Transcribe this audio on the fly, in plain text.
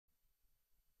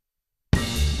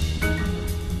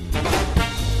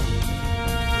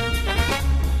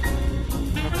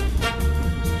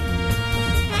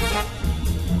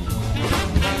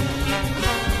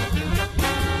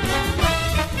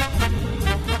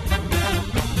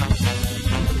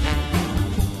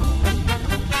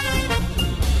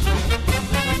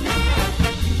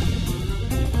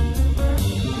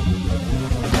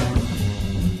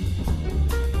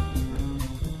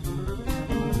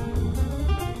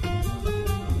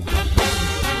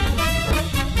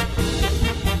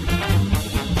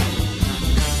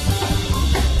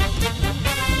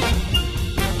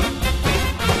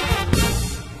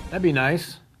That'd be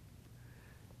nice.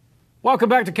 Welcome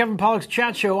back to Kevin Pollak's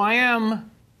Chat Show. I am,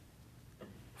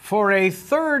 for a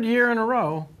third year in a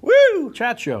row, Woo!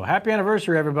 Chat Show. Happy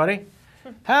anniversary, everybody.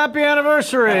 Happy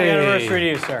anniversary. Happy anniversary to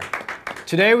you, sir.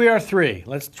 Today we are 3.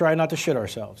 Let's try not to shit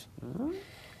ourselves.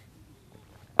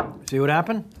 See what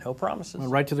happened? No promises.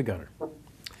 Went right to the gutter.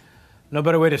 No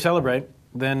better way to celebrate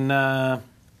than to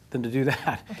do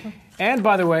that. And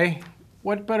by the way,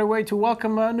 what better way to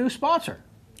welcome a new sponsor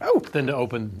than to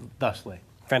open thusly?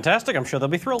 Fantastic. I'm sure they'll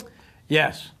be thrilled.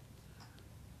 Yes.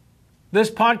 This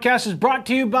podcast is brought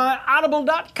to you by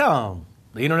Audible.com,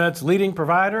 the internet's leading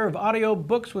provider of audio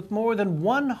books with more than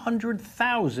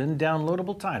 100,000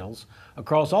 downloadable titles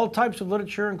across all types of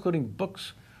literature, including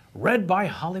books read by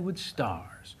Hollywood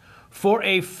stars. For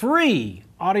a free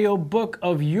audiobook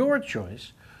of your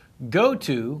choice, go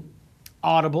to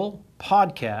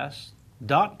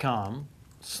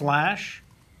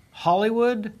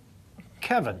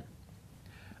audiblepodcast.com/HollywoodKevin.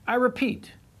 I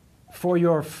repeat, for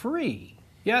your free,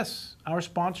 yes, our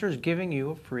sponsor is giving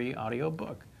you a free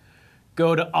audiobook.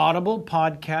 Go to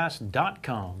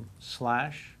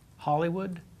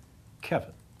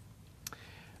audiblepodcast.com/HollywoodKevin.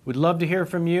 We'd love to hear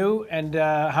from you and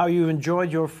how you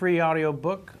enjoyed your free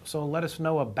audiobook, so let us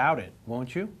know about it,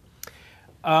 won't you?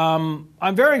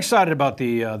 I'm very excited about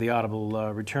the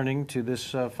Audible returning to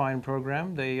this fine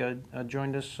program. They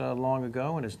joined us long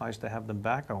ago, and it's nice to have them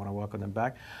back. I want to welcome them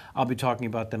back. I'll be talking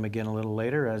about them again a little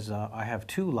later, as I have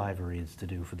 2 live reads to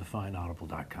do for the fine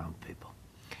Audible.com people.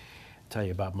 I'll tell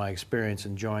you about my experience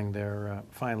enjoying their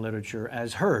fine literature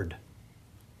as heard.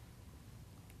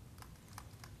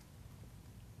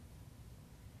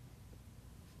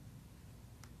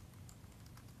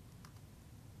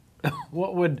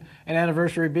 What would an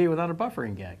anniversary be without a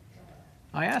buffering gag?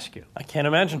 I ask you. I can't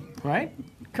imagine. Right?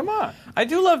 Come on. I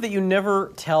do love that you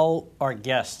never tell our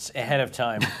guests ahead of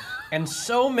time. And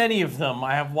so many of them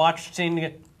I have watched saying,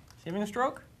 "Is he having a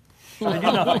stroke? Should I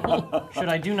do nothing? Should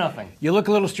I do nothing?" You look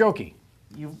a little strokey.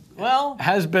 Well,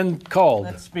 Has been called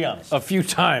let's be honest. a few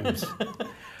times.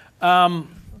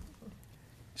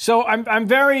 So I'm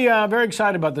very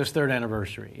excited about this 3rd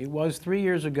anniversary. It was 3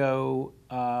 years ago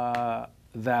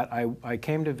that I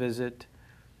came to visit,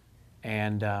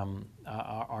 and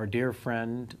our dear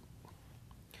friend,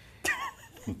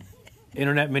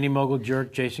 internet mini mogul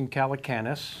jerk Jason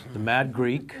Calacanis, the Mad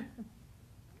Greek,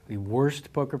 the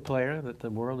worst poker player that the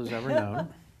world has ever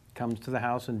known, comes to the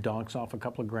house and donks off a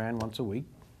couple of grand once a week.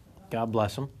 God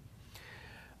bless him.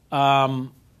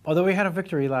 Although we had a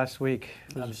victory last week.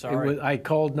 I'm sorry. I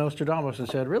called Nostradamus and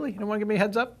said, "Really? You don't want to give me a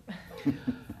heads up?"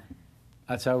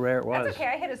 That's how rare it was. That's okay.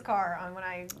 I hit his car on when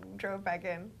I drove back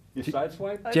in. You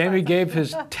sideswipe? Jamie gave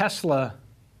his Tesla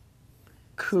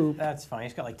coupe That's fine.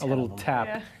 He's got like 10 a little of them.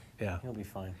 tap. Yeah. He'll be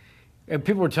fine. And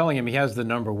people were telling him he has the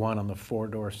number 1 on the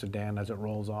 4-door sedan as it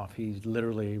rolls off. He's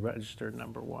literally registered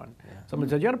number 1. Yeah. Someone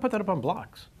said, "You ought to put that up on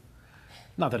blocks."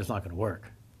 Not that it's not going to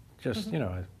work, just,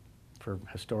 for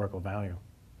historical value.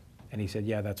 And he said,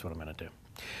 "Yeah, that's what I'm going to do."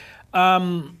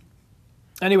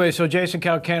 Anyway, so Jason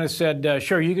Calacanis said,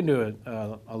 "Sure, you can do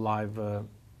a live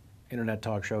internet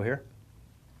talk show here."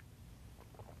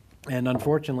 And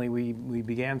unfortunately, we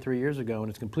began 3 years ago,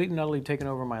 and it's completely and utterly taken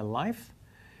over my life.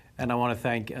 And I want to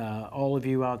thank all of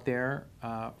you out there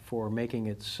for making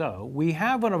it so. We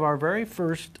have one of our very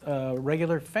first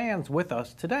regular fans with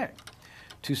us today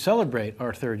to celebrate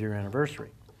our 3rd year anniversary.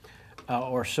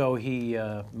 Or so he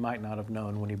might not have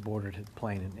known when he boarded his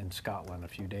plane in Scotland a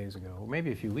few days ago, or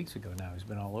maybe a few weeks ago now. He's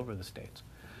been all over the States.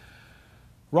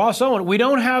 Ross Owen, we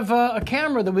don't have a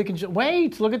camera that we can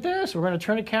wait, look at this. We're going to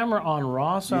turn a camera on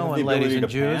Ross Owen, ladies and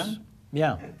Jews.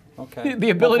 Yeah. Okay.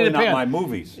 The ability Hopefully to pan. not my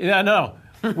movies. Yeah, no.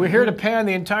 We're here to pan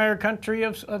the entire country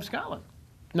of Scotland.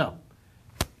 No.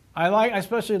 I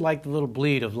especially like the little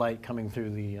bleed of light coming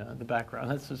through the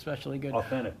background. That's especially good.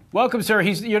 Authentic. Welcome, sir.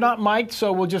 You're not mic'd,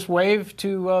 so we'll just wave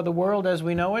to the world as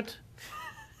we know it.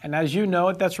 And as you know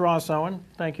it, that's Ross Owen.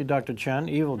 Thank you, Dr. Chen,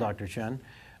 evil Dr. Chen.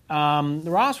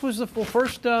 Ross was the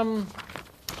first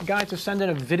guy to send in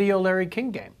a video Larry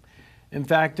King game. In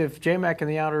fact, if JMac and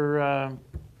the Outer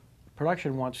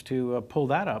Production wants to pull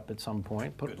that up at some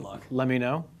point, Good luck. Let me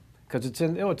know, because it's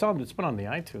been on the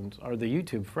iTunes or the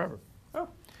YouTube forever. Oh.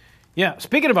 Yeah,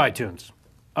 speaking of iTunes,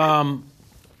 I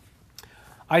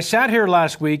sat here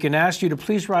last week and asked you to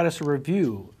please write us a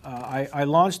review. I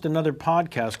launched another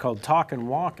podcast called Talk and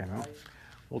Walk.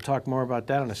 We'll talk more about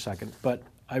that in a second. But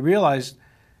I realized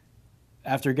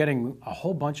after getting a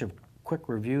whole bunch of quick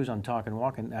reviews on Talk and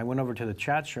Walk, I went over to the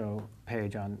chat show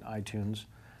page on iTunes,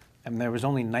 and there was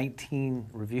only 19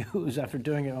 reviews after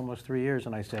doing it almost 3 years.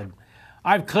 And I said,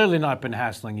 I've clearly not been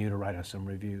hassling you to write us some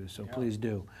reviews, so please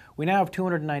do. We now have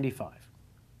 295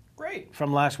 Great.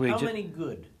 from last week. How many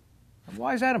good?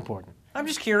 Why is that important? I'm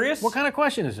just curious. What kind of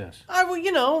question is this? Well,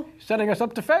 you know, Setting us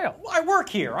up to fail. I work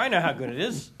here. I know how good it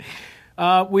is.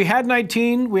 We had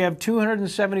 19. We have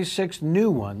 276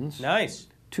 new ones. Nice.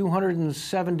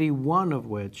 271 of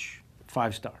which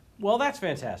 5-star. Well, that's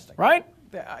fantastic. Right?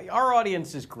 Our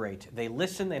audience is great. They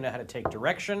listen. They know how to take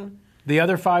direction. The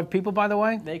other 5 people, by the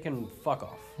way, They can fuck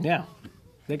off. yeah,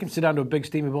 they can sit down to a big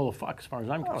steamy bowl of fuck, as far as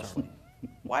I'm concerned.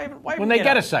 Why even When they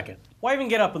get a up? second. Why even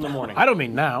get up in the morning? I don't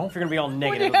mean now. If you're gonna be all When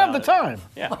negative you have the about it. time.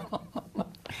 Yeah.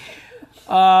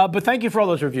 But thank you for all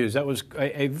those reviews. That was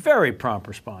a very prompt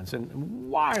response and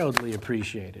wildly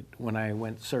appreciated when I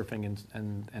went surfing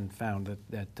and found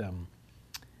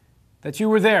that you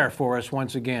were there for us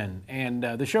once again. And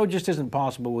the show just isn't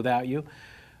possible without you.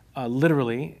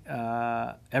 Literally,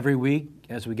 every week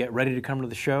as we get ready to come to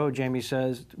the show, Jamie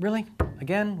says, really?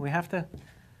 Again? We have to?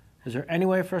 Is there any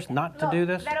way for us not to do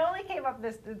this? That only came up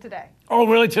today. Oh,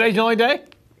 really? Today's the only day?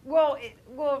 Well,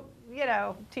 you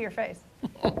know, to your face.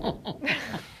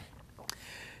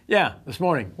 Yeah, this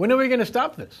morning. When are we going to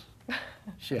stop this?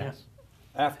 She asked.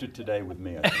 After today with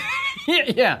me, I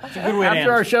think. Yeah. a good way to After end.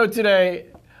 our show today,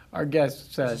 our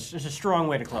guest said, It's a strong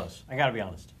way to close. I gotta be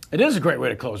honest. it is a great way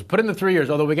to close. Put in the 3 years,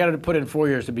 although we got to put in 4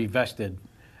 years to be vested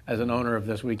as an owner of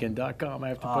thisweekend.com. I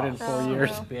have to put in 4 years.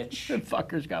 no. Bitch. The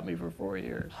fuckers got me for 4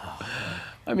 years.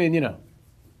 I mean, you know,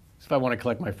 if I want to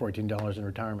collect my $14 in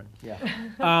retirement.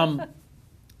 Yeah.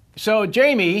 So,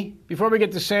 Jamie, before we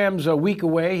get to Sam's a week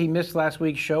away, he missed last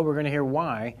week's show. We're going to hear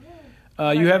why.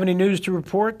 You have any news to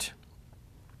report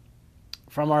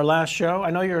from our last show? I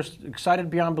know you're excited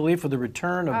beyond belief for the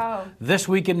return of This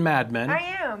Week in Mad Men. I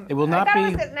am. It will not be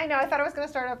I know. I thought it was going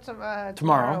to start up Tomorrow.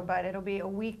 tomorrow, but it'll be a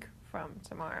week from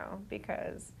tomorrow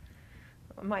because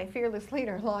my fearless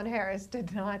leader, Lon Harris,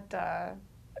 did not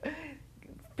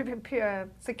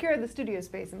secure the studio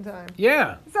space in time.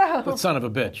 Yeah. So That son of a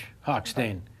bitch,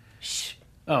 Hochstein. Shh.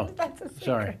 Oh, that's a secret.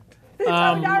 sorry.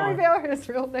 I would not reveal his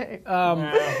real name. You're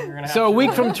gonna have So a to-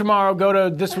 week from tomorrow, go to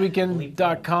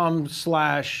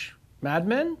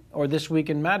thisweekend.com/madmen or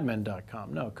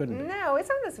thisweekinmadmen.com. No, it couldn't be. No, it's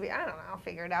on this week. I don't know. I'll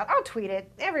figure it out. I'll tweet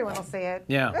it. Everyone will see it.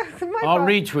 Yeah. My I'll fault.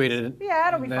 retweet it. Yeah,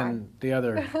 it'll and be then fine. the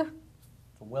other. It's a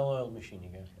well-oiled machine, you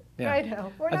guys. Yeah. I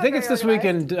know. We're I not think it's very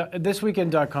organized.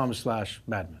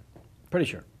 thisweekend.com/madmen. Pretty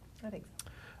sure. I think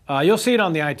so. You'll see it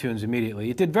on the iTunes immediately.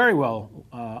 It did very well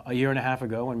a year and a half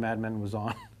ago when Mad Men was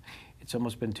on. It's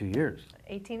almost been 2 years.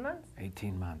 18 months.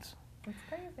 18 months. That's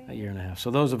crazy. A year and a half.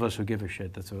 So those of us who give a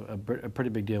shit, that's a pretty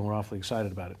big deal. We're awfully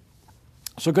excited about it.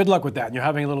 So good luck with that. And you're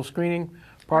having a little screening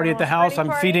party at the Little house.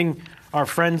 screening I'm party? feeding our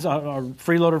friends, our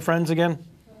freeloader friends again.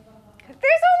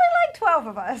 There's only like 12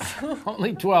 of us.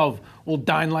 Only 12 will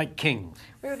dine like kings.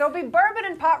 There'll be bourbon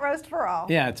and pot roast for all.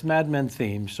 Yeah, it's Mad Men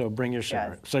themed, so bring your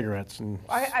Yes. cigarettes and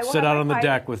I will sit have out my on the pipe.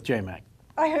 deck with J-Mac.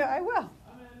 I will.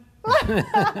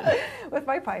 With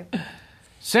my pipe.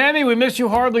 Sammy, we missed you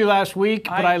horribly last week,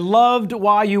 but I loved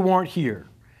why you weren't here.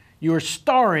 You were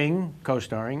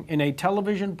co-starring in a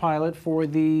television pilot for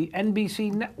the NBC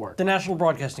network. The National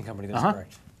Broadcasting Company, that's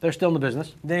correct. They're still in the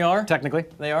business, They are. technically.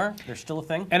 They are. They're still a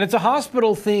thing. And it's a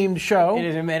hospital-themed show. It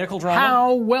is a medical drama.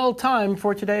 How well-timed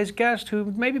for today's guest, who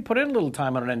maybe put in a little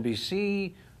time on an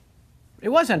NBC. It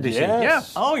was NBC,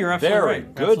 Yes. Oh, you're absolutely Very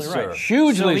right. good, Absolutely right. sir.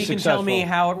 Hugely So he can successful. tell me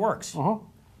how it works.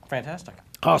 Fantastic.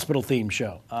 Hospital-themed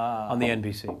show on the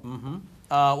NBC.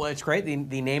 Well, it's great.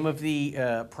 The name of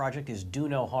the project is Do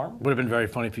No Harm. Would have been very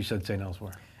funny if you said St.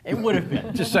 Elsewhere. It would have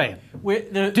been. Just saying.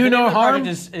 The Do name No of the Harm?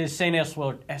 project is St.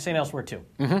 Elsewhere 2.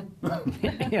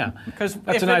 Yeah, Because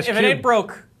That's if, a nice if it cube. ain't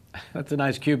broke, that's a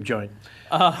nice cube joint.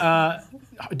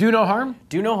 Do No Harm?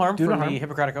 Do No Harm Do No from Harm. the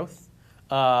Hippocratic Oath.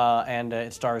 And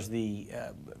it stars the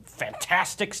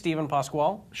fantastic Stephen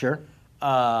Pasquale Sure.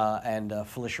 and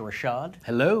Felicia Rashad.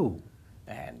 Hello.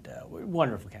 And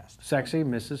wonderful cast. Sexy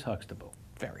Mrs. Huxtable.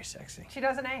 Very sexy. She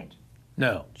doesn't age.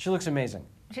 No. She looks amazing.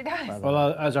 She does.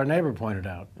 Well, as our neighbor pointed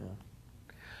out.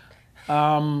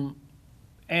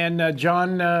 And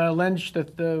John Lynch,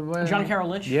 John Carroll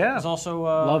Lynch Yeah. is also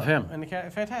Love him. in the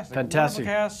fantastic, Fantastic. wonderful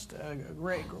cast,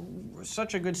 great,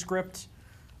 such a good script.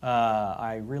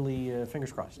 I really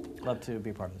fingers crossed. Love to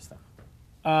be a part of this thing.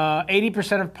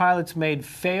 80% of pilots made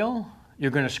fail.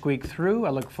 You're going to squeak through. I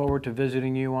look forward to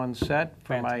visiting you on set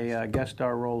for my Fantastic. guest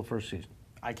star role the first season.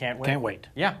 I can't wait. Can't wait.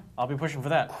 Yeah, I'll be pushing for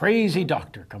that. Crazy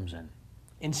doctor comes in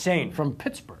Insane. from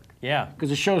Pittsburgh Yeah. because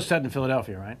the show's set in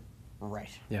Philadelphia, right?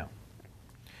 Right. Yeah.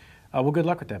 Well, good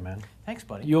luck with that, man. Thanks,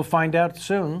 buddy. You'll find out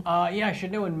soon. Yeah, I should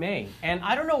know in May. And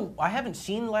I don't know, I haven't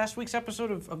seen last week's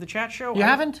episode of the chat show. You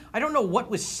haven't? I don't know what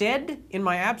was said in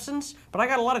my absence, but I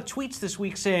got a lot of tweets this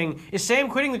week saying, is Sam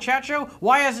quitting the chat show?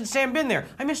 Why hasn't Sam been there?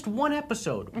 I missed one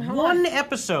episode. One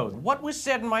episode. What was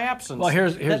said in my absence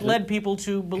that led people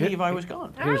to believe I was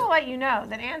gone? I want to let you know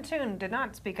that Antoon did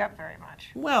not speak up very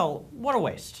much. Well, what a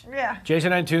waste. Yeah.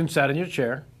 Jason Antoon sat in your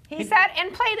chair. He sat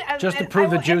and played Just to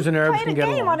prove that Jews and Arabs can get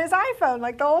played a game along. on his iPhone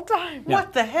like the whole time.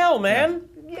 What the hell, man?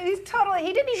 Yeah, he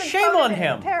didn't even Shame phone on it in.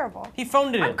 him. Terrible. He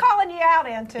phoned it I'm in. calling you out,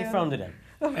 Antoon. He phoned it in.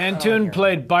 Antoon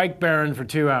played Bike Baron for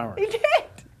 2 hours. He did.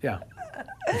 Yeah.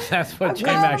 That's what Jay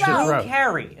calling Max him out. just Drew wrote.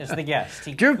 Carey is the guest.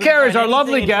 He Drew couldn't Carey's find our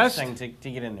lovely anything guest. interesting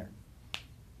to get in there.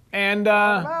 And,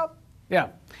 Well, yeah.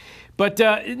 But,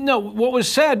 no, what was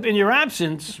said in your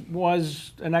absence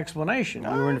was an explanation.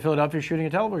 We were in Philadelphia shooting a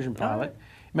television pilot.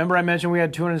 Remember I mentioned we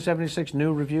had 276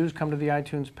 new reviews come to the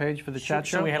iTunes page for the chat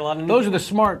So show? we had a lot of new Those are people. the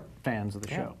smart fans of the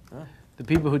show. The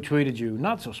people who tweeted you,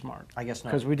 not so smart. I guess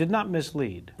not. Because we did not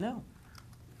mislead No.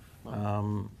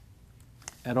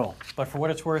 at all. But for what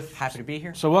it's worth, happy to be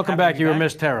here. So welcome Happy to back. be You were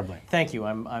missed terribly. Thank you.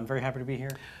 I'm very happy to be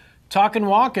here. Talkin'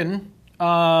 Walkin'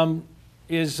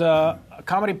 is a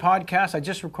comedy podcast. I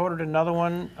just recorded another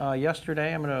one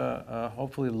yesterday. I'm going to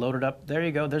hopefully load it up. There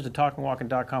you go. There's the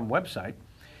talkinwalkin.com website.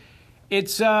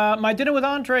 It's my dinner with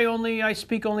Andre, only I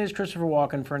speak only as Christopher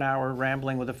Walken for an hour,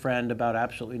 rambling with a friend about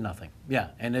absolutely nothing.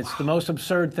 Yeah, and it's the most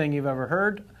absurd thing you've ever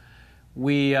heard.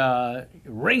 We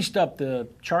raced up the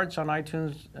charts on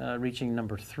iTunes, reaching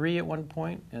number 3 at one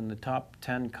point in the top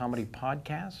 10 comedy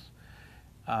podcasts.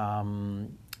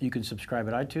 You can subscribe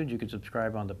at iTunes. You can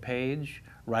subscribe on the page,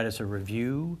 write us a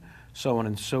review, so on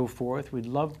and so forth.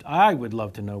 I would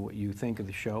love to know what you think of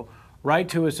the show. Write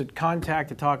to us at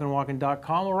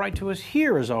contact@talkinwalkin.com or write to us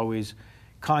here, as always,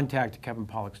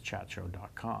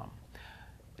 contact@kevinpollak'schatshow.com.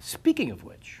 Speaking of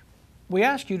which, we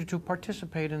ask you to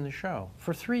participate in the show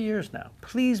for 3 years now.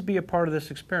 Please be a part of this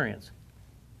experience.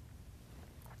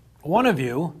 One of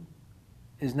you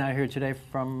is now here today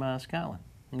from Scotland.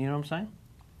 You know what I'm saying?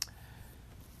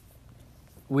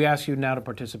 We ask you now to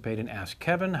participate in Ask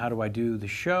Kevin, How Do I Do the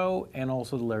Show, and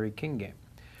also the Larry King Game.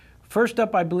 First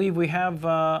up, I believe we have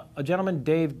a gentleman,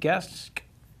 Dave Geske,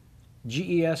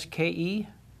 Geske,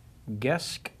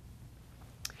 Geske.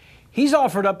 He's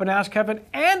offered up an Ask Kevin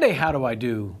and a How Do I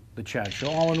Do the Chat Show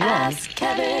all in one. Ask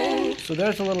Kevin. So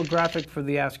there's a little graphic for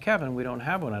the Ask Kevin. We don't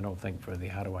have one, I don't think, for the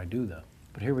How Do I Do though.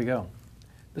 But here we go.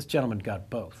 This gentleman got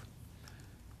both.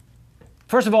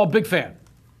 First of all, big fan.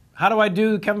 How do I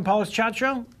do Kevin Pollak's Chat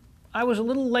Show? I was a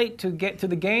little late to get to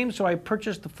the game, so I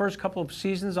purchased the first couple of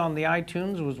seasons on the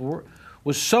iTunes. It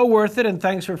was so worth it, and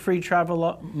thanks for a free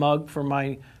travel mug for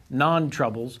my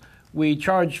non-troubles. We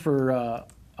charged for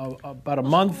about a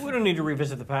month. We don't need to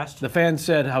revisit the past. The fans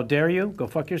said, how dare you? Go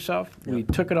fuck yourself. Yep. We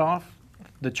took it off,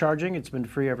 the charging. It's been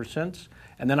free ever since.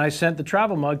 And then I sent the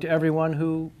travel mug to everyone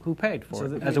who paid for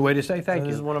it as a way to say thank you.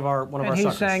 This is one of our and suckers.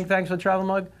 he's saying thanks for the travel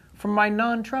mug for my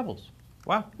non-troubles.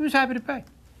 Wow. He was happy to pay.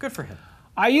 Good for him.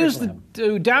 I used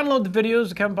to download the videos of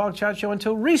the Kevin Pollak Chat Show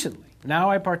until recently.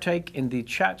 Now I partake in the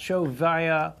chat show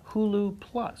via Hulu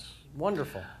Plus.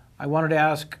 Wonderful. I wanted to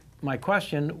ask my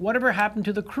question, whatever happened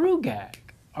to the crew gag?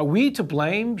 Are we to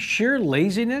blame sheer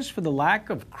laziness for the lack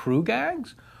of crew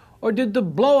gags? Or did the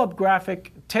blow-up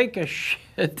graphic take a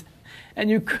shit and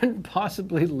you couldn't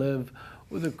possibly live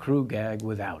with a crew gag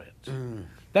without it?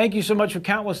 Thank you so much for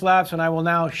countless laughs, and I will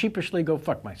now sheepishly go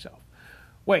fuck myself.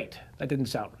 Wait, that didn't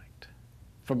sound right.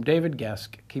 From David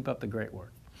Geske, keep up the great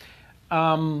work.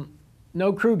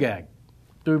 No crew gag.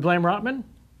 Do we blame Rotman?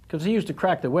 Because he used to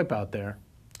crack the whip out there.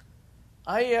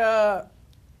 Our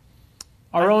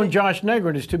own Josh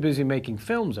Negrin is too busy making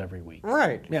films every week.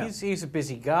 Right. Yeah. He's a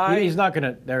busy guy. He's not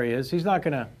gonna. There he is. He's not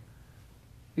gonna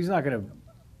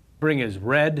bring his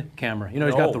red camera. You know,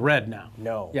 he's got the red now.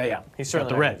 No. Yeah. He's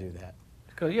certainly got the not red. going to do that.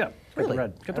 Yeah. Got the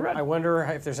red. Got the red. I wonder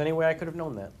if there's any way I could have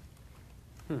known that.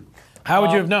 How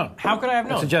would you have known? How could I have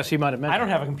known? I suggest he might have mentioned. I don't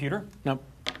have a computer. No.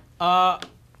 Our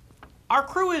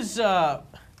crew is. I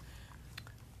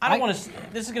don't want to.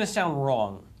 This is going to sound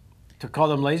wrong. To call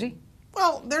them lazy?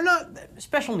 Well, they're not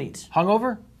special needs.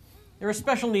 Hungover? They're a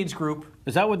special needs group.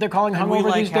 Is that what they're calling and we hungover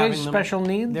like these having days? them. Special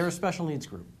needs? They're a special needs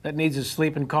group. That needs is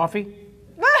sleep and coffee?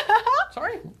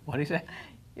 Sorry? What did he say?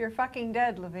 You're fucking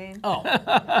dead, Levine. Oh.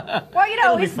 Well, you know,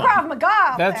 It'll be he's fun. Krav Maga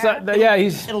out That's there. yeah.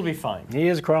 He's It'll be fine. he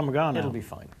is Krav Maga now. It'll be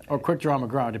fine. Or quick draw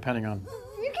McGraw, depending on.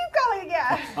 You keep calling it,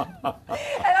 yeah. And I love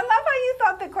how you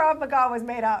thought that Krav Maga was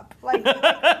made up. Like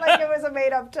it was a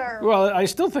made-up term. Well, I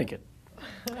still think it.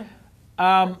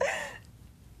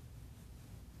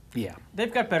 Yeah.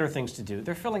 They've got better things to do.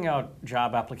 They're filling out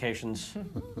job applications,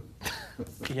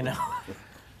 you know.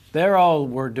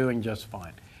 We're doing just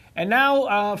fine. And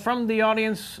now from the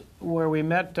audience where we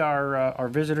met our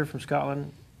visitor from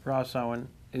Scotland, Ross Owen,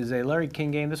 is a Larry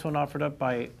King game. This one offered up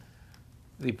by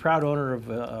the proud owner of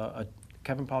a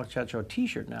Kevin Pollak Chat Show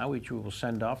t-shirt now, which we will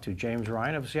send off to James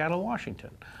Ryan of Seattle,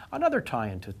 Washington. Another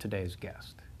tie-in to today's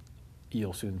guest.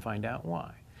 You'll soon find out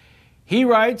why. He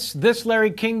writes, "This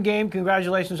Larry King game,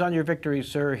 congratulations on your victory,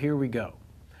 sir. Here we go.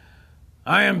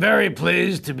 I am very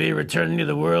pleased to be returning to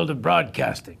the world of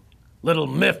broadcasting. Little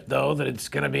miffed, though, that it's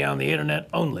going to be on the internet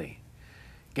only.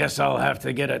 Guess I'll have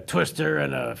to get a Twister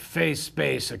and a Face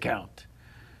Space account.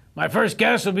 My first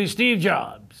guest will be Steve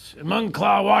Jobs.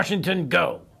 Munclaw, Washington,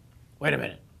 go. Wait a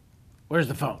minute. Where's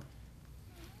the phone?"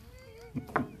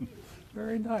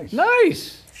 Very nice.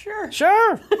 Nice. Sure.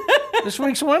 Sure. This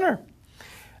week's winner.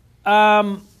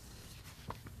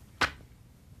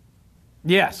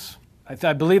 Yes,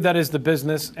 I believe that is the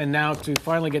business. And now to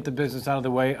finally get the business out of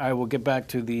the way, I will get back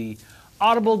to the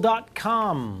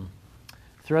audible.com.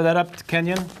 Throw that up to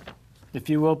Kenyon, if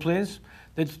you will, please.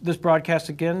 This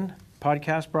broadcast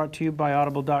podcast brought to you by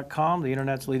audible.com, the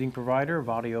internet's leading provider of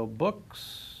audio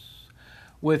books,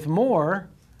 with more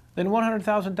than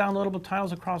 100,000 downloadable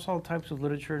titles across all types of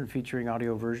literature and featuring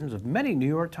audio versions of many New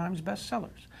York Times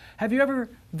bestsellers. Have you ever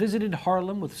visited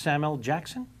Harlem with Samuel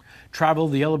Jackson?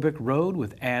 Traveled the Yellow Brick Road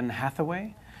with Anne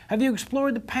Hathaway? Have you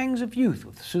explored the pangs of youth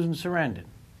with Susan Sarandon?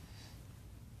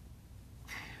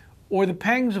 Or the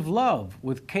pangs of love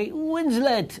with Kate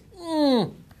Winslet?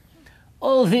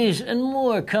 All these and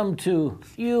more come to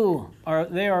you.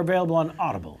 They are available on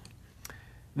Audible.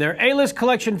 Their A-list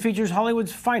collection features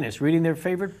Hollywood's finest reading their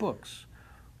favorite books.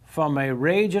 From A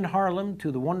Rage in Harlem to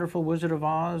The Wonderful Wizard of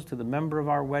Oz to The Member of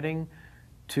Our Wedding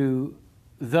to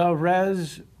The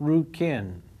Res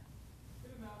Rouquin.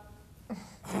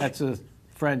 That's a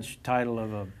French title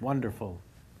of a wonderful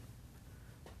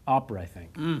opera, I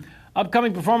think.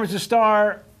 Upcoming performances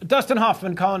star Dustin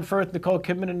Hoffman, Colin Firth, Nicole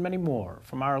Kidman, and many more.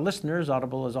 For our listeners,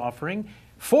 Audible is offering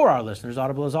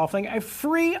a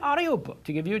free audiobook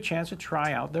to give you a chance to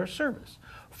try out their service.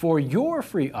 For your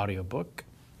free audiobook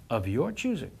of your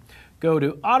choosing, go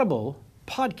to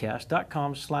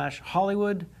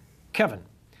audiblepodcast.com/HollywoodKevin.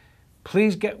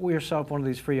 Please get yourself one of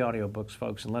these free audiobooks,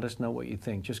 folks, and let us know what you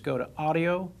think. Just go to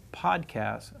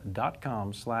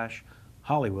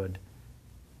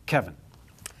audiopodcast.com/HollywoodKevin.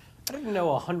 I didn't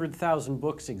know 100,000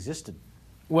 books existed.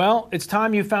 Well, it's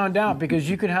time you found out, because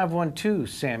you could have one too,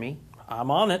 Sammy.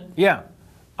 I'm on it. Yeah.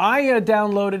 I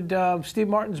downloaded Steve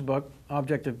Martin's book,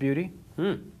 Object of Beauty.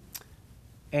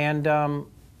 And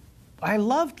I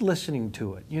loved listening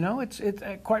to it. You know, it's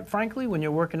quite frankly, when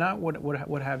you're working out,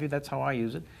 what have you, that's how I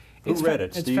use it. Who read it?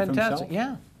 It's Steve fantastic. himself?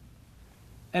 Yeah.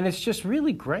 And it's just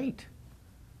really great.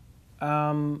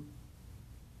 Albert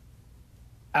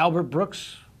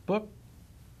Brooks' book,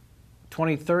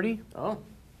 2030. Oh.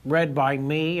 Read by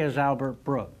me as Albert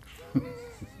Brooks.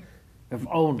 If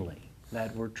only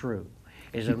that were true.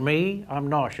 Is it me? I'm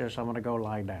nauseous. I'm going to go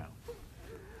lie down.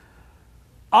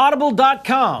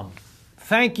 Audible.com.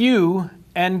 Thank you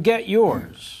and get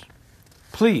yours.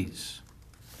 Please.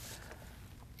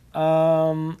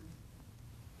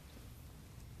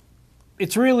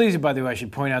 It's real easy, by the way, I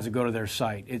should point out, to go to their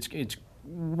site. It's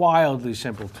wildly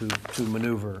simple to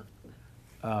maneuver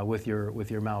with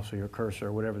your mouse or your cursor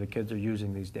or whatever the kids are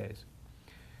using these days.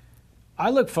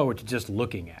 I look forward to just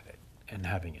looking at it and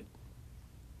having it.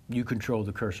 You control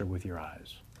the cursor with your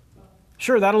eyes.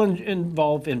 Sure, that'll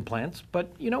involve implants,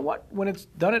 but you know what? When it's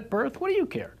done at birth, what do you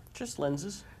care? Just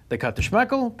lenses. They cut the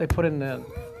schmeckle, they put in the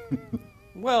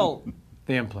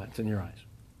implants in your eyes.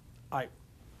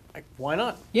 Why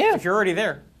not? Yeah. If you're already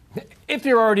there. If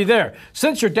you're already there.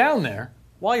 Since you're down there.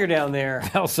 While you're down there.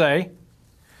 They'll say.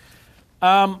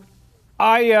 I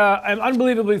am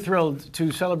unbelievably thrilled to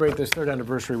celebrate this third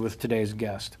anniversary with today's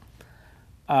guest.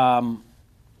 I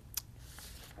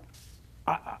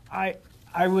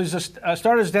started as a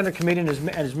stand-up comedian,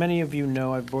 as many of you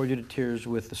know. I've bored you to tears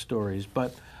with the stories.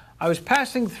 But I was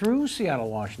passing through Seattle,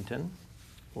 Washington,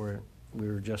 where we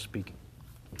were just speaking.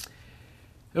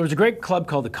 There was a great club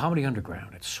called the Comedy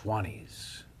Underground at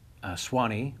Swanee's.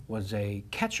 Swanee was a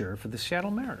catcher for the Seattle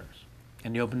Mariners,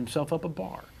 and he opened himself up a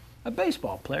bar. A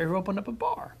baseball player who opened up a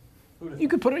bar. You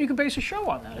could base a show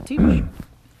on that, a TV show.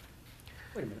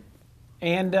 Wait a minute.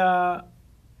 And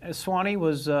Swanee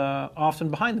was often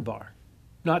behind the bar,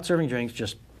 not serving drinks,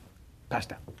 just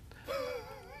passed out.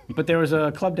 But there was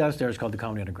a club downstairs called the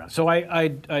Comedy Underground. So I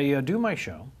do my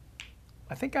show.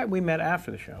 I think we met after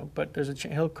the show, but there's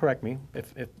he'll correct me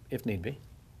if need be.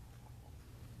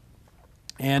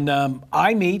 And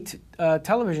I meet a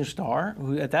television star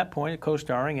who, at that point,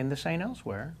 co-starring in The Saint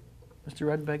Elsewhere,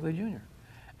 Mr. Ed Begley Jr.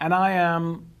 And I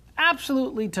am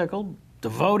absolutely tickled,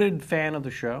 devoted fan of the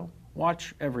show,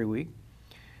 watch every week.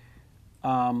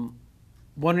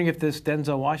 Wondering if this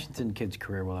Denzel Washington kid's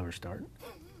career will ever start.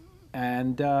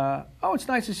 And, it's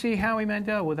nice to see Howie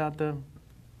Mandel without the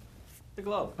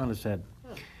glove on his head.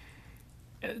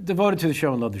 Devoted to the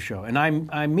show and love the show. And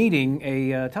I'm meeting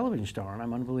a television star, and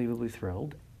I'm unbelievably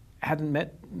thrilled. Hadn't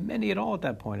met many at all at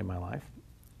that point in my life.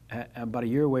 About a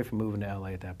year away from moving to LA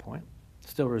at that point.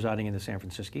 Still residing in the San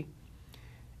Francisco.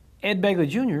 Ed Begley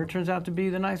Jr. turns out to be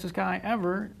the nicest guy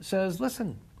ever. Says,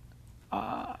 listen,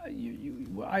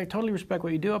 I totally respect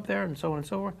what you do up there, and so on and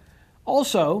so forth.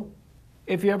 Also,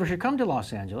 if you ever should come to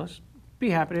Los Angeles, be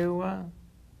happy to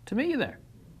meet you there.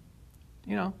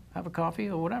 You know, have a coffee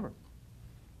or whatever.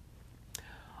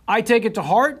 I take it to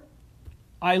heart.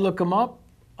 I look him up,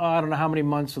 I don't know how many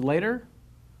months later,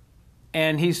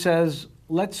 and he says,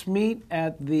 let's meet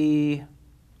at the,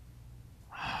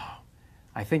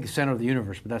 I think, Center of the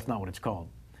Universe, but that's not what it's called.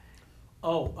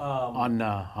 On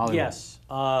Hollywood. Yes.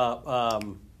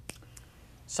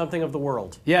 Something of the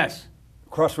world. Yes.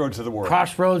 Crossroads of the World.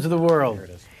 Crossroads of the World. There it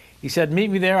is. He said, meet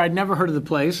me there. I'd never heard of the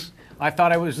place. I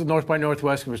thought I was the North by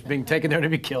Northwest and was being taken there to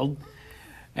be killed.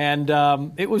 And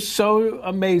it was so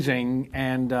amazing,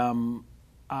 and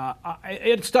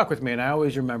it stuck with me, and I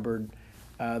always remembered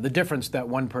the difference that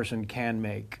one person can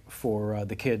make for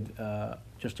the kid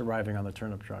just arriving on the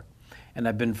turnip truck. And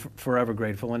I've been forever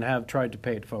grateful and have tried to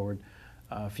pay it forward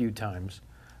a few times.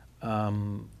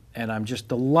 And I'm just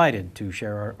delighted to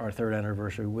share our third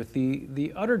anniversary with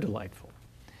the utter delightful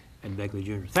Ed Begley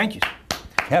Jr. Thank you.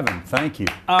 Kevin, thank you.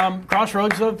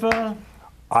 Crossroads of...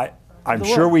 I'm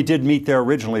sure we did meet there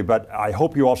originally, but I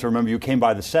hope you also remember you came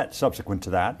by the set subsequent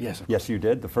to that. Yes. Yes, you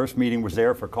did. The first meeting was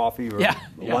there for coffee or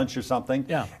lunch or something.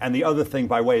 Yeah. And the other thing,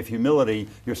 by way of humility,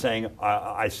 you're saying,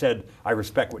 I said, I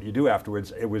respect what you do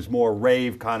afterwards. It was more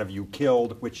rave kind of you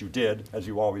killed, which you did, as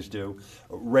you always do.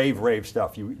 Rave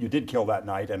stuff. You did kill that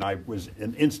night, and I was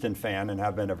an instant fan and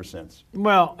have been ever since.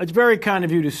 Well, it's very kind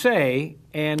of you to say,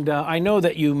 and I know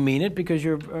that you mean it because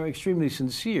you're extremely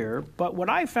sincere, but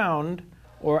what I found,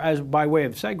 or as by way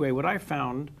of segue, what I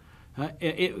found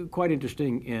quite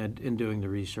interesting in doing the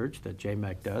research that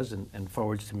JMAC does and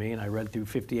forwards to me, and I read through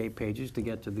 58 pages to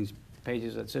get to these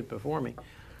pages that sit before me.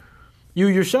 You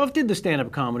yourself did the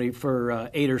stand-up comedy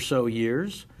for 8 or so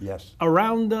years. Yes.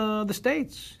 Around the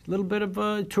States. A little bit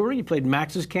of touring. You played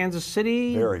Max's Kansas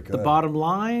City. Very good. The Bottom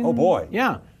Line. Oh, boy.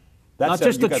 Yeah. Not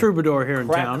just the troubadour here in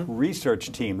town.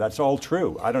 Research team. That's all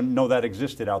true. I don't know that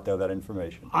existed out there, that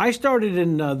information. I started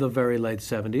in the very late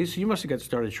 70s. You must have got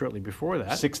started shortly before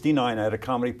that. 69, I had a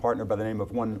comedy partner by the name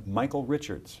of one Michael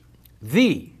Richards.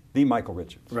 The Michael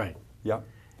Richards. Right. Yeah.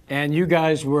 And you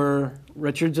guys were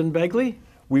Richards and Begley?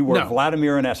 We were No.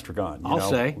 Vladimir and Estragon. I'll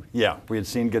say. Yeah, we had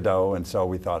seen Godot, and so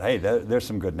we thought, hey, there's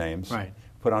some good names. Right.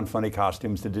 Put on funny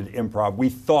costumes that did improv. We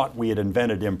thought we had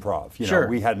invented improv. You know, Sure.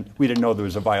 we didn't know there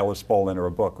was a Viola Spolin or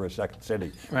a book or a Second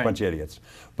City. Right. A bunch of idiots.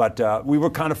 But we were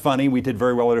kind of funny. We did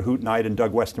very well at a Hoot Night, and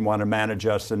Doug Weston wanted to manage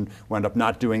us, and wound up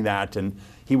not doing that. And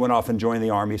he went off and joined the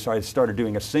Army, so I started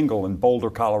doing a single in Boulder,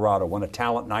 Colorado, won a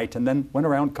talent night, and then went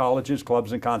around colleges,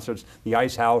 clubs, and concerts, the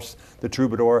Ice House, the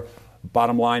Troubadour,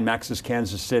 Bottom Line, Max's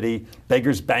Kansas City,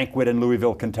 Beggar's Banquet in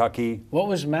Louisville, Kentucky. What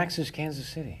was Max's Kansas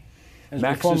City? It was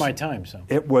Max's, before my time, so.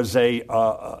 It was a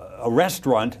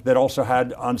restaurant that also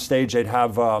had on stage, they'd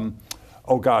have,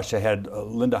 they had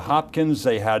Linda Hopkins,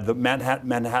 they had the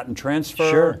Manhattan Transfer.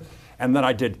 Sure. And then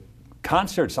I did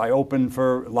concerts. I opened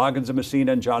for Loggins and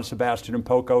Messina and John Sebastian and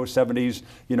Poco, 70s,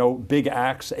 big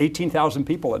acts, 18,000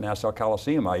 people at Nassau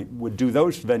Coliseum. I would do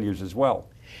those venues as well.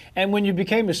 And when you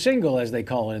became a single, as they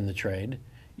call it in the trade,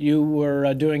 you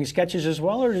were doing sketches as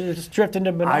well, or did it just drift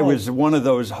into banal? I was one of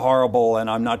those horrible, and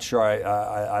I'm not sure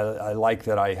I like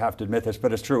that I have to admit this,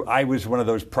 but it's true. I was one of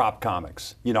those prop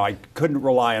comics. I couldn't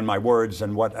rely on my words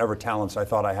and whatever talents I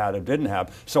thought I had or didn't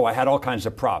have, so I had all kinds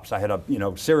of props. I had a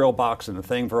cereal box and a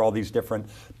thing for all these different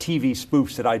TV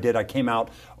spoofs that I did. I came out,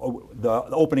 the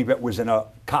opening bit was in a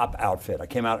cop outfit. I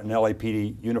came out in an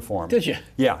LAPD uniform. Did you?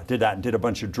 Yeah, did that and did a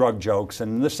bunch of drug jokes,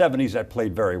 and in the 70s that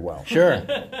played very well. Sure.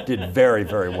 Did very,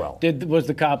 very well. Was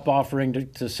the cop offering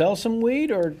to sell some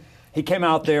weed, or? He came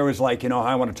out there, was like,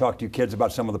 I want to talk to you kids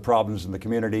about some of the problems in the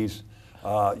communities,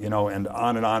 and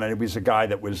on and on. And it was a guy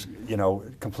that was,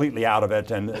 completely out of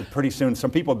it. And pretty soon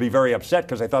some people would be very upset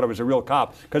because they thought it was a real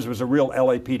cop, because it was a real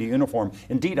LAPD uniform.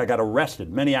 Indeed, I got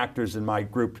arrested. Many actors in my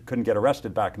group couldn't get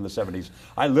arrested back in the 70s.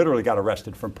 I literally got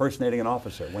arrested for impersonating an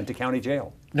officer. Went to county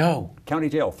jail. No. County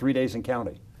jail, 3 days in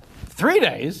county. 3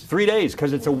 days? 3 days,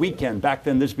 because it's a weekend. Back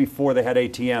then, this is before they had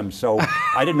ATMs, so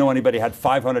I didn't know anybody had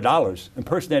 $500.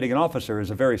 Impersonating an officer is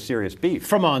a very serious beef.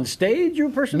 From on stage, you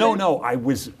impersonated? No, I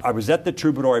was at the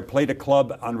Troubadour. I played a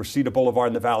club on Reseda Boulevard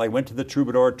in the Valley. Went to the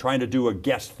Troubadour trying to do a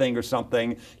guest thing or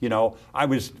something. You know, I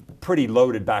was pretty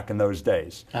loaded back in those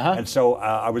days. And so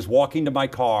I was walking to my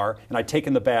car, and I'd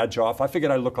taken the badge off. I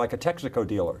figured I looked like a Texaco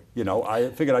dealer. You know, I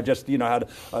figured I just, you know,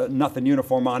 had nothing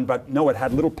uniform on, but no, it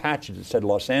had little patches. It said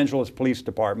Los Angeles Police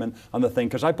Department on the thing,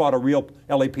 because I bought a real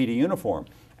LAPD uniform.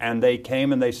 And they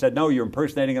came and they said, no, you're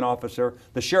impersonating an officer.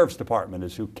 The Sheriff's Department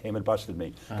is who came and busted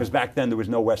me. Because back then there was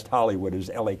no West Hollywood, it was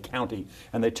LA County.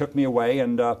 And they took me away,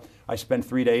 and I spent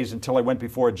 3 days until I went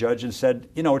before a judge and said,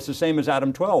 you know, it's the same as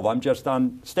Adam 12. I'm just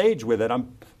on stage with it.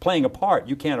 I'm playing a part.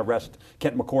 You can't arrest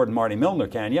Kent McCord and Marty Milner,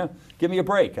 can you? Give me a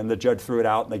break. And the judge threw it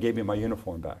out, and they gave me my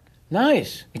uniform back.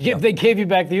 Nice. They gave you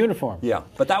back the uniform. Yeah,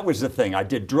 but that was the thing. I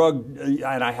did drug,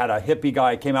 and I had a hippie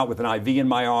guy came out with an IV in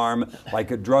my arm, like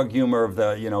a drug humor of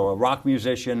the, you know, a rock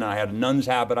musician. I had a nun's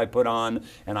habit I put on,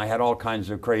 and I had all kinds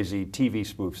of crazy TV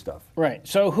spoof stuff. Right.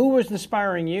 So who was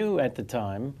inspiring you at the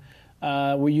time?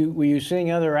 Were you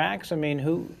seeing other acts? I mean,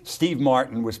 who? Steve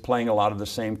Martin was playing a lot of the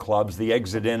same clubs. The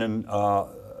Exit Inn and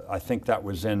I think that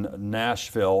was in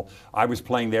Nashville. I was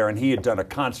playing there, and he had done a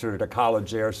concert at a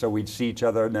college there, so we'd see each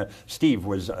other. And Steve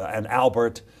was, and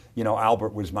Albert, you know,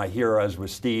 Albert was my hero, as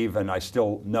was Steve, and I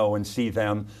still know and see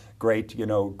them. Great, you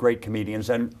know, great comedians.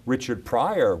 And Richard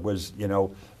Pryor was, you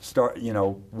know,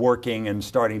 working and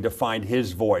starting to find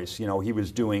his voice. You know, he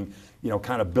was doing, you know,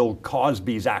 kind of Bill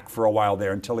Cosby's act for a while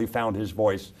there until he found his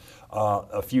voice.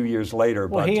 A few years later.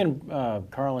 Well, he and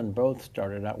Carlin both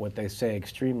started out what they say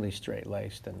extremely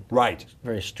straight-laced and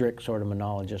very strict sort of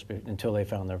monologists until they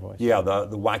found their voice. Yeah,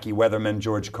 the wacky Weatherman,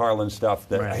 George Carlin stuff,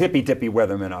 the hippy-dippy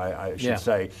Weatherman, I should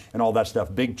say, and all that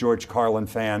stuff. Big George Carlin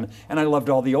fan, and I loved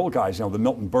all the old guys, you know, the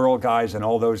Milton Berle guys and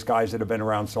all those guys that have been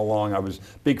around so long. I was a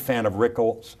big fan of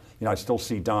Rickles. You know, I still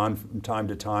see Don from time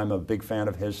to time, a big fan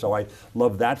of his, so I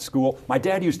love that school. My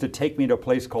dad used to take me to a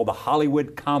place called the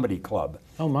Hollywood Comedy Club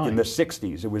in the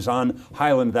 60s. It was on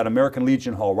Highland, that American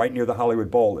Legion Hall, right near the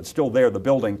Hollywood Bowl. It's still there, the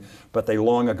building, but they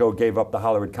long ago gave up the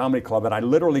Hollywood Comedy Club, and I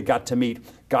literally got to meet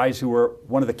guys who were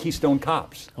one of the Keystone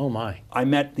Cops. Oh, my. I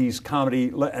met these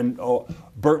comedy, and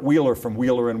Burt Wheeler from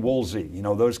Wheeler and Woolsey, you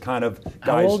know, those kind of guys.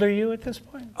 How old are you at this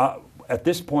point? At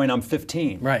this point, I'm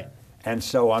 15. Right. And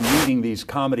so I'm meeting these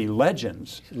comedy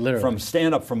legends from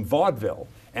stand-up, from vaudeville,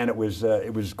 and it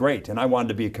was great. And I wanted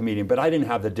to be a comedian, but I didn't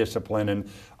have the discipline. And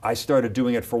I started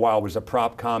doing it for a while, was a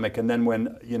prop comic, and then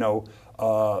when, you know,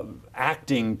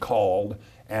 acting called,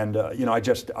 and you know,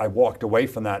 I walked away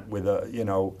from that with you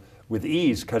know, with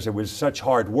ease, because it was such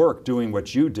hard work doing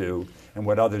what you do and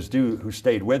what others do who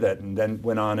stayed with it, and then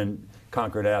went on and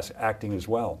conquered acting as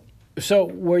well. So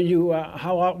were you,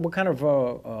 what kind of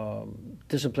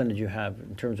discipline did you have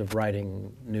in terms of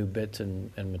writing new bits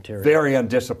and material? Very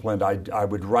undisciplined. I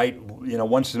would write, you know,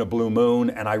 once in a blue moon,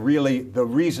 and the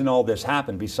reason all this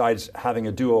happened, besides having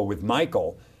a duo with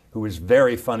Michael, who was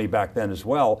very funny back then as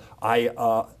well, I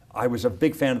was a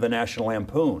big fan of the National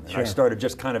Lampoon, and I started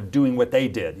just kind of doing what they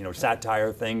did, you know,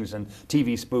 satire things and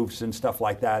TV spoofs and stuff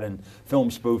like that, and film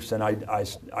spoofs, and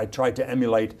I tried to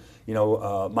emulate, you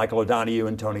know, Michael O'Donoghue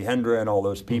and Tony Hendra and all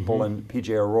those people, and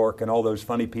P.J. O'Rourke and all those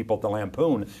funny people at the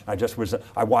Lampoon.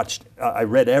 I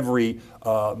read every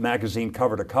magazine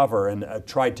cover to cover, and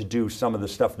tried to do some of the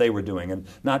stuff they were doing, and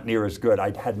not near as good.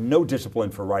 I had no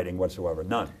discipline for writing whatsoever,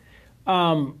 none.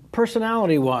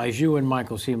 Personality-wise, you and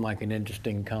Michael seem like an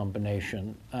interesting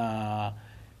combination. How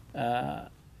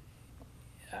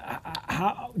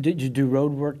did you do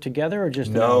road work together, or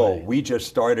just no? We just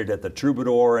started at the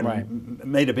Troubadour and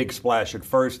made a big splash at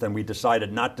first. And we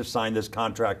decided not to sign this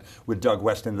contract with Doug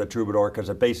Weston of the Troubadour, because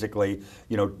it basically,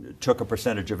 you know, took a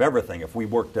percentage of everything. If we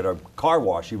worked at a car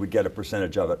wash, he would get a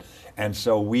percentage of it. And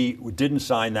so we didn't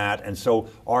sign that. And so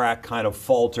our act kind of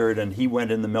faltered, and he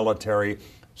went in the military.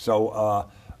 So,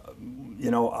 you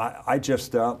know,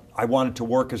 I wanted to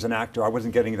work as an actor. I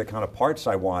wasn't getting the kind of parts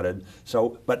I wanted.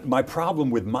 So, but my problem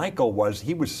with Michael was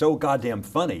he was so goddamn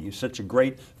funny. He's such a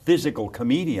great physical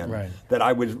comedian that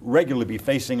I would regularly be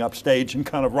facing up stage and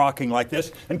kind of rocking like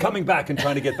this and coming back and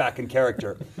trying to get back in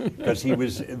character, because he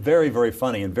was very, very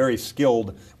funny and very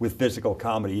skilled with physical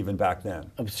comedy even back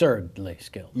then. Absurdly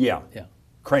skilled. Yeah. Yeah.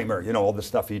 Kramer, you know, all the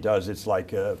stuff he does. It's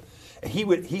like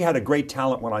he had a great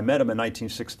talent when I met him in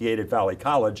 1968 at Valley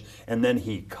College, and then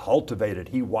he cultivated.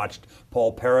 He watched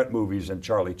Paul Parrott movies and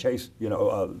Charlie Chase, you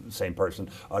know, same person,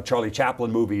 Charlie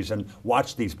Chaplin movies, and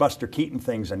watched these Buster Keaton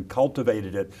things and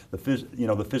cultivated it.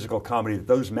 The physical comedy that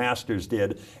those masters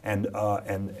did,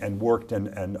 and worked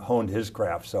and honed his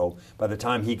craft. So by the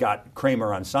time he got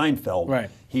Kramer on Seinfeld, right,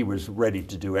 he was ready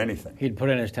to do anything. He'd put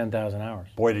in his 10,000 hours.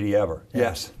 Boy, did he ever. Yeah.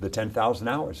 Yes, the 10,000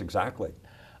 hours, exactly.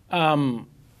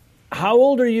 How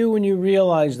old are you when you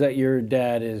realized that your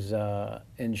dad is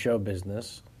in show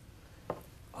business?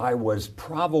 I was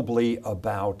probably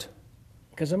about...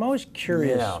 Because I'm always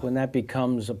curious when that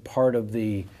becomes a part of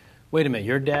the, wait a minute,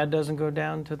 your dad doesn't go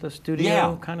down to the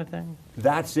studio kind of thing?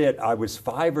 That's it. I was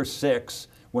 5 or 6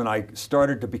 when I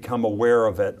started to become aware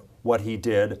of it, what he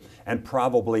did, and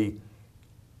probably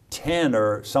 10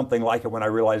 or something like it when I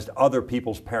realized other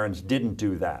people's parents didn't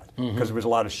do that, because there was a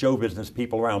lot of show business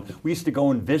people around. We used to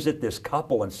go and visit this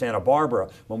couple in Santa Barbara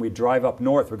when we drive up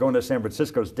north. We're going to San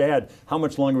Francisco's, Dad, how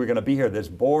much longer are we going to be here? This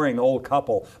boring old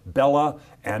couple, Bella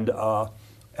and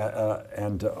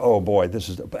oh boy, this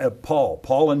is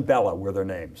Paul and Bella were their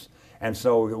names. And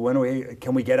so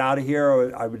can we get out of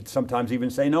here? I would sometimes even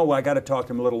say, no, I got to talk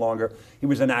to him a little longer. He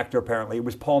was an actor apparently. It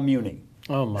was Paul Muni.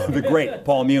 Oh my. The great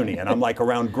Paul Muni. And I'm like,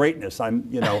 around greatness, I'm,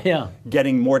 you know,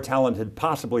 getting more talented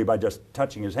possibly by just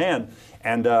touching his hand.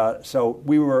 And so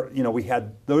we were, you know, we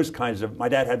had those kinds of, my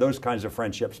dad had those kinds of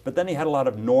friendships, but then he had a lot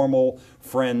of normal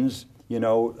friends, you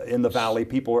know, in the Valley.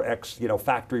 People were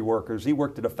factory workers. He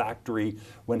worked at a factory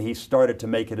when he started to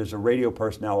make it as a radio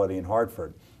personality in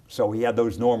Hartford. So he had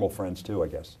those normal friends too, I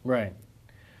guess. Right.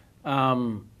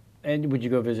 And would you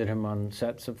go visit him on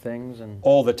sets of things? And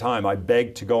all the time. I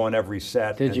begged to go on every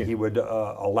set. Did you? He would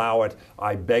allow it.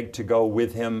 I begged to go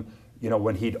with him, you know,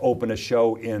 when he'd open a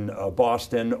show in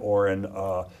Boston or in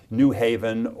New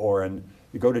Haven, or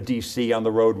go to D.C. on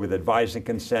the road with Advise and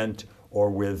Consent, or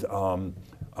with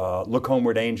Look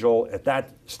Homeward Angel. At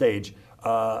that stage,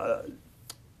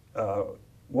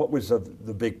 what was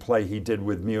the big play he did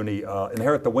with Muni?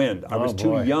 Inherit the Wind. I was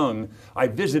too young. I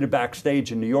visited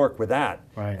backstage in New York with that,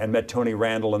 and met Tony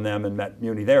Randall and them, and met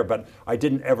Muni there, but I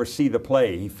didn't ever see the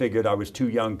play. He figured I was too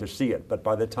young to see it. But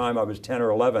by the time I was 10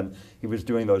 or 11, he was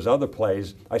doing those other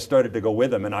plays. I started to go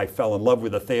with him, and I fell in love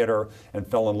with the theater and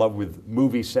fell in love with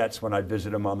movie sets when I'd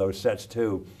visit him on those sets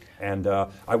too. And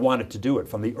I wanted to do it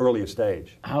from the earliest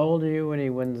age. How old are you when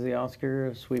he wins the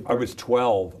Oscar, Sweet Bird? I was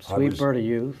 12. Sweet Bird of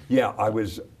Youth? Yeah, I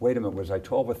was, wait a minute, was I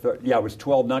 12 or 13? Yeah, I was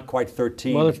 12, not quite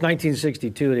 13. Well, it's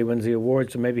 1962 that he wins the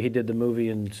award, so maybe he did the movie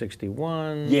in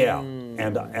 61? Yeah,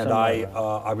 and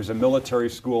I was in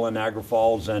military school in Niagara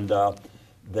Falls, and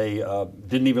they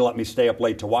didn't even let me stay up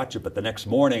late to watch it, but the next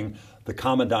morning, the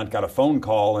commandant got a phone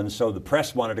call, and so the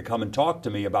press wanted to come and talk to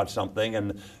me about something,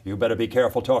 and you better be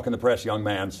careful talking to the press, young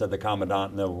man, said the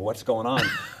commandant. And what's going on?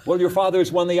 Well, your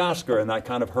father's won the Oscar, and I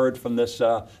kind of heard from this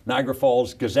Niagara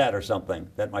Falls Gazette or something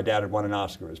that my dad had won an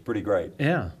Oscar. It was pretty great.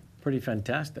 Yeah, pretty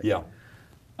fantastic. Yeah.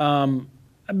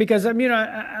 Because, I mean,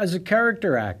 as a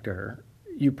character actor,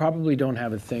 you probably don't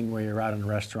have a thing where you're out in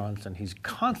restaurants and he's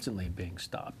constantly being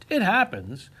stopped. It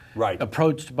happens. Right.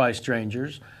 Approached by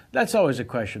strangers. That's always a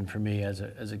question for me as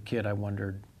a kid. I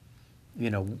wondered, you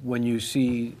know, when you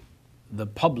see the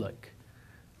public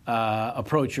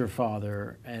approach your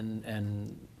father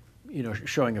and you know,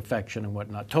 showing affection and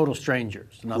whatnot, total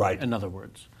strangers, in other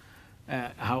words,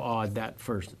 how odd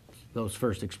those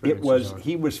first experiences are.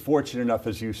 He was fortunate enough,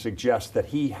 as you suggest, that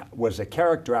he was a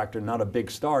character actor, not a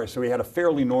big star, so he had a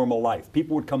fairly normal life.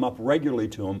 People would come up regularly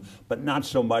to him, but not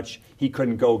so much he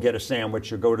couldn't go get a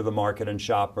sandwich or go to the market and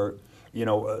shop or, you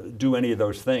know, do any of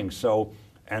those things. So,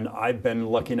 and I've been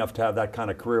lucky enough to have that kind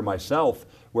of career myself,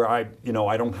 where I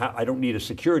don't need a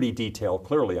security detail.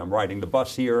 Clearly, I'm riding the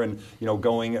bus here and, you know,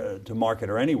 going to market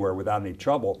or anywhere without any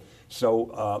trouble.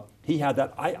 So he had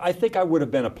that. I think I would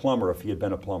have been a plumber if he had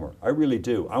been a plumber. I really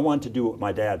do. I wanted to do what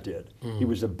my dad did. He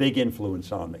was a big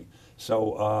influence on me.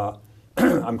 So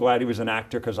I'm glad he was an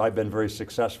actor, because I've been very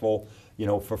successful, you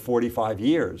know, for 45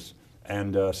 years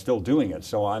and still doing it.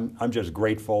 So I'm just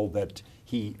grateful that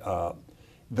he,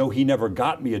 though he never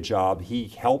got me a job, he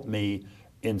helped me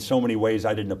in so many ways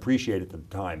I didn't appreciate at the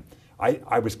time.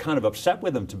 I was kind of upset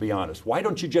with him, to be honest. Why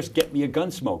don't you just get me a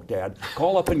Gunsmoke, Dad?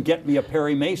 Call up and get me a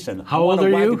Perry Mason. How old are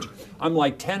you? I'm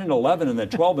like 10 and 11 and then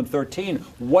 12 and 13.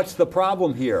 What's the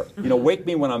problem here? You know, wake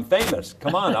me when I'm famous.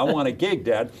 Come on, I want a gig,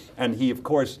 Dad. And he, of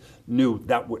course, knew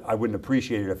that I wouldn't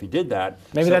appreciate it if he did that.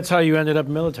 Maybe that's how you ended up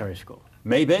in military school.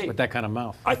 Maybe. With that kind of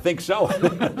mouth. I think so.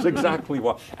 That's exactly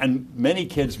what. And many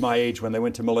kids my age, when they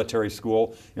went to military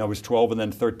school, I was 12 and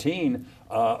then 13,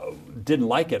 didn't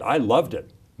like it. I loved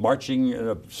it. Marching in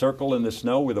a circle in the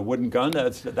snow with a wooden gun,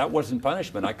 that wasn't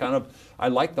punishment. I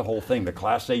liked the whole thing. The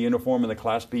Class A uniform and the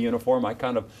Class B uniform,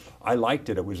 I liked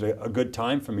it. It was a good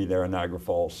time for me there in Niagara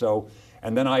Falls. So,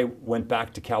 and then I went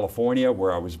back to California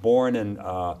where I was born, and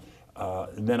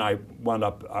then I wound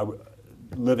up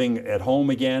living at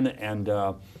home again, and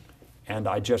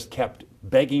I just kept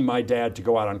begging my dad to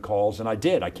go out on calls, and I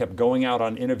did. I kept going out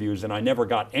on interviews, and I never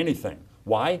got anything.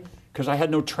 Why? Because I had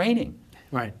no training.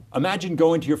 Right. Imagine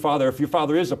going to your father, if your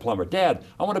father is a plumber. Dad,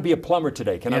 I want to be a plumber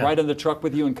today. Can I ride in the truck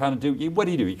with you and kind of do, what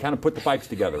do? You kind of put the pipes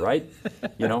together, right?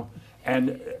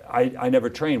 And I never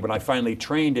trained. When I finally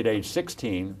trained at age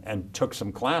 16 and took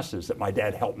some classes that my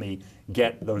dad helped me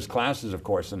get those classes, of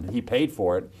course, and he paid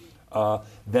for it,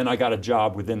 then I got a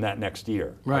job within that next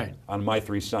year. Right. On My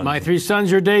Three Sons. My Three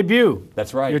Sons, your debut.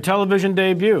 That's right. Your television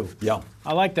debut. Yeah.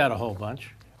 I like that a whole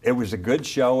bunch. It was a good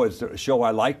show. It's a show I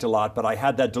liked a lot, but I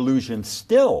had that delusion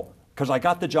still because I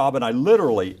got the job and I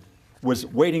literally was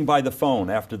waiting by the phone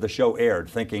after the show aired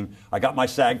thinking, I got my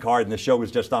SAG card and the show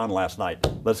was just on last night.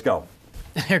 Let's go.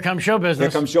 Here comes show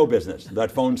business. Here comes show business.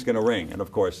 That phone's going to ring. And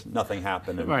of course, nothing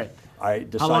happened. And right. I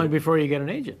decided, how long before you get an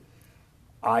agent?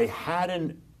 I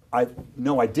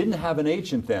didn't have an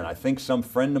agent then. I think some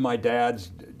friend of my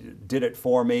dad's did it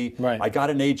for me. Right. I got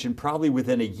an agent probably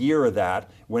within a year of that,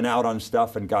 went out on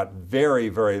stuff and got very,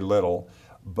 very little.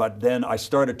 But then I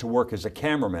started to work as a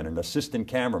cameraman, an assistant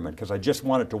cameraman, because I just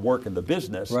wanted to work in the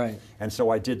business. Right. And so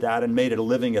I did that and made it a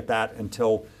living at that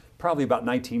until probably about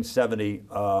 1970.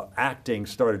 Acting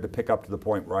started to pick up to the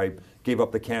point where I gave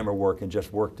up the camera work and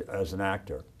just worked as an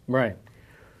actor. Right.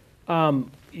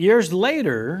 Years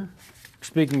later,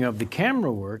 speaking of the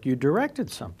camera work, you directed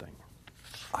something.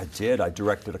 I did. I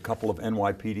directed a couple of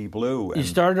NYPD Blue. You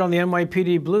started on the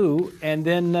NYPD Blue, and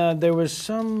then there was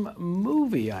some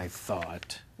movie, I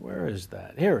thought. Where is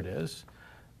that? Here it is.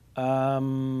 Oh,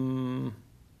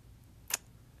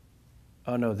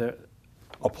 no. There.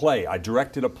 A play. I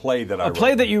directed a play that I wrote. A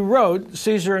play that you wrote,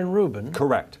 Caesar and Reuben.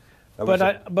 Correct. But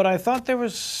I thought there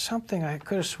was something. I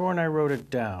could have sworn I wrote it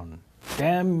down.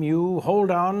 Damn you,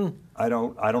 hold on. I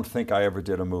don't think I ever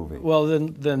did a movie. Well,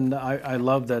 then I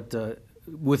love that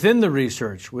within the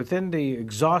research, within the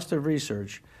exhaustive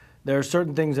research, there are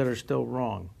certain things that are still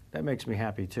wrong. That makes me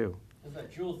happy too. It was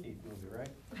that Jewel Thief movie, right?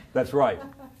 That's right.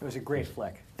 It was a great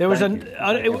flick. There was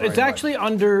it's actually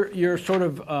under your sort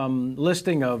of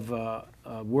listing of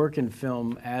work in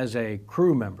film as a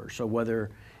crew member. So whether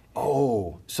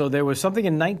so there was something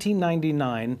in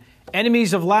 1999,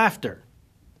 Enemies of Laughter.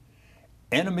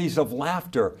 Enemies of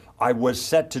Laughter. I was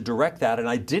set to direct that, and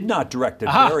I did not direct it.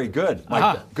 Very good.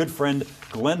 My good friend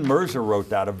Glenn Mercer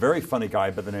wrote that, a very funny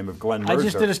guy by the name of Glenn Mercer. I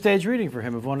just did a stage reading for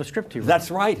him of one of the script he wrote.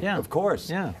 That's right, yeah. Of course.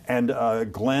 Yeah. And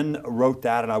Glenn wrote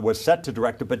that, and I was set to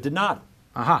direct it, but did not.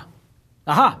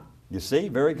 You see?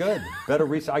 Very good. Better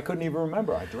research. I couldn't even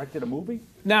remember. I directed a movie.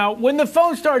 Now, when the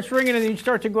phone starts ringing and you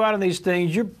start to go out on these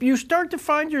things, you start to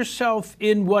find yourself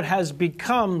in what has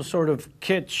become sort of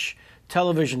kitsch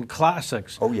television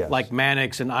classics. Oh, yes. Like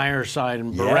Mannix and Ironside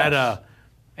and Beretta,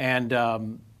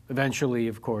 and eventually,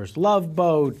 of course, Love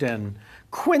Boat and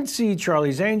Quincy,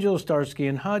 Charlie's Angels, Starsky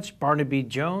and Hutch, Barnaby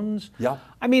Jones. Yeah.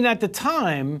 I mean, at the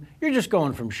time, you're just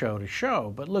going from show to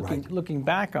show, but looking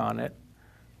back on it,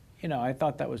 you know, I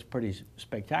thought that was pretty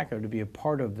spectacular to be a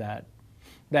part of that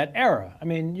era. I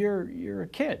mean, you're a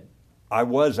kid. I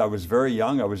was very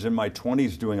young. I was in my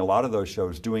 20s doing a lot of those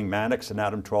shows, doing Mannix and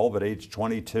Adam 12 at age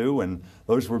 22, and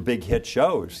those were big hit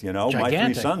shows, you know. Gigantic. My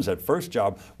Three Sons, that first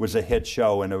job, was a hit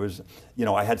show, and it was, you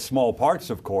know, I had small parts,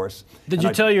 of course. Did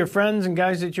you tell your friends and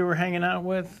guys that you were hanging out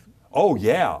with? Oh,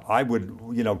 yeah. I would,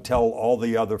 you know, tell all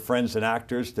the other friends and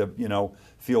actors to, you know,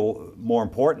 feel more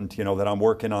important, you know, that I'm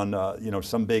working on, you know,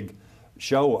 some big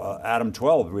show. Adam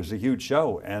 12, it was a huge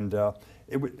show, and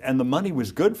and the money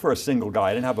was good for a single guy.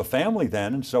 I didn't have a family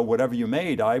then, and so whatever you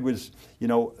made, I was, you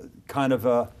know, kind of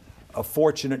a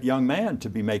fortunate young man to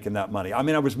be making that money. I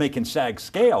mean, I was making SAG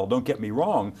scale, don't get me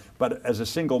wrong, but as a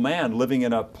single man living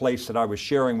in a place that I was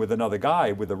sharing with another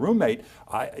guy, with a roommate,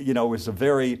 you know, it was a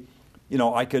very, you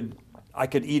know, I could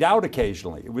eat out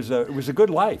occasionally. It was a good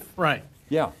life. Right.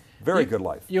 Yeah, very good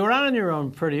life. You were out on your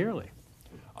own pretty early.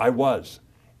 I was.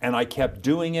 And I kept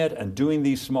doing it and doing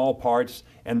these small parts.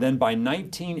 And then by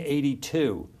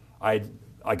 1982, I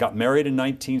got married in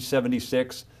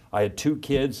 1976. I had 2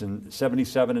 kids in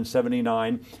 77 and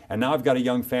 79. And now I've got a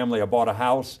young family. I bought a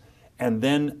house. And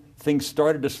then things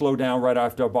started to slow down right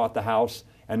after I bought the house.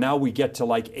 And now we get to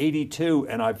like 82,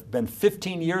 and I've been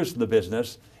 15 years in the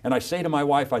business, and I say to my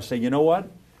wife, I say, you know what?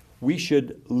 We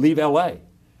should leave LA.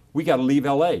 We got to leave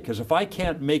LA, because if I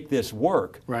can't make this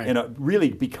work and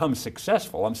really become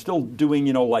successful, I'm still doing,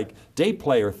 you know, like day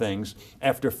player things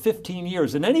after 15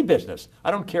 years in any business.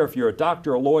 I don't care if you're a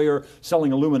doctor, a lawyer,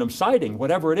 selling aluminum siding,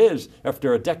 whatever it is,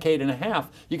 after a decade and a half,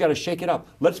 you got to shake it up.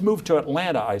 Let's move to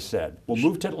Atlanta, I said. We'll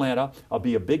move to Atlanta. I'll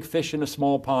be a big fish in a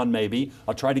small pond, maybe.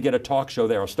 I'll try to get a talk show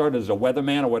there. I'll start as a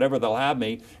weatherman or whatever they'll have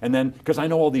me. And then, because I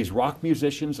know all these rock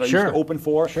musicians I used to open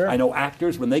for. I know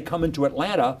actors. When they come into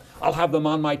Atlanta, I'll have them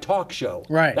on my talk show.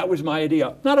 That was my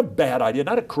idea. Not a bad idea,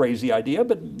 not a crazy idea,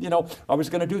 but you know, I was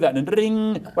going to do that. And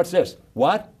ding, what's this?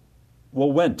 What?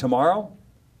 Well, when? Tomorrow?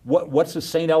 What's the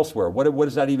St. Elsewhere? What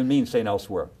does that even mean, St.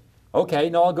 Elsewhere? Okay,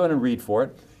 no, I'll go in and read for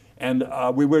it. And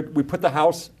we put the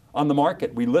house on the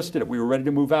market. We listed it. We were ready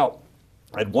to move out.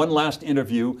 I had one last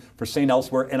interview for St.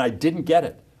 Elsewhere, and I didn't get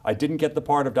it. I didn't get the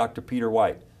part of Dr. Peter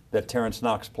White that Terrence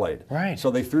Knox played.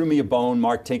 So they threw me a bone.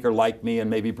 Mark Tinker liked me, and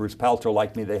maybe Bruce Paltrow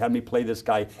liked me. They had me play this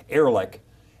guy, Ehrlich,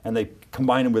 and they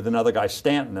combined him with another guy,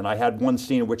 Stanton. And I had one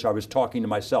scene in which I was talking to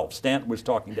myself. Stanton was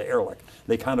talking to Ehrlich.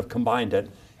 They kind of combined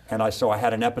it. And so I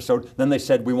had an episode. Then they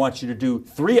said, we want you to do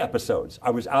 3 episodes. I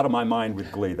was out of my mind with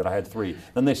glee that I had 3.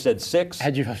 Then they said 6.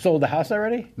 Had you sold the house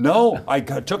already? No, I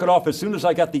took it off as soon as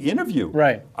I got the interview.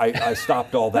 I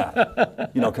stopped all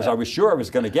that, you know, because I was sure I was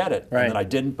going to get it. And then I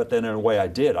didn't, but then in a way I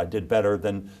did. I did better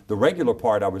than the regular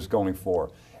part I was going for.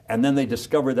 And then they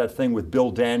discovered that thing with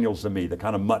Bill Daniels and me, the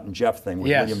kind of Mutt and Jeff thing with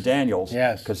William Daniels,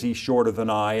 because he's shorter than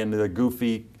I, and the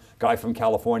goofy guy from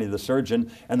California, the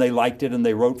surgeon, and they liked it and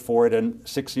they wrote for it, and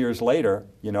 6 years later,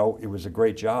 you know, it was a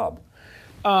great job.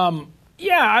 Yeah,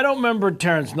 I don't remember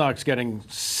Terrence Knox getting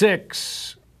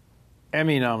 6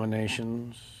 Emmy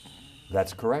nominations.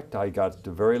 That's correct. I got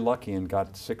very lucky and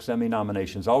got 6 Emmy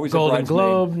nominations. Always Golden a bridesmaid.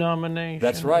 Globe nomination.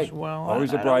 That's right. As well.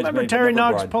 Always a I bridesmaid. don't remember Terry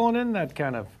Knox pulling in that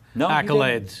kind of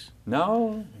accolades.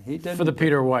 No, he didn't. For the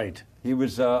Peter White. He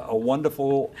was a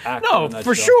wonderful actor. No,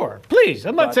 for sure. Please,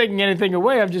 I'm not taking anything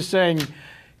away. I'm just saying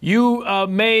you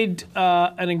made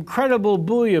an incredible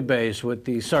bouillabaisse with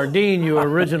the sardine you were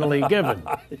originally given,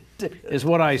 is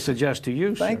what I suggest to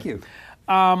you, sir. Thank you.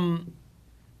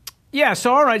 Yeah,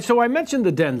 so all right. So I mentioned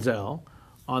the Denzel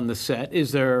on the set.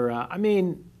 Is there, I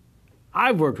mean,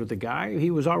 I've worked with the guy.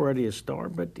 He was already a star,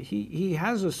 but he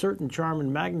has a certain charm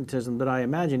and magnetism that I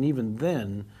imagine even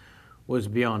then was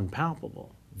beyond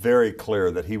palpable. Very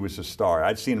clear that he was a star.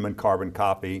 I'd seen him in Carbon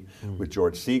Copy with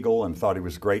George Segal and thought he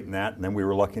was great in that, and then we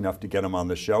were lucky enough to get him on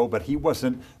the show, but he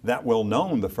wasn't that well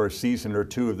known the first season or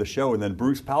 2 of the show, and then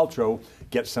Bruce Paltrow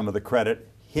gets some of the credit.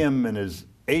 Him and his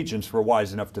agents were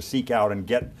wise enough to seek out and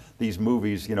get these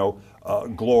movies, you know,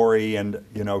 Glory, and,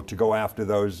 you know, to go after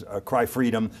those Cry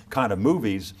Freedom kind of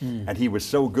movies, and he was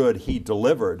so good, he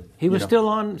delivered. He was still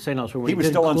on St. Elsewhere. He was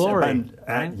still on Glory,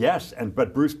 right? Yes,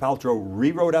 but Bruce Paltrow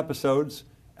rewrote episodes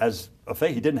as a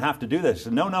fake. He didn't have to do this. He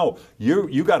said, no,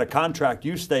 you got a contract,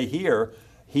 you stay here.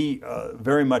 He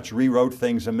very much rewrote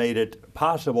things and made it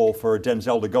possible for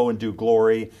Denzel to go and do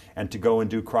Glory and to go and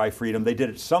do Cry Freedom. They did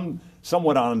it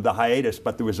somewhat on the hiatus,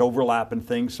 but there was overlap and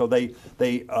things, so they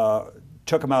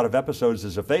took him out of episodes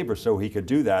as a favor so he could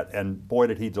do that, and boy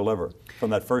did he deliver. From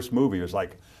that first movie, it was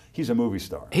like, he's a movie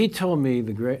star. He told me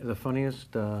the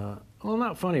funniest, well,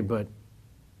 not funny, but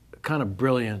kind of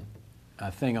brilliant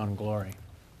thing on Glory.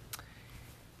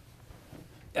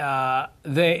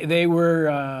 They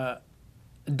were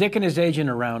dicking his agent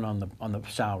around on the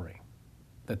salary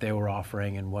that they were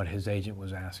offering and what his agent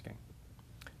was asking,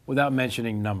 without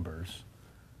mentioning numbers.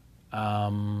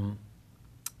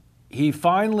 He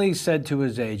finally said to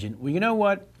his agent, well, you know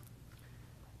what?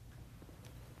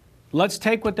 Let's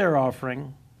take what they're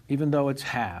offering, even though it's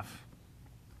half,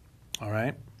 all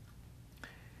right?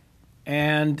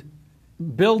 And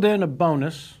build in a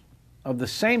bonus of the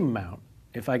same amount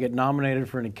if I get nominated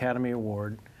for an Academy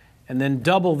Award, and then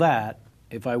double that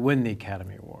if I win the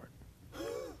Academy Award.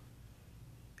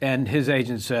 And his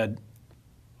agent said,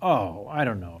 oh, I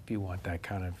don't know if you want that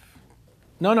kind of...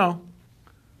 No.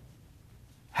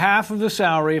 Half of the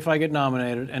salary if I get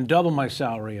nominated, and double my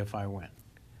salary if I win.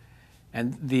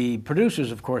 And the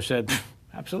producers, of course, said,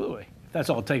 absolutely. If that's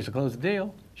all it takes to close the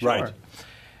deal, sure. Right.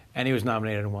 And he was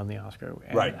nominated and won the Oscar.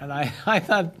 And, right. And I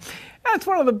thought, that's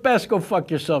one of the best go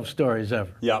fuck yourself stories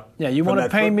ever. Yeah. Yeah, you want to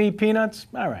pay me peanuts?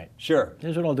 All right. Sure.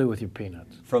 Here's what I'll do with your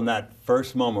peanuts. From that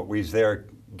first moment, we was there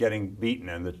getting beaten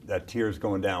and that tears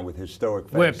going down with his stoic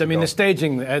face. Whipped. I mean, the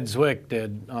staging that Ed Zwick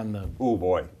did on the... Oh,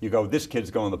 boy. You go, this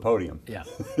kid's going to the podium. Yeah.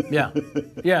 Yeah.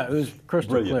 Yeah, it was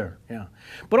crystal Brilliant. clear. Yeah.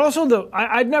 But also,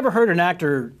 I'd never heard an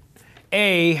actor,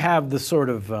 A, have the sort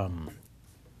of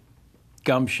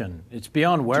gumption. It's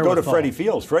beyond To wherewithal. go to Freddie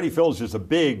Fields. Freddie Fields is a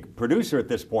big producer at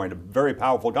this point, a very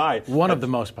powerful guy. One of the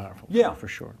most powerful. Yeah. For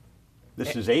sure.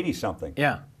 This is 80-something.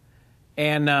 Yeah.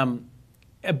 And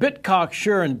a bit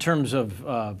cocksure in terms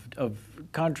of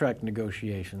contract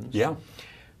negotiations. Yeah.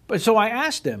 But so I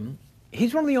asked him,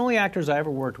 he's one of the only actors I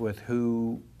ever worked with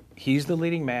who, he's the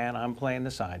leading man, I'm playing the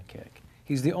sidekick.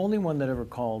 He's the only one that ever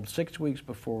called 6 weeks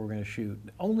before we're going to shoot.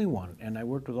 The only one. And I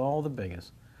worked with all the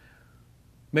biggest.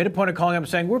 Made a point of calling up and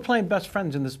saying, we're playing best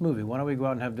friends in this movie. Why don't we go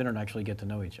out and have dinner and actually get to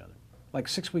know each other? Like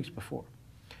 6 weeks before.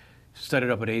 Studied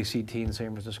up at ACT in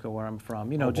San Francisco, where I'm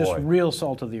from. You know, just real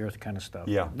salt of the earth kind of stuff.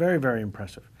 Yeah. Very, very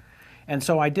impressive. And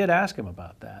so I did ask him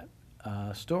about that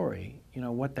story. You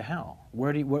know, what the hell?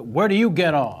 Where do you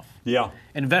get off? Yeah.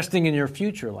 Investing in your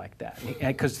future like that?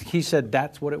 Because he said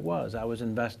that's what it was. I was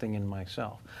investing in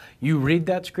myself. You read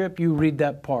that script, you read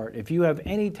that part. If you have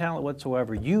any talent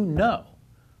whatsoever, you know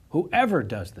whoever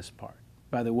does this part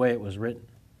by the way it was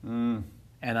written.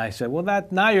 And I said, well,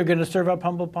 now you're going to serve up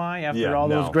humble pie after all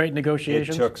those great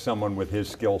negotiations? It took someone with his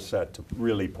skill set to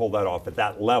really pull that off at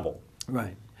that level.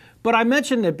 Right. But I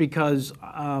mentioned it because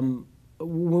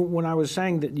when I was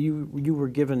saying that you were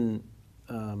given,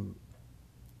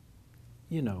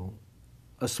 you know,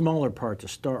 a smaller part to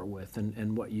start with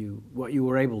and what you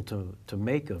were able to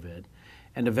make of it,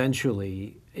 and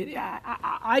eventually,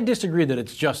 I disagree that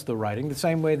it's just the writing, the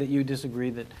same way that you disagree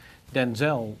that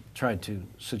Denzel tried to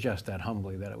suggest that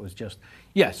humbly, that it was just,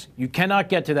 yes, you cannot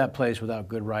get to that place without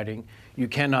good writing. You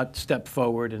cannot step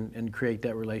forward and create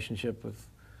that relationship with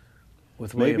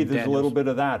William Maybe there's Daniels. a little bit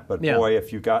of that, but boy,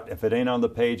 if it ain't on the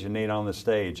page, it ain't on the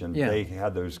stage, and they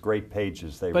had those great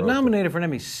pages they wrote. But nominated for an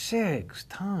Emmy 6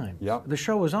 times. Yep. The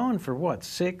show was on for what,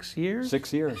 6 years?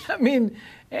 6 years. I mean,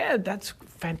 yeah, that's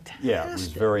fantastic. Yeah, it was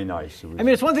very nice. I mean,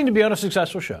 it's one thing to be on a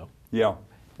successful show. Yeah.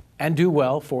 And do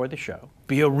well for the show,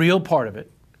 be a real part of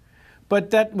it.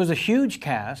 But that was a huge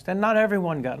cast, and not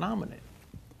everyone got nominated.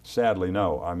 Sadly,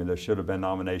 no. I mean, there should have been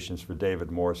nominations for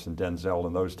David Morse and Denzel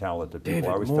and those talented people. David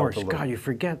I always Morse, felt a little, God, you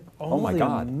forget all my the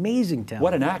God. amazing talent.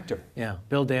 What an actor. Yeah,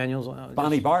 Bill Daniels.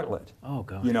 Bonnie Bartlett. Oh,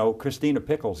 God. You know, Christina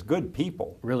Pickles, good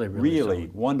people. Really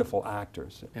solid. Wonderful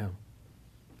actors. Yeah.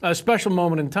 A special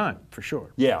moment in time, for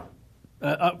sure. Yeah.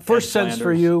 First sense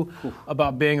for you Oof.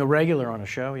 about being a regular on a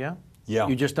show, yeah? Yeah.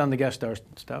 You just done the guest star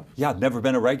stuff? Yeah, never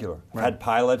been a regular. Right. Had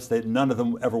pilots. None of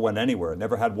them ever went anywhere.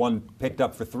 Never had one picked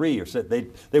up for 3 or so.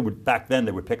 They would back then.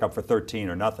 They would pick up for 13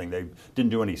 or nothing. They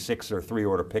didn't do any 6 or 3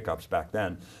 order pickups back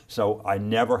then. So I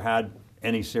never had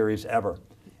any series ever,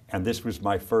 and this was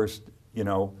my first. You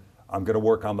know, I'm going to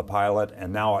work on the pilot,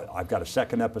 and now I've got a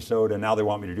second episode, and now they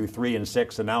want me to do 3 and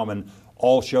 6, and now I'm in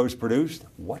all shows produced.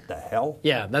 What the hell?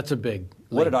 Yeah, that's a big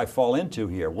leap. What did I fall into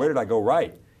here? Where did I go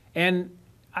right? And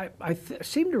I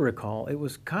seem to recall it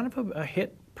was kind of a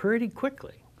hit pretty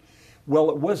quickly. Well,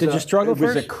 it was. Did you struggle first? It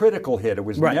was first? a critical hit. It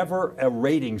was Right. never a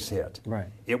ratings hit. Right.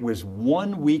 It was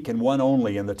 1 week and one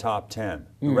only in the top 10.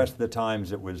 The rest of the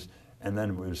times it was, and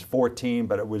then it was 14.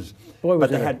 But it was. Boy, was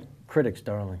but they it had. critics,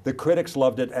 darling. The critics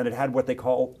loved it, and it had what they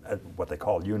call,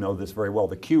 you know this very well,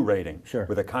 the Q rating. Sure.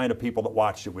 With the kind of people that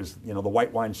watched. It was, you know, the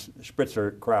white wine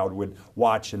spritzer crowd would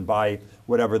watch and buy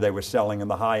whatever they were selling, and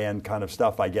the high-end kind of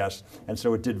stuff, I guess. And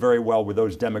so it did very well with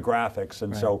those demographics.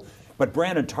 And so, but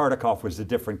Brandon Tartikoff was a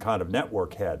different kind of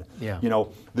network head. Yeah. You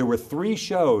know, there were 3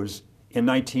 shows in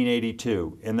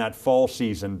 1982, in that fall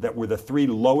season, that were the 3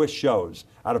 lowest shows.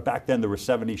 Out of back then, there were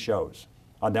 70 shows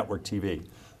on network TV.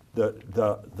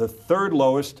 The third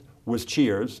lowest was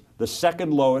Cheers, the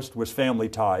second lowest was Family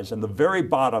Ties, and the very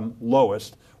bottom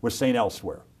lowest was St.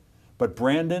 Elsewhere. But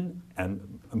Brandon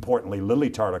and, importantly, Lily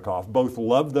Tartikoff both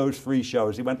loved those 3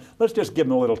 shows. He went, let's just give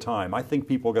them a little time. I think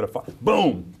people are going to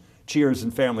boom! Cheers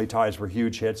and Family Ties were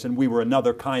huge hits, and we were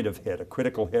another kind of hit, a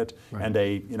critical hit and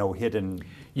a hit in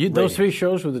Those 3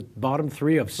 shows were the bottom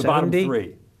 3 of 70? The bottom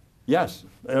 3. Yes.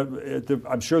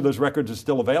 I'm sure those records are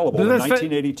still available. In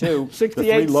 1982,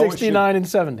 68, 69, and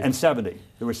 70. And 70.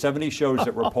 There were 70 shows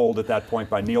that were polled at that point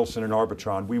by Nielsen and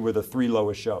Arbitron. We were the 3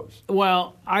 lowest shows.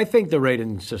 Well, I think the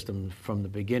rating system from the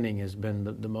beginning has been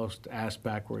the most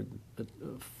ass-backward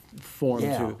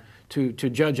form to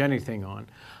judge anything on.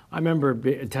 I remember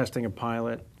testing a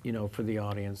pilot, you know, for the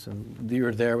audience, and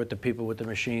you're there with the people with the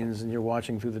machines, and you're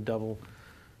watching through the double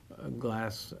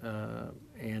glass,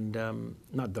 and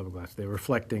not double glass, they're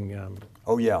reflecting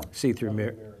see-through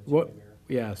mirror.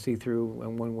 Yeah, see-through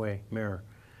and one-way mirror.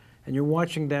 And you're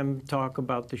watching them talk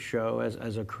about the show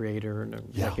as a creator and an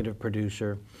executive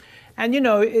producer. And, you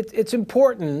know, it's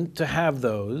important to have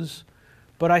those,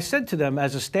 but I said to them,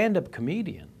 as a stand-up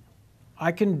comedian,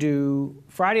 I can do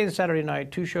Friday and Saturday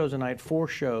night, 2 shows a night, 4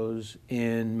 shows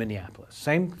in Minneapolis.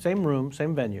 Same room,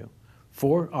 same venue,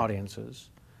 4 audiences,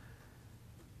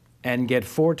 and get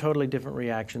 4 totally different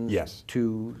reactions Yes.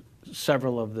 to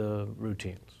several of the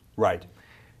routines. Right.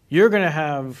 You're going to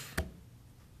have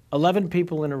 11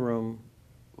 people in a room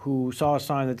who saw a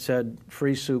sign that said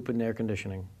free soup and air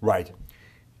conditioning. Right.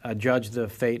 Judge the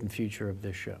fate and future of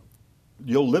this show.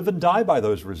 You'll live and die by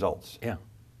those results. Yeah.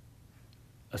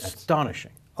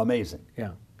 Astonishing. Amazing.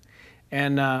 Yeah.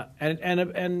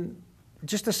 And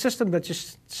just a system that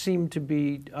just seemed to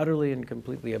be utterly and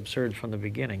completely absurd from the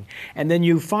beginning. And then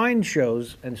you find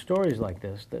shows and stories like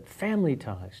this that Family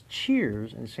Ties,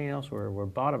 Cheers, and St. Elsewhere were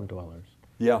bottom dwellers.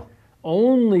 Yeah.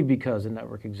 Only because the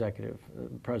network executive,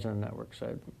 the president of the network,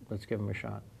 said, let's give them a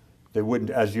shot. They wouldn't,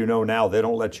 as you know now, they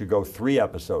don't let you go 3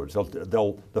 episodes.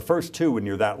 They'll the first 2, when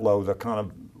you're that low, they'll kind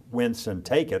of wince and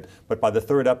take it. But by the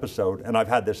 3rd episode, and I've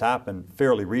had this happen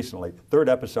fairly recently, 3rd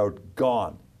episode,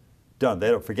 gone, done. They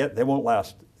don't forget, they won't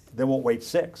last, they won't wait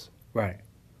 6. Right.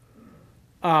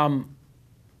 All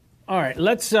right,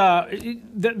 let's,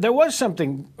 there was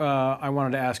something I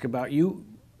wanted to ask about you.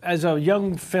 As a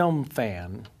young film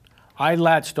fan, I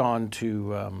latched on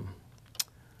to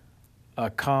a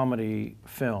comedy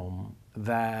film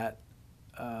that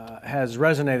has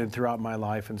resonated throughout my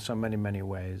life in so many, many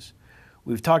ways.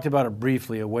 We've talked about it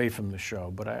briefly away from the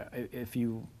show, but if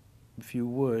you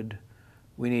would,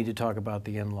 we need to talk about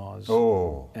The In-Laws.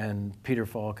 Oh. And Peter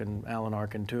Falk and Alan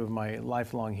Arkin, 2 of my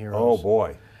lifelong heroes. Oh,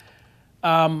 boy.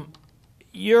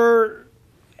 You're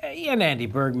and Andy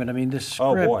Bergman. I mean, the script.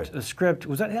 Oh, boy. The script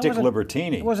was that Dick wasn't,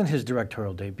 Libertini. It wasn't his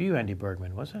directorial debut, Andy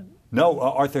Bergman, was it? No,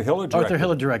 Arthur Hiller directed. Arthur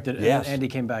Hiller directed it. Yes. And Andy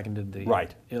came back and did the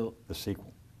Right. The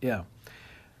sequel. Yeah.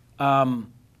 Arthur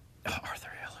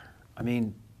Hiller. I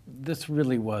mean, this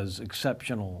really was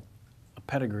exceptional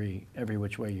pedigree every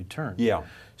which way you turn. Yeah.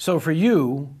 So for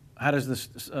you, how does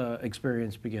this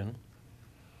experience begin?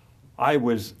 I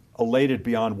was elated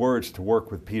beyond words to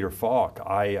work with Peter Falk.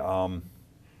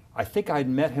 I think I'd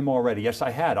met him already. Yes,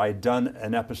 I had. I had done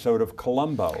an episode of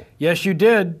Columbo. Yes, you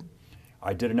did.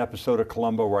 I did an episode of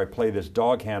Columbo where I played this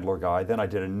dog handler guy. Then I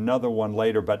did another one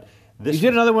later, but this... You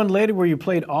did another one later where you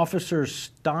played Officer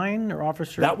Stein or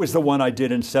Officer... That was the one I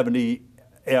did in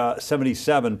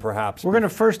 77, perhaps. We're going to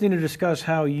first need to discuss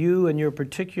how you and your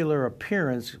particular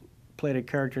appearance played a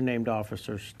character named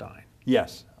Officer Stein.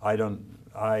 Yes. I don't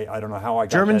know how I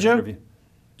got German that Jew? interview.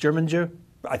 German Jew?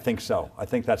 I think so. I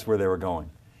think that's where they were going.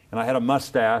 And I had a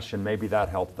mustache, and maybe that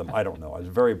helped them. I don't know. I was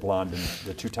very blonde, and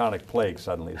the Teutonic Plague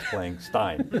suddenly is playing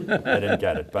Stein. I didn't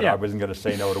get it, but Yeah. I wasn't going to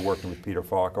say no to working with Peter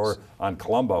Falk or on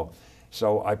Columbo.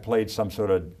 So I played some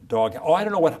sort of dog. Oh, I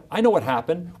don't know what. I know what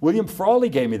happened. William Frawley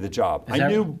gave me the job. Is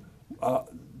that knew.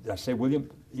 Did I say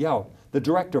William? Yeah, the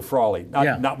director Frawley,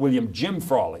 not William. Jim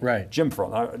Frawley. Right. Jim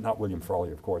Frawley, not William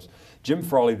Frawley, of course. Jim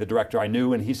Frawley, the director, I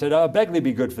knew, and he said, Begley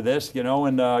be good for this, you know,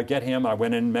 and get him. I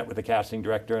went in, met with the casting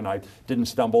director, and I didn't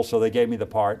stumble, so they gave me the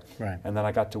part. Right. And then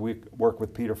I got to work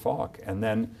with Peter Falk. And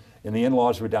then in The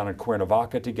In-Laws, we're down in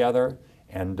Cuernavaca together,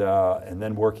 and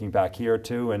then working back here,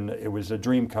 too, and it was a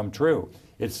dream come true.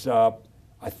 It's,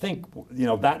 I think, you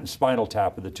know, that and Spinal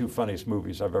Tap are the 2 funniest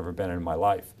movies I've ever been in my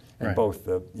life. And Right. both,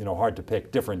 you know, hard to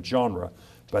pick, different genre,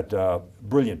 but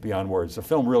brilliant beyond words. The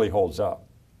film really holds up.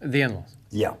 The In-Laws.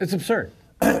 Yeah. It's absurd.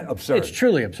 Absurd. It's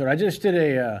truly absurd. I just did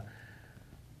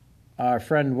our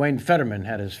friend Wayne Fetterman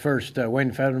had his first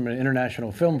Wayne Fetterman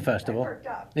International Film Festival. I perked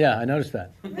up. Yeah, I noticed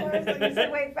that. I was like, you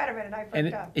said Wayne Fetterman, and I perked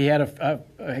And up. he had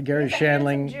a Gary He's a handsome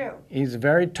Shandling. Jew. He's a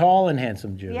very tall and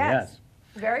handsome Jew. Yes.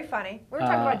 Very funny. We were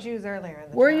talking about Jews earlier.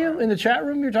 In the Were chat you room. in the chat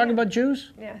room? You were talking about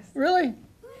Jews? Yes. Really?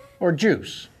 Or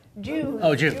Jews? Jews.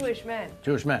 Oh, Jews. Jewish men.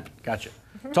 Jewish men. Gotcha.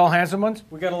 Tall, handsome ones?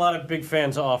 We got a lot of big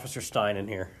fans of Officer Stein in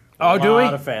here. Oh, do we? A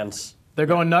lot of fans. They're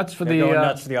going nuts for They're the going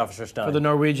nuts for the Officer Stein. for the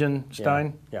Norwegian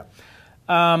Stein. Yeah.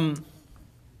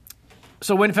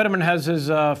 So Wayne Fetterman has his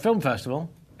film festival,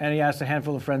 and he asked a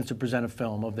handful of friends to present a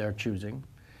film of their choosing.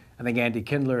 I think Andy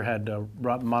Kindler had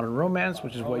Modern Romance,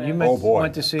 which is what you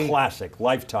went to see. Classic,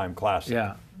 lifetime classic.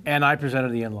 Yeah, and I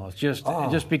presented The In-Laws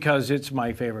just because it's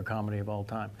my favorite comedy of all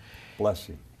time. Bless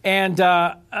you. And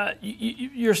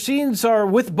your scenes are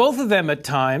with both of them at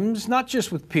times, not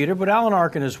just with Peter, but Alan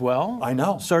Arkin as well. I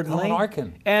know. Certainly. Alan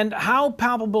Arkin. And how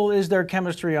palpable is their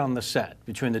chemistry on the set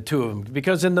between the 2 of them?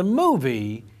 Because in the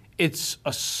movie, it's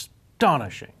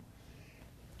astonishing.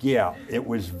 Yeah, it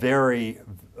was very,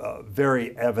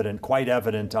 very evident, quite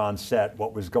evident on set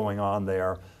what was going on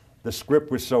there. The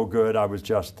script was so good, I was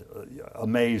just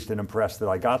amazed and impressed that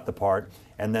I got the part.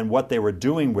 And then what they were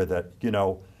doing with it, you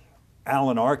know,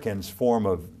 Alan Arkin's form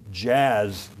of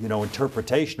jazz,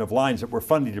 interpretation of lines that were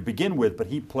funny to begin with, but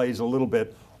he plays a little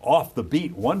bit off the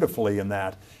beat wonderfully in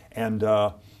that. And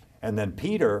then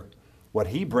Peter, what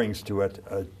he brings to it,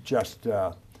 just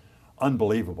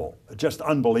unbelievable,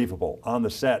 on the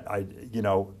set.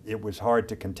 It was hard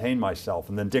to contain myself.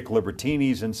 And then Dick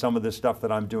Libertini's in some of the stuff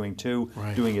that I'm doing too,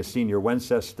 doing his Senior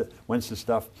Wences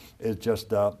stuff is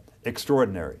just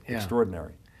extraordinary.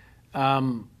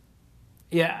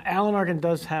 Yeah, Alan Arkin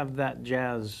does have that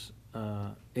jazz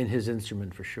in his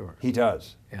instrument for sure. He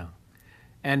does. Yeah.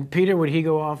 And Peter, would he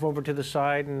go off over to the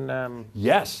side and?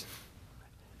 Yes.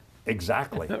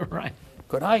 Exactly. Right.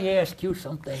 Could I ask you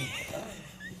something?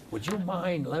 Would you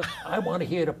mind? I want to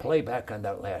hear the playback on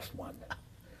that last one.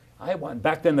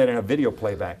 Back then they didn't have video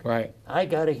playback. Right. I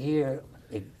got to hear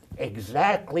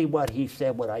exactly what he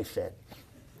said, what I said.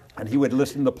 And he would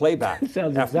listen to the playback.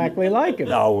 Sounds exactly like him.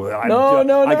 No,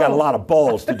 no. I got a lot of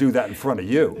balls to do that in front of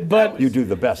you. But you do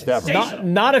the best ever.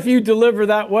 Not if you deliver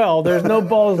that well. There's no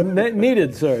balls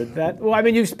needed, sir.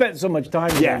 You've spent so much time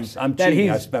with him. Yes, I'm cheating.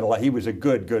 I spent a lot. He was a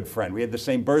good friend. We had the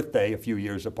same birthday a few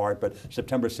years apart, but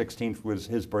September 16th was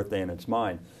his birthday and it's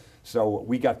mine. So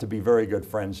we got to be very good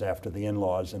friends after the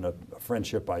in-laws, and a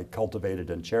friendship I cultivated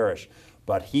and cherished.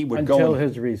 But he would go until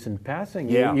his recent passing.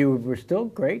 Yeah. You were still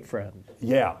great friends.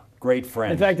 Yeah, great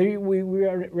friends. In fact, we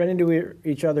ran into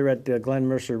each other at the Glenn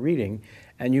Mercer reading,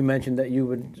 and you mentioned that you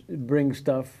would bring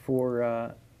stuff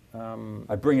for.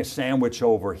 I'd bring a sandwich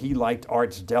over. He liked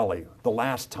Art's Deli. The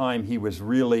last time he was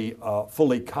really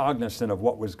fully cognizant of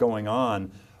what was going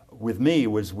on with me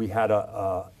was we had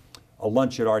a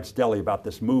lunch at Art's Deli about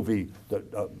this movie that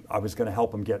I was going to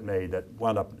help him get made that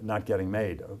wound up not getting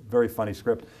made. A very funny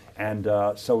script. And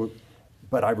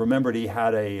but I remembered he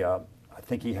had I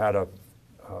think he had a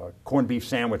corned beef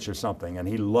sandwich or something, and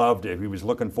he loved it. He was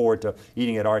looking forward to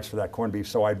eating at Art's for that corned beef.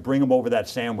 So I'd bring him over that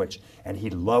sandwich, and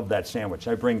he loved that sandwich.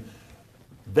 I bring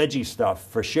veggie stuff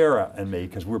for Shara and me,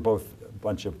 because we're both a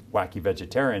bunch of wacky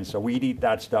vegetarians. So we'd eat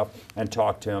that stuff and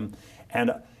talk to him.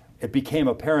 And it became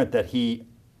apparent that he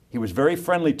was very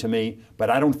friendly to me, but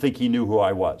I don't think he knew who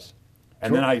I was.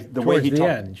 And then the way he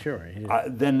talked, sure.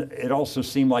 Then it also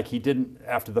seemed like he didn't,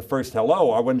 after the first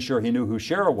hello, I wasn't sure he knew who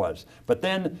Shara was. But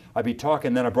then I'd be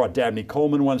talking, then I brought Dabney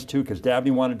Coleman once too, because Dabney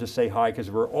wanted to say hi,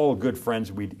 because we're all good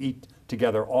friends. We'd eat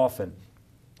together often.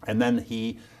 And then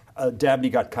Dabney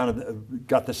got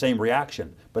the same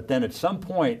reaction. But then at some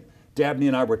point, Dabney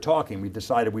and I were talking. We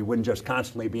decided we wouldn't just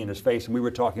constantly be in his face, and we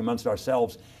were talking amongst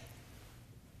ourselves.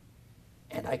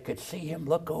 And I could see him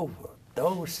look over.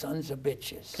 Those sons of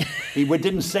bitches. He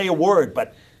didn't say a word,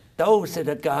 but those are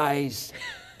the guys.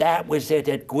 That was it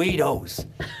at Guido's.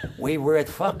 We were at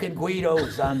fucking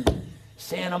Guido's on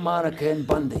Santa Monica and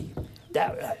Bundy.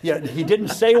 Yeah, he didn't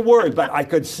say a word, but I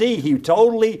could see he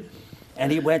totally. And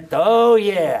he went, oh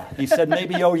yeah. He said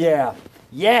maybe, oh yeah.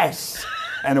 Yes.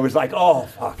 And it was like, oh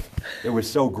fuck. It was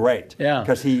so great. Yeah.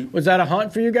 Was that a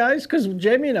haunt for you guys? Because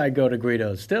Jamie and I go to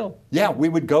Guido's still. Yeah, we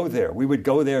would go there. We would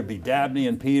go there. It'd be Dabney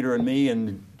and Peter and me,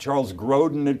 and Charles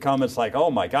Grodin had come. It's like, oh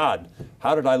my God,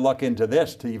 how did I luck into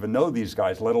this to even know these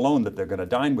guys, let alone that they're going to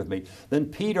dine with me? Then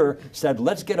Peter said,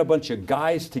 let's get a bunch of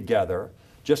guys together.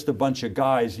 Just a bunch of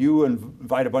guys. You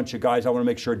invite a bunch of guys. I want to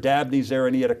make sure Dabney's there,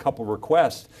 and he had a couple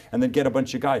requests, and then get a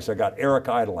bunch of guys. So I got Eric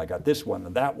Idle, I got this one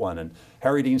and that one, and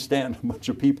Harry Dean Stanton, a bunch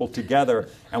of people together,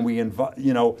 and we invite,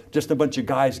 just a bunch of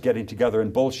guys getting together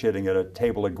and bullshitting at a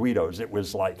table at Guido's. It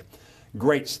was like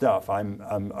great stuff.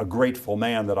 I'm a grateful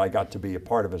man that I got to be a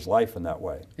part of his life in that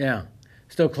way. Yeah.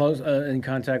 Still close in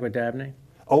contact with Dabney?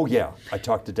 Oh, yeah. I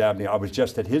talked to Dabney. I was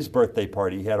just at his birthday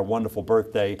party. He had a wonderful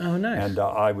birthday. Oh, nice. And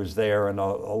I was there, and a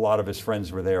lot of his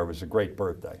friends were there. It was a great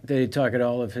birthday. Did he talk at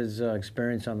all of his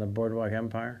experience on the Boardwalk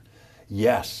Empire?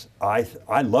 Yes. I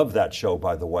love that show,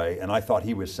 by the way, and I thought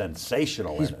he was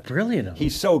sensational in it. He's brilliant.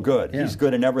 He's so good. Yeah. He's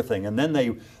good in everything. And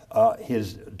then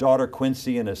his daughter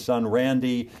Quincy and his son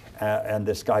Randy and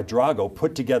this guy Drago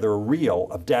put together a reel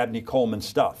of Dabney Coleman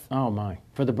stuff. Oh, my.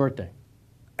 For the birthday.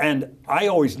 And I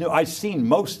always knew, I'd seen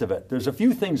most of it. There's a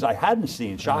few things I hadn't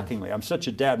seen, shockingly. I'm such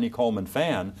a Dabney Coleman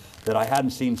fan that I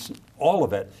hadn't seen all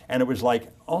of it. And it was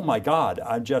like, oh my God,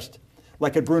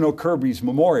 like at Bruno Kirby's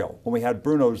memorial, when we had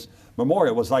Bruno's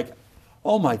memorial, it was like,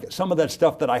 oh my God, some of that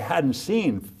stuff that I hadn't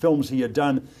seen, films he had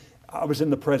done, I was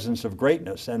in the presence of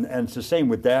greatness. And it's the same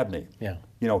with Dabney. Yeah.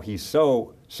 He's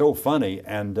so funny,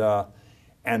 and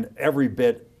every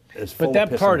bit is full of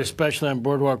But that part, pissing. especially on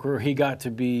Boardwalk, where he got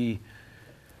to be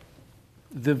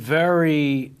the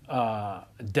very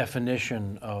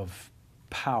definition of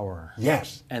power.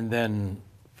 Yes. And then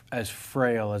as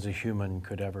frail as a human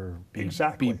could ever be,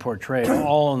 Exactly. be portrayed,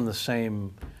 all in the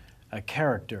same a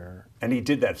character. And he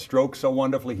did that stroke so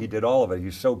wonderfully. He did all of it.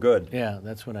 He's so good. Yeah,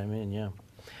 that's what I mean, yeah.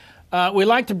 We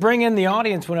like to bring in the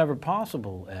audience whenever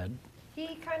possible, Ed.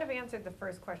 He kind of answered the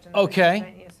first question.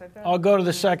 Okay. I'll go to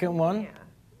the second one, Yeah.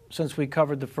 since we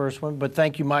covered the first one. But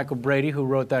thank you, Michael Brady, who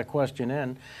wrote that question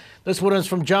in. This one is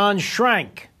from John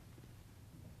Schrank.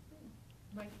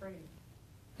 Mike Brady.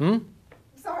 Hmm?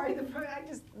 Sorry, the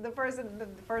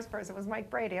first person was Mike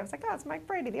Brady. I was like, oh, it's Mike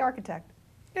Brady, the architect.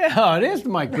 Yeah, it is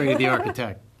Mike Brady, the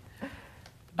architect. Maybe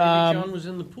John was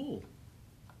in the pool.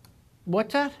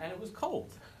 What's that? And it was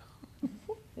cold.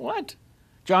 What?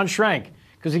 John Schrank,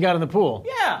 because he got in the pool.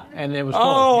 Yeah. And it was Oh,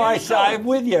 cold. I'm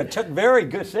with you. Took very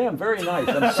good, Sam. Very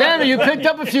nice. Sammy, you picked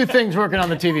up a few things working on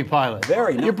the TV pilot.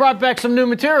 Very nice. You brought back some new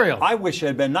material. I wish it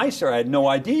had been nicer. I had no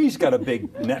idea he's got a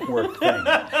big network thing.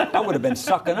 I would have been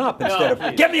sucking up instead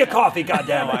of, get me a coffee,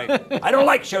 goddammit. I don't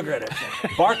like sugar in it.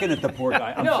 Barking at the poor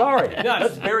guy. I'm sorry. No.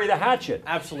 Let's bury the hatchet.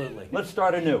 Absolutely. Let's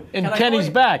start anew. And Can I Kenny's call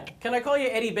you- back. Can I call you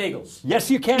Eddie Bagels?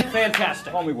 Yes, you can.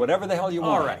 Fantastic. Call me whatever the hell you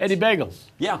want. All right. Eddie Bagels.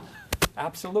 Yeah,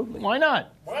 absolutely. Why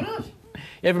not? Why not? You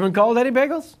ever been called Eddie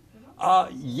Bagels?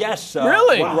 Yes.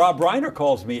 Really? When Rob Reiner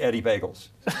calls me Eddie Bagels.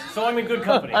 So I'm in good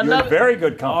company. You're in very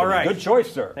good company. All right. Good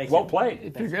choice, sir. Thank Well you.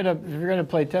 played. If you're gonna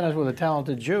play tennis with a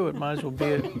talented Jew, it might as well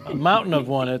be a mountain of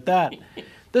one at that.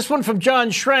 This one from John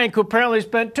Schrank, who apparently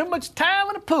spent too much time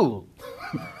in a pool.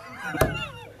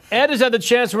 Ed has had the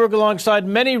chance to work alongside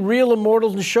many real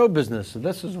immortals in show business. So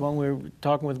this is one we were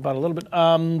talking with about a little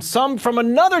bit. Some from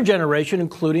another generation,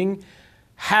 including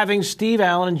having Steve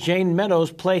Allen and Jane Meadows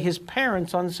play his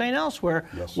parents on St. Elsewhere.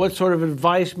 Yes, sir. What sort of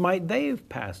advice might they have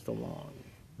passed along?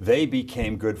 They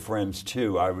became good friends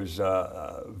too. I was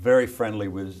very friendly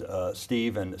with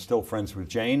Steve and still friends with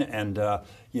Jane. And,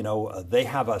 they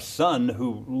have a son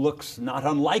who looks not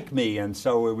unlike me. And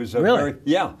so it was a Really?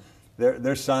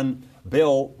 Their son,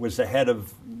 Bill, was the head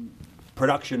of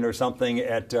production or something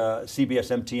at CBS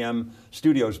MTM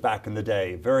Studios back in the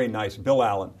day. Very nice. Bill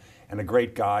Allen. And a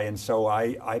great guy, and so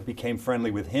I became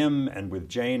friendly with him and with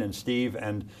Jane and Steve,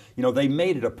 and they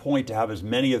made it a point to have as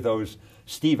many of those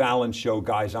Steve Allen show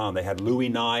guys on. They had Louis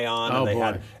Nye on, and they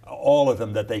had all of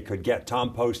them that they could get.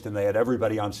 Tom Post, and they had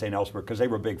everybody on St. Elsewhere because they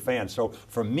were big fans. So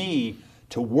for me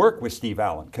to work with Steve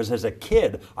Allen, because as a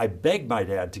kid I begged my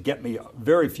dad to get me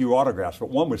very few autographs, but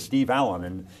one was Steve Allen,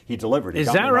 and he delivered. He Is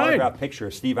got that me an right? autographed picture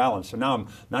of Steve Allen. So now I'm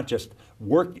not just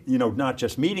not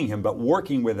just meeting him, but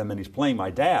working with him, and he's playing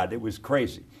my dad. It was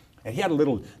crazy. And he had a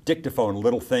little dictaphone, a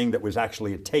little thing that was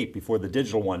actually a tape before the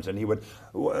digital ones. And he would,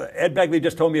 Ed Begley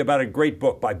just told me about a great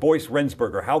book by Boyce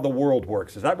Rensberger, How the World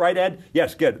Works. Is that right, Ed?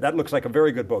 Yes, good. That looks like a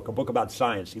very good book, a book about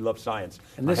science. He loves science.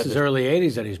 And this is early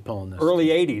 80s that he's pulling this. Early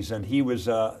 80s, and he was,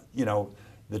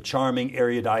 the charming,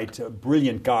 erudite,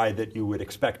 brilliant guy that you would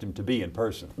expect him to be in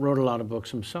person. Wrote a lot of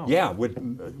books himself. Yeah,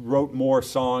 wrote more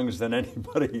songs than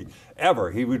anybody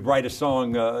ever. He would write a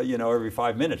song, every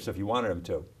 5 minutes if you wanted him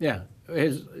to. Yeah.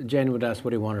 Jane would ask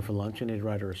what he wanted for lunch, and he'd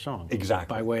write her a song.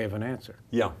 Exactly. By way of an answer.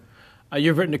 Yeah.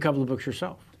 You've written a couple of books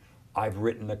yourself. I've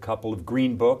written a couple of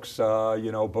green books,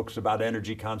 books about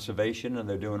energy conservation, and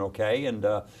they're doing okay. And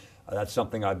that's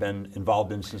something I've been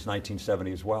involved in since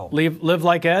 1970 as well. Live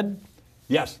Like Ed?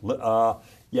 Yes.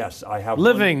 Yes, I have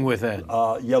Living with Ed.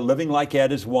 Living Like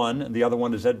Ed is one, and the other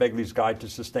one is Ed Begley's Guide to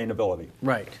Sustainability.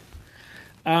 Right.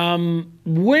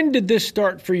 When did this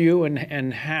start for you,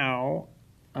 and how?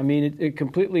 I mean, it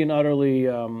completely and utterly,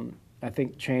 I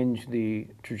think, changed the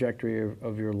trajectory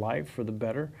of your life for the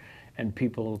better, and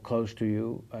people close to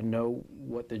you know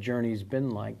what the journey's been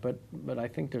like. But I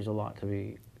think there's a lot to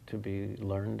be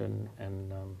learned and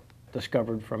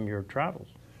discovered from your travels.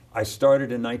 I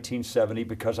started in 1970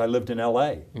 because I lived in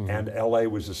L.A., and L.A.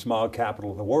 was the smog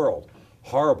capital of the world.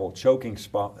 Horrible, choking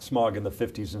smog in the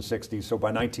 50s and 60s. So by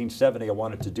 1970, I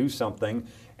wanted to do something,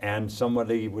 and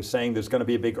somebody was saying there's going to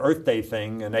be a big Earth Day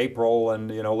thing in April, and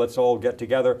let's all get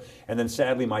together. And then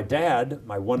sadly, my dad,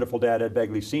 my wonderful dad, Ed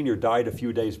Begley Sr., died a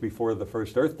few days before the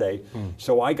first Earth Day.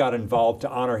 So I got involved to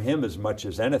honor him as much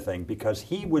as anything, because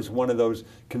he was one of those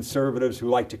conservatives who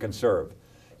liked to conserve.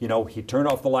 He turned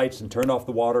off the lights and turned off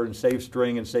the water and saved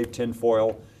string and saved tin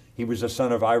foil. He was a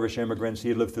son of Irish immigrants. He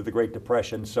had lived through the Great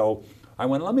Depression. So I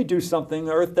went, let me do something.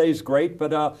 Earth Day's great, but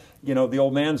the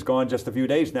old man's gone just a few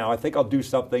days now. I think I'll do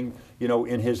something,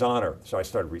 in his honor. So I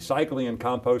started recycling and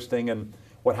composting, and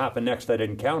what happened next I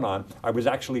didn't count on. I was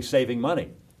actually saving money.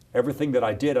 Everything that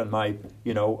I did on my,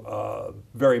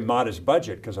 very modest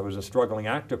budget, because I was a struggling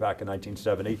actor back in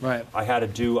 1970, right. I had to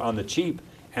do on the cheap.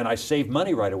 And I saved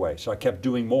money right away, so I kept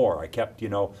doing more. I kept,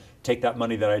 take that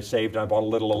money that I saved, and I bought a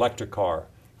little electric car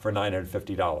for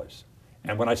 $950.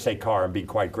 And when I say car, I'm being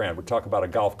quite grand. We're talking about a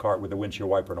golf cart with a windshield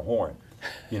wiper and a horn.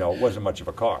 You know, it wasn't much of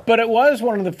a car. But it was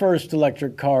one of the first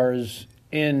electric cars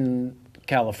in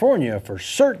California for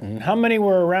certain. How many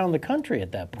were around the country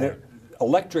at that point?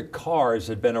 Electric cars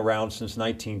had been around since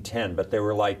 1910, but they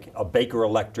were like a Baker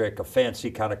Electric, a fancy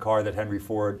kind of car that Henry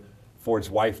Ford's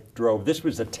wife drove. This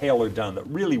was a Taylor done that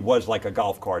really was like a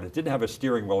golf cart. It didn't have a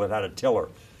steering wheel, it had a tiller.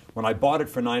 When I bought it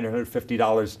for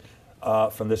 $950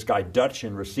 from this guy Dutch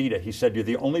in Reseda, he said, "You're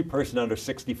the only person under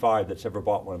 65 that's ever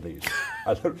bought one of these."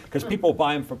 Because people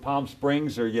buy them from Palm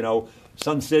Springs or, you know,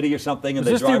 Sun City or something. And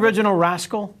Is this the original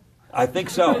Rascal? I think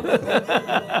so.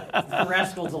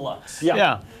 Rascal Deluxe.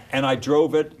 Yeah. And I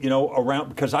drove it, you know, around,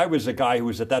 because I was a guy who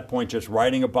was at that point just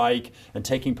riding a bike and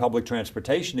taking public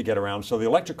transportation to get around. So the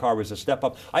electric car was a step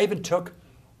up. I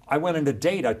went on a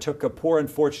date. I took a poor,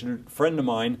 unfortunate friend of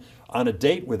mine on a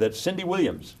date with it, Cindy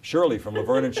Williams, Shirley from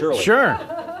Laverne and Shirley. Sure.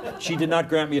 She did not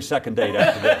grant me a second date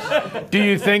after this. Do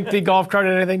you think the golf cart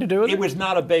had anything to do with it? It was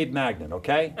not a Babe Magnet,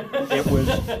 okay? It was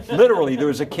literally, there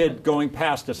was a kid going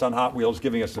past us on Hot Wheels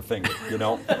giving us the finger, you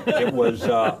know? It was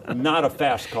not a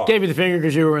fast car. Gave you the finger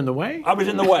because you were in the way? I was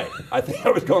in the way. I think I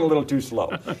was going a little too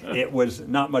slow. It was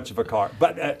not much of a car.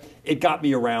 But it got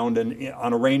me around, and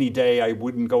on a rainy day, I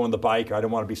wouldn't go on the bike. I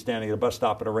didn't want to be standing at a bus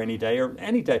stop on a rainy day or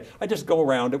any day. I just go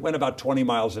around. It went about 20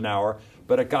 miles an hour,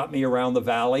 but it got me around the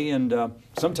valley, and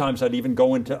sometimes I'd even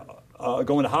go into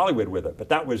Hollywood with it. But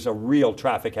that was a real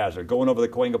traffic hazard. Going over the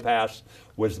Cahuenga Pass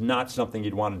was not something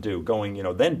you'd want to do. Going, you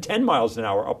know, then 10 miles an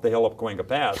hour up the hill up Cahuenga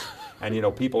Pass, and, you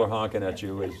know, people are honking at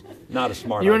you is not a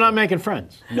smart idea. You were not making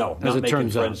friends? No, as not it making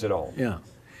turns friends out. at all. Yeah.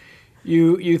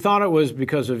 You thought it was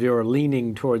because of your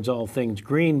leaning towards all things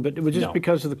green, but it was just No.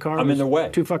 because of the car I'm was in the way.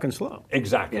 too fucking slow.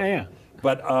 Exactly. Yeah.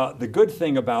 But the good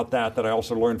thing about that I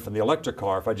also learned from the electric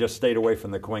car, if I just stayed away from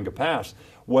the Cahuenga Pass,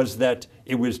 was that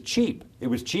it was cheap. It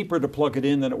was cheaper to plug it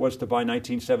in than it was to buy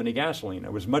 1970 gasoline.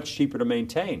 It was much cheaper to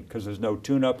maintain because there's no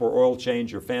tune-up or oil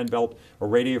change or fan belt or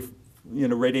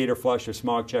radiator flush or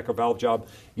smog check or valve job.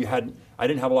 I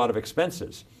didn't have a lot of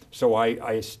expenses. So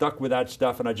I stuck with that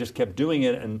stuff, and I just kept doing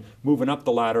it and moving up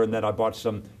the ladder. And then I bought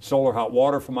some solar hot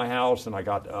water for my house, and I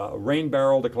got a rain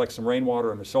barrel to collect some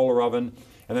rainwater and a solar oven.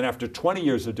 And then after 20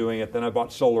 years of doing it, then I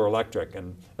bought solar electric,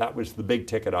 and that was the big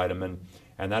ticket item,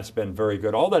 and that's been very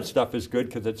good. All that stuff is good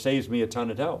because it saves me a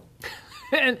ton of dough.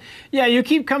 And yeah, you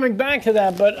keep coming back to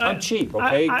that, but I'm cheap,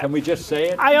 okay? Can we just say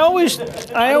it? I always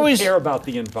care about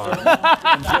the environment.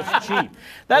 I'm just cheap.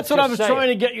 That's what I was trying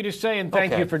to get you to say, and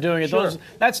thank you for doing it. Sure.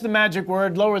 That's the magic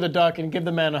word. Lower the duck and give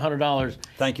the man $100.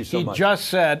 Thank you so much. He just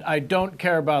said, "I don't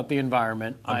care about the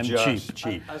environment. I'm just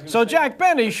cheap." So Jack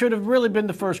Benny should have really been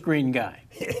the first green guy.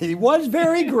 He was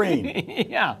very green.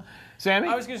 Yeah, Sammy.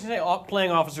 I was going to say,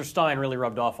 playing Officer Stein really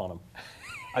rubbed off on him.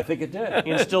 I think it did.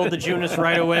 He instilled the Junus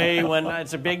right away when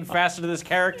it's a big facet of this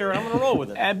character, and I'm going to roll with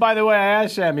it. And by the way, I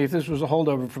asked Sammy if this was a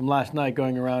holdover from last night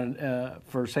going around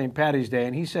for St. Patty's Day,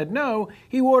 and he said no.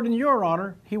 He wore it in your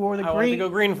honor. He wore the I green. wanted to go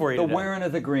green for you The today. wearing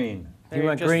of the green. He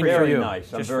went Just green for for Very you.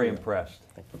 nice. I'm Just very for you. impressed.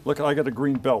 Look, I got a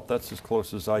green belt. That's as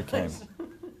close as I came.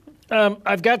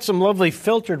 I've got some lovely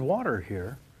filtered water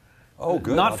here. Oh,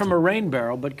 good. Not from a rain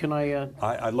barrel, but can I?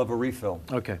 I love a refill.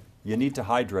 Okay. You need to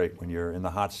hydrate when you're in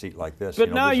the hot seat like this. But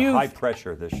you know, now there's you've- high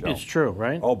pressure this show. It's true,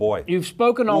 right? Oh, boy. You've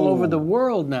spoken all over Ooh. the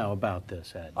world now about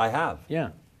this, Ed. I have. Yeah.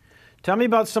 Tell me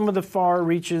about some of the far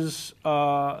reaches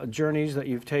journeys that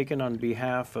you've taken on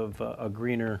behalf of a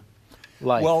greener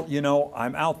life. Well, you know,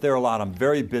 I'm out there a lot. I'm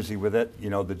very busy with it. You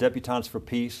know, the Debutantes for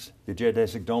Peace, the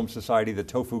Geodesic Dome Society, the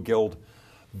Tofu Guild,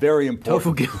 very important.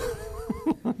 Tofu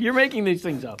Guild. You're making these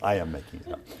things up. I am making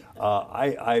it up.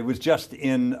 I was just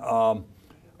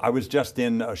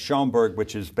in Schaumburg,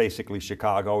 which is basically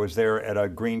Chicago. I was there at a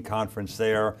green conference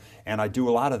there, and I do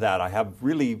a lot of that. I have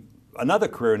really another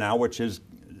career now, which is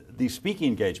these speaking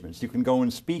engagements. You can go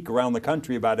and speak around the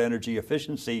country about energy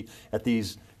efficiency at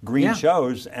these green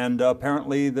shows, and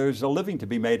apparently there's a living to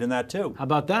be made in that too. How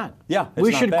about that? Yeah, it's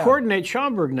we not should bad. coordinate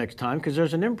Schaumburg next time because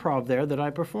there's an improv there that I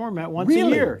perform at once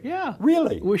Really? a year. Yeah.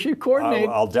 Really? We should coordinate.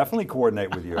 I'll definitely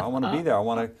coordinate with you. I want to be there. I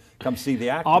want to come see the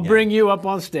act. I'll again. bring you up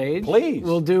on stage. Please.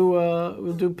 We'll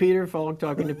do Peter Falk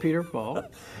talking to Peter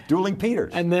Falk, Dueling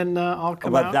Peters. and then I'll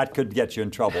come But out. that could get you in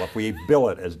trouble if we bill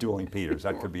it as Dueling Peters.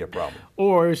 That could be a problem.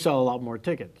 Or sell a lot more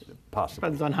tickets. Possibly.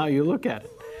 Depends on how you look at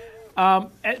it.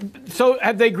 So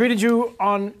have they greeted you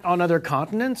on other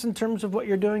continents in terms of what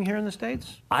you're doing here in the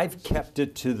States? I've kept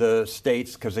it to the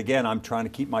States because, again, I'm trying to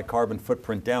keep my carbon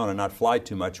footprint down and not fly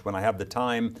too much. When I have the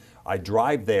time, I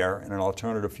drive there in an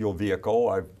alternative fuel vehicle.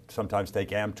 I sometimes take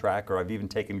Amtrak, or I've even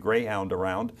taken Greyhound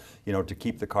around, to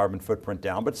keep the carbon footprint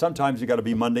down. But sometimes you got to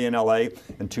be Monday in LA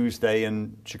and Tuesday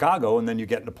in Chicago, and then you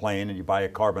get in a plane and you buy a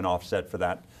carbon offset for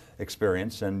that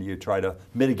experience, and you try to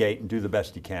mitigate and do the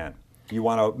best you can. You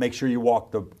want to make sure you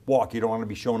walk the walk. You don't want to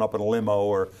be showing up in a limo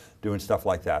or doing stuff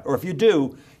like that. Or if you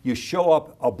do, you show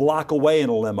up a block away in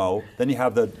a limo, then you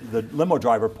have the limo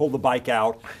driver pull the bike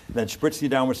out, then spritz you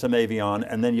down with some Avion,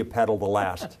 and then you pedal the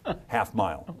last half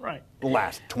mile. Right. The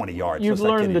last 20 yards. You've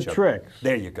learned the tricks.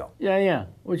 There you go. Yeah,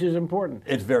 which is important.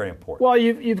 It's very important. Well,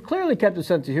 you've clearly kept a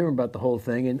sense of humor about the whole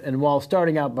thing, and while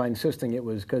starting out by insisting it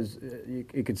was because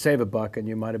you could save a buck and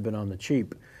you might have been on the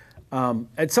cheap,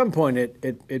 at some point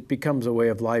it becomes a way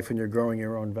of life when you're growing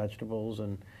your own vegetables,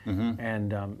 and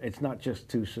it's not just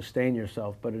to sustain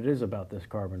yourself, but it is about this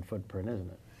carbon footprint,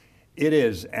 isn't it? It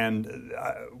is, and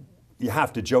you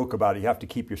have to joke about it. You have to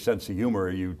keep your sense of humor,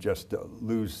 or you just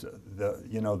lose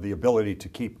the ability to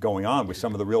keep going on with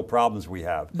some of the real problems we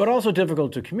have. But also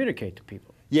difficult to communicate to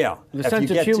people. Yeah. The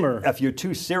sense of humor. If you're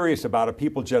too serious about it,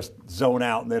 people just zone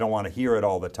out and they don't want to hear it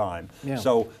all the time. Yeah.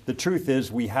 So the truth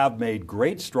is we have made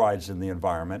great strides in the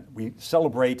environment. We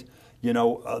celebrate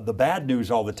the bad news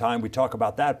all the time. We talk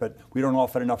about that, but we don't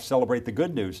often enough celebrate the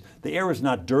good news. The air is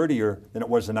not dirtier than it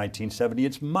was in 1970.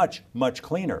 It's much, much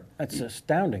cleaner. That's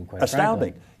astounding, quite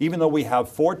Astounding. frankly. Even though we have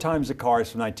 4 times the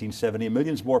cars from 1970 and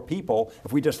millions more people,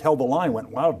 if we just held the line, went,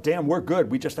 wow, damn, we're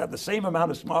good. We just have the same amount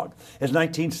of smog as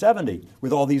 1970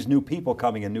 with all these new people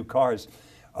coming in new cars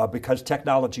because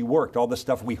technology worked. All the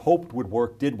stuff we hoped would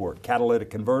work did work. Catalytic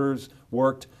converters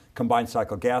worked. Combined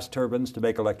cycle gas turbines to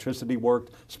make electricity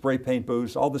worked, spray paint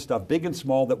booths, all the stuff, big and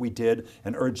small, that we did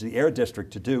and urged the Air District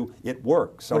to do, it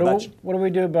worked. So what do we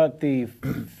do about the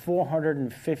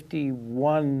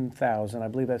 451,000, I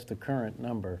believe that's the current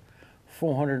number,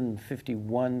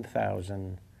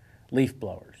 451,000 leaf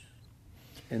blowers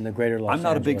in the greater Los Angeles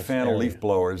I'm not a big fan area. of leaf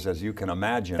blowers, as you can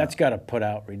imagine. That's got to put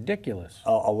out ridiculous.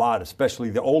 A lot,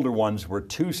 especially the older ones were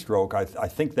 2-stroke. I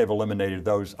think they've eliminated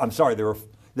those. I'm sorry, there are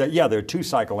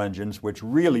 2-cycle engines, which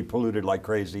really polluted like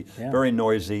crazy, very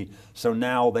noisy. So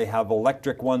now they have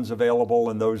electric ones available,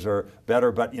 and those are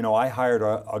better. But, I hired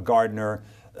a gardener.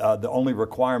 The only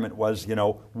requirement was,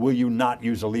 will you not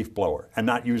use a leaf blower and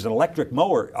not use an electric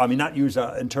mower? I mean, not use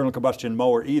an internal combustion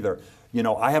mower either.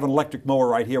 I have an electric mower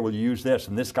right here. Will you use this?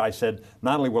 And this guy said,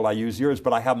 not only will I use yours,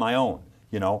 but I have my own,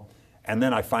 And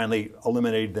then I finally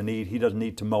eliminated the need. He doesn't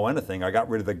need to mow anything. I got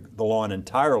rid of the lawn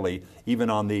entirely, even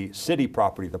on the city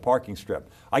property, the parking strip.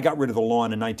 I got rid of the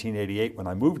lawn in 1988 when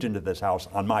I moved into this house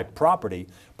on my property,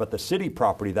 but the city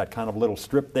property, that kind of little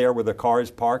strip there where the cars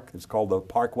park, it's called the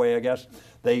Parkway, I guess,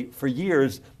 they, for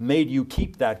years, made you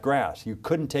keep that grass. You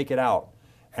couldn't take it out.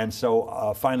 And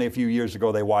so finally, a few years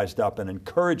ago, they wised up and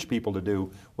encouraged people to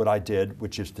do what I did,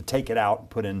 which is to take it out and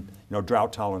put in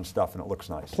drought-tolerant stuff, and it looks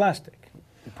nice. Plastic.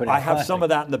 I have some of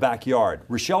that in the backyard.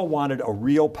 Rochelle wanted a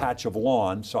real patch of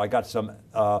lawn, so I got some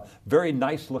very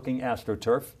nice-looking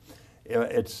AstroTurf.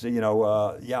 It's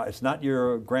it's not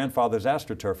your grandfather's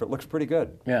AstroTurf. It looks pretty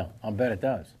good. Yeah, I'll bet it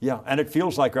does. Yeah, and it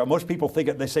feels like most people think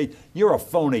it. They say you're a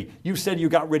phony. You said you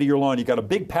got rid of your lawn. You got a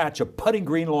big patch of putting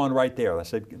green lawn right there. I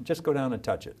said, just go down and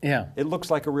touch it. Yeah, it looks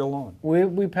like a real lawn.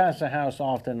 We pass a house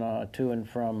often to and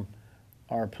from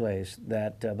our place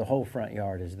that the whole front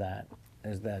yard is that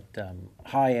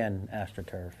high-end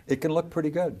AstroTurf. It can look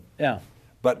pretty good. Yeah.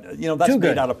 But, that's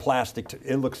made out of plastic.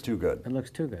 It looks too good. It looks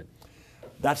too good.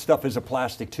 That stuff is a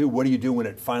plastic, too. What do you do when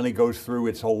it finally goes through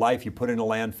its whole life? You put it in a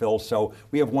landfill. So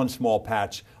we have one small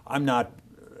patch. I'm not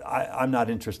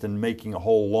interested in making a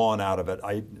whole lawn out of it.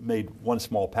 I made one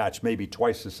small patch, maybe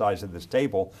twice the size of this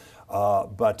table.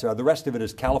 But the rest of it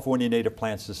is California Native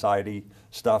Plant Society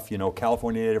stuff,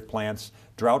 California native plants,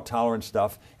 drought-tolerant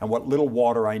stuff, and what little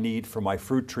water I need for my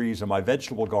fruit trees and my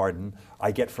vegetable garden,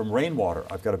 I get from rainwater.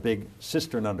 I've got a big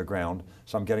cistern underground,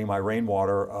 so I'm getting my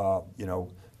rainwater,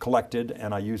 collected,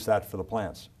 and I use that for the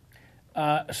plants.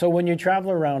 So when you travel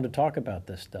around to talk about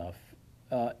this stuff,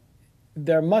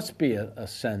 there must be a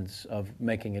sense of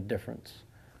making a difference,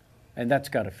 and that's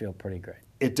got to feel pretty great.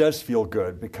 It does feel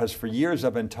good, because for years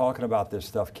I've been talking about this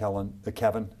stuff, Kellen,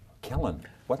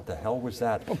 what the hell was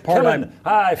that? Kellen,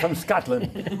 hi, from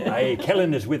Scotland. Hi,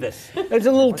 Kellen is with us. It's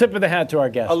a little tip of the hat to our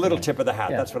guest. A little tip of the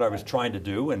hat. Yeah. That's what I was trying to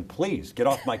do, and please, get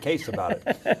off my case about it.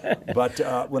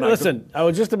 But when Listen, I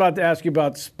was just about to ask you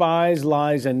about Spies,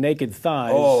 Lies, and Naked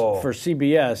Thighs for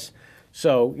CBS.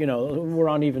 So, you know, we're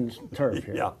on even turf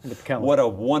here. Yeah. With the calendar. What a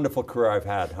wonderful career I've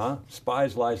had, huh?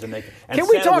 Spies, Lies, and Naked. And Can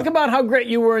we Santa talk with- about how great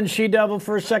you were in She-Devil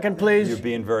for a second, please? You're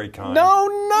being very kind. No,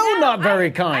 not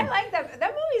very kind. I like that.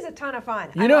 That movie's a ton of fun.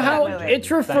 You know love how that movie. it's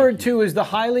referred to as the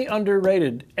highly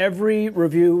underrated. Every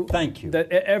review, Thank you.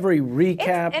 Every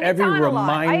recap, and every it's on a lot.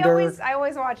 reminder. I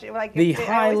always watch it. Like The I always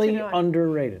highly tune on.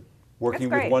 underrated. Working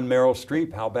That's with great. one Meryl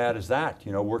Streep, how bad is that?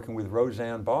 You know, working with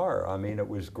Roseanne Barr. I mean, it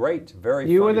was great. Very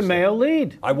You were funny the stuff. male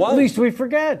lead. I was. At least we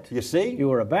forget. You see? You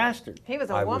were a bastard. He was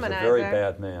a I was a womanizer. very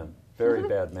bad man. Very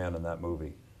bad man in that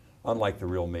movie. Unlike the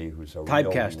real me, who's a real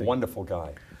Typecasting. wonderful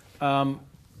guy.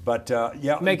 But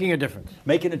yeah. Making a difference.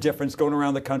 Making a difference, going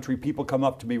around the country. People come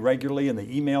up to me regularly and they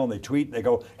email and they tweet and they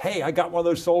go, hey, I got one of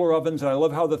those solar ovens and I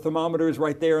love how the thermometer is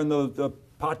right there and the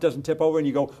pot doesn't tip over. And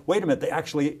you go, wait a minute, they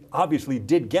actually obviously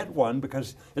did get one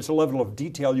because it's a level of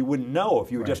detail you wouldn't know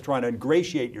if you were just trying to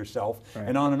ingratiate yourself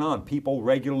and on and on. People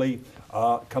regularly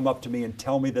come up to me and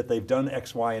tell me that they've done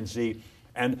X, Y, and Z.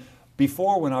 And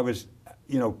before, when I was,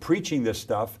 you know, preaching this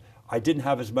stuff, I didn't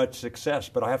have as much success,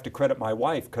 but I have to credit my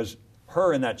wife because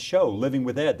her in that show, Living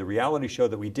with Ed, the reality show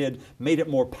that we did, made it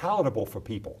more palatable for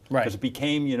people. Right. Because it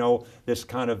became, you know, this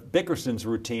kind of Bickerson's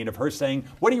routine of her saying,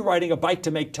 what are you riding a bike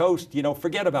to make toast? You know,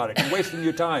 forget about it. You're wasting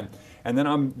your time. And then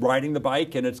I'm riding the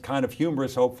bike and it's kind of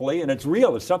humorous, hopefully, and it's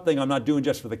real. It's something I'm not doing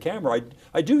just for the camera.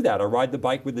 I do that. I ride the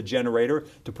bike with the generator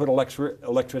to put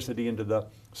electricity into the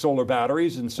solar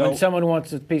batteries. And so When someone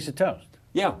wants a piece of toast,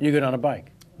 yeah. you get on a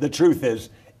bike. The truth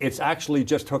is, it's actually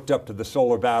just hooked up to the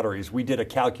solar batteries. We did a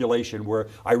calculation where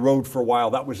I rode for a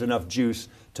while. That was enough juice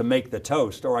to make the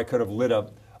toast, or I could have lit a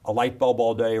light bulb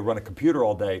all day, run a computer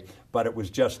all day, but it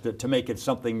was just to make it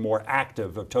something more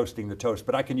active of toasting the toast.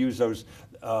 But I can use those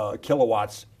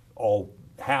kilowatts,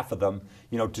 half of them,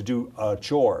 you know, to do a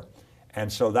chore.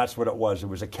 And so that's what it was. It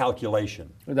was a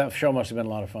calculation. That show must have been a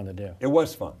lot of fun to do. It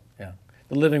was fun. Yeah.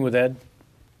 The Living with Ed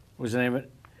was the name of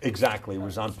it. Exactly. It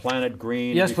was on Planet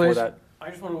Green. Yes, before please. That. I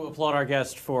just want to applaud our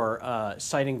guest for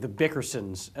citing the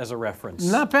Bickersons as a reference.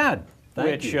 Not bad.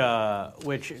 Thank you.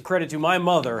 Which, credit to my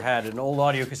mother, had an old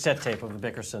audio cassette tape of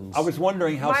the Bickersons. I was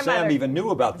wondering how My Sam mother- even knew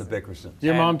about the Bickersons.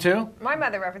 Your mom too? My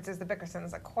mother references the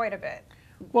Bickersons quite a bit.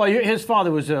 Well, his father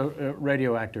was a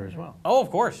radio actor as well. Oh, of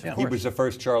course. He was the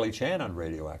first Charlie Chan on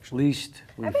radio, actually. Least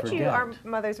we I bet forget. you our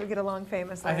mothers would get along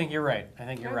famously. I think you're right. I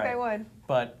think you're I think right. they would.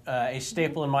 But a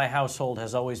staple in my household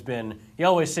has always been, you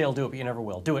always say you'll do it, but you never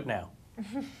will. Do it now.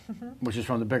 Which is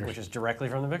from the Bickersons. Which is directly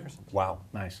from the Bickersons. Wow.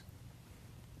 Nice.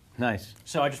 Nice.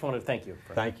 So I just wanted to thank you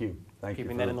for Thank you. Thank you.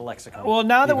 keeping for- that in the lexicon. Well,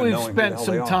 now that Even we've knowing who the spent hell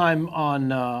some they are. time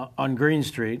on Green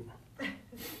Street,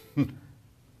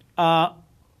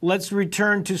 let's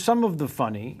return to some of the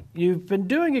funny. You've been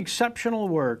doing exceptional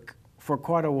work for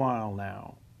quite a while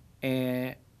now.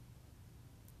 And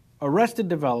Arrested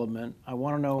Development, I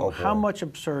want to know Oh, how boy. much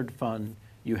absurd fun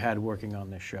you had working on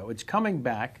this show. It's coming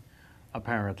back,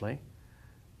 apparently,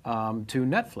 to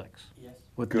Netflix. Yes.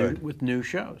 With new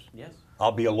shows. Yes.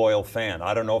 I'll be a loyal fan.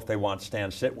 I don't know if they want Stan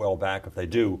Sitwell back. If they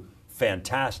do,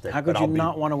 fantastic. How could but you I'll be-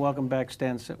 not want to welcome back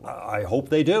Stan Sitwell? I hope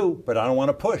they do, but I don't want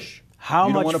to push. How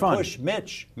you much don't fun? want to push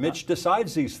Mitch. Mitch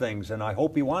decides these things, and I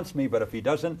hope he wants me, but if he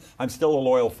doesn't, I'm still a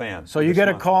loyal fan. So you Just get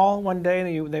a want- call one day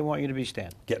and they want you to be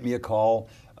Stan. Get me a call.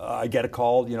 I get a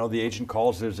call. You know, the agent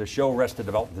calls. There's a show, Arrested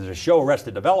Development. There's a show,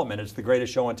 Arrested Development. It's the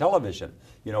greatest show on television.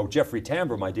 You know, Jeffrey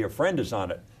Tambor, my dear friend, is on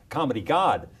it. Comedy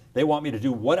God. They want me to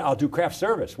do what? I'll do craft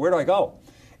service. Where do I go?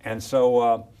 And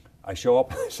so I show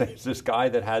up. It's this guy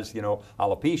that has, you know,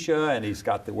 alopecia, and he's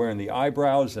got wearing the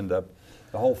eyebrows and the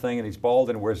whole thing, and he's bald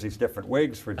and wears these different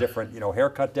wigs for different, you know,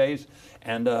 haircut days.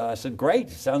 And I said, great,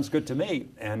 sounds good to me.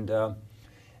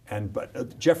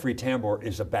 But Jeffrey Tambor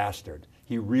is a bastard.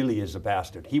 He really is a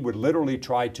bastard. He would literally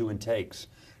try to, in takes,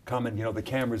 come and, you know, the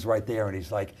camera's right there, and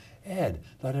he's like, Ed,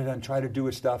 let it and try to do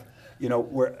his stuff. You know,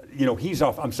 where, you know, he's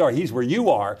off, I'm sorry, he's where you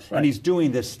are, and he's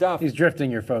doing this stuff. He's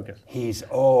drifting your focus. He's,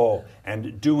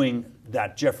 and doing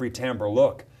that Jeffrey Tambor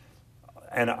look.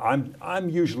 And I'm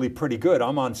usually pretty good.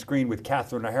 I'm on screen with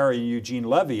Catherine O'Hara and Eugene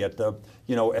Levy at the,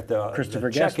 you know, at the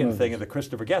Guest check-in movies. thing of the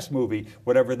Christopher Guest movie,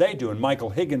 whatever they do, and Michael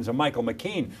Higgins and Michael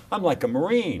McKean. I'm like a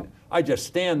Marine. I just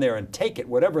stand there and take it,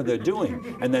 whatever they're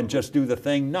doing, and then just do the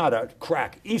thing, not a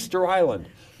crack. Easter Island,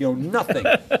 you know, nothing.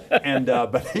 And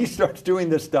but he starts doing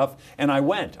this stuff, and I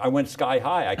went sky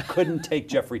high. I couldn't take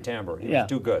Jeffrey Tambor. He was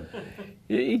too good.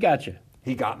 He got you.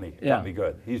 He got me. Yeah. Got me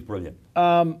good. He's brilliant.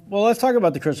 Well, let's talk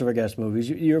about the Christopher Guest movies.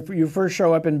 Your first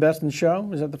show up in Best in Show,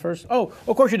 is that the first? Oh,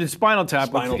 of course you did Spinal Tap.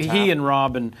 Spinal with Tap. He and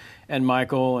Rob and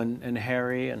Michael and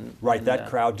Harry. And That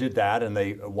crowd did that, and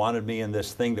they wanted me in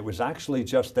this thing that was actually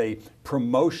just a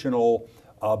promotional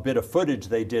bit of footage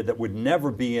they did that would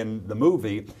never be in the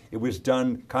movie. It was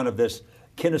done kind of this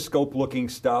kinescope-looking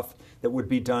stuff that would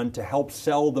be done to help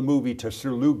sell the movie to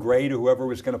Sir Lou Grade or whoever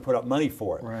was going to put up money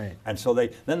for it. Right. And so they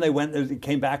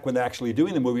came back when they're actually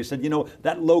doing the movie and said, you know,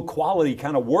 that low quality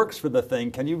kind of works for the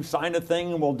thing. Can you sign a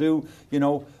thing and we'll do, you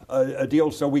know, a deal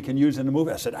so we can use it in the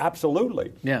movie? I said,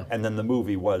 absolutely. Yeah. And then the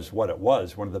movie was what it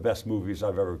was, one of the best movies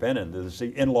I've ever been in. There's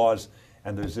the In-Laws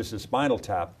and there's This Is Spinal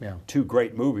Tap, Yeah. two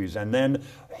great movies. And then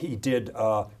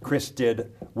Chris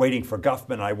did Waiting for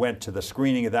Guffman. I went to the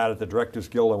screening of that at the Directors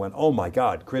Guild. I went, oh my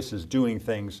God, Chris is doing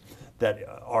things that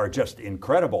are just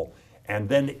incredible. And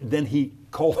then he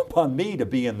called upon me to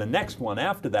be in the next one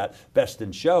after that, Best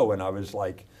in Show. And I was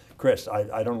like, Chris,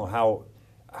 I don't know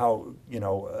how you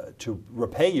know, to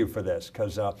repay you for this,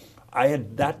 because I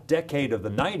had that decade of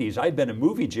the 90s, I'd been in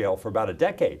movie jail for about a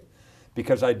decade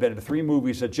because I'd been in 3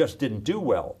 movies that just didn't do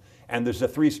well. And there's a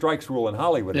 3 strikes rule in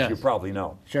Hollywood, as Yes. you probably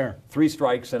know. Sure. 3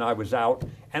 strikes and I was out,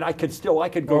 and I could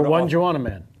go Or to one Joanna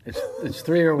Man. It's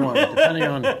 3 or 1, depending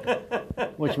on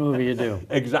which movie you do.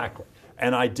 Exactly.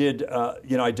 And I did,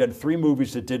 I did 3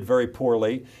 movies that did very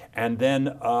poorly, and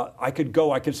then I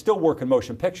could still work in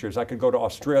motion pictures. I could go to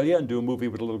Australia and do a movie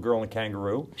with a little girl and a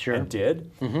kangaroo, Sure. and did.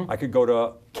 I could go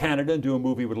to Canada and do a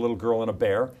movie with a little girl and a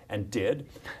bear, and did.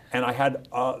 And I had,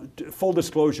 full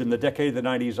disclosure, in the decade of the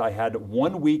 90s, I had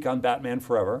 1 week on Batman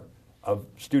Forever of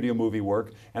studio movie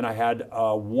work, and I had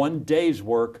 1 day's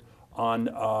work on,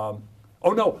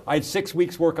 I had 6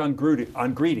 weeks work on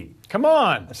Greedy. Come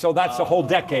on. So that's a whole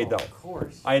decade, though. Of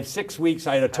course. I had 6 weeks.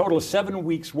 I had a total of 7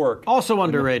 weeks' work. Also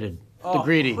underrated. The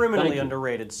Greedy. Criminally Thank you.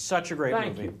 underrated. Such a great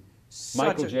Thank movie. you. Such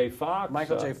Michael a- J. Fox.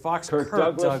 Michael J. Fox, Kirk Kirk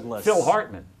Douglas, Douglas. Phil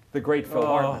Hartman, the great Phil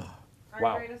Hartman. Our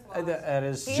Wow. greatest loss. That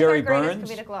is He's Jerry our greatest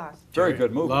Burns. comedic loss. Very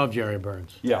good movie. Love Jerry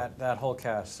Burns. Yeah. that whole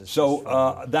cast. Is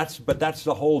So that's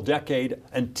the whole decade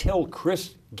until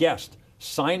Chris Guest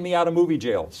signed me out of movie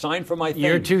jail, signed for my thing,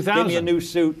 Year gave me a 2000. new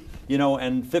suit,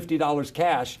 and $50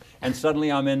 cash, and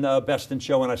suddenly I'm in Best in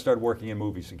Show, and I started working in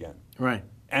movies again. Right.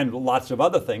 And lots of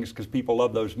other things because people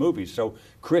love those movies. So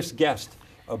Chris Guest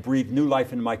breathed new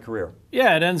life into my career.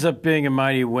 Yeah, it ends up being a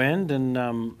mighty wind, and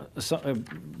some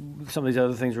of these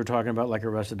other things we're talking about, like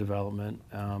Arrested Development,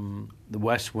 The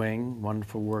West Wing,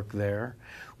 wonderful work there.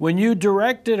 When you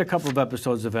directed a couple of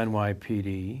episodes of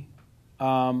NYPD,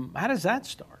 how does that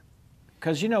start?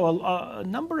 Because, a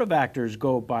number of actors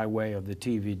go by way of the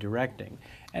TV directing,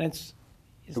 and it's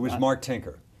It was Mark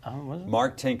Tinker. Oh, was it?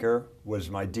 Mark Tinker was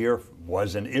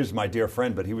and is my dear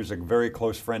friend, but he was a very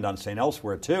close friend on St.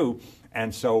 Elsewhere too,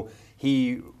 and so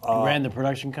he ran the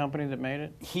production company that made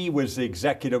it? he was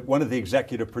one of the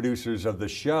executive producers of the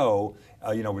show.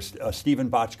 Was a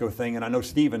Stephen Bochco thing, and I know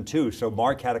Stephen too. So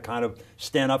Mark had to kind of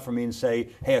stand up for me and say,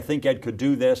 "Hey, I think Ed could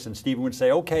do this," and Stephen would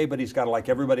say, "Okay," but he's got to, like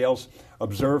everybody else,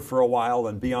 observe for a while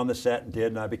and be on the set, and did.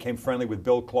 And I became friendly with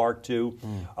Bill Clark too,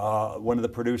 one of the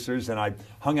producers, and I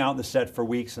hung out on the set for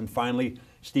weeks, and finally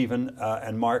Stephen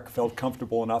and Mark felt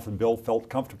comfortable enough, and Bill felt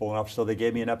comfortable enough, so they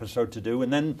gave me an episode to do,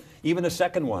 and then even a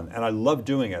second one, and I loved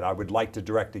doing it. I would like to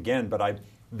direct again, but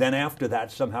then after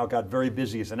that somehow got very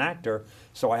busy as an actor,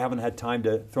 so I haven't had time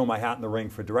to throw my hat in the ring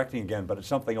for directing again, but it's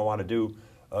something I want to do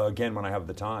again when I have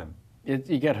the time. You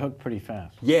get hooked pretty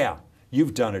fast. Yeah,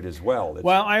 you've done it as well.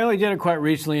 Well, I only did it quite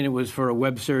recently, and it was for a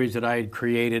web series that I had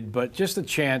created, but just a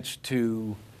chance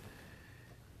to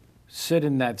sit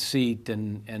in that seat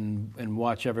and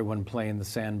watch everyone play in the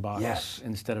sandbox Yes.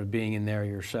 instead of being in there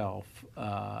yourself.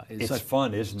 It's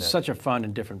fun, isn't it? Such a fun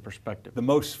and different perspective. The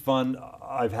most fun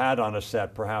I've had on a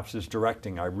set, perhaps, is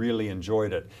directing. I really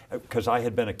enjoyed it because I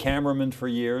had been a cameraman for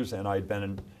years, and have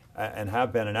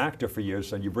been an actor for years.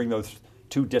 So you bring those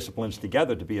 2 disciplines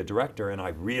together to be a director, and I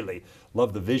really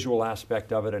loved the visual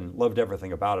aspect of it and loved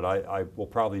everything about it. I will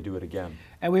probably do it again.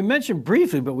 And we mentioned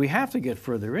briefly, but we have to get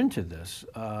further into this,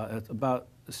 about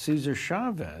Cesar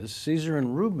Chavez. Cesar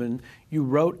and Ruben, you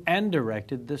wrote and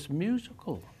directed this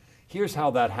musical. Here's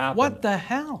how that happened. What the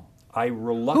hell? I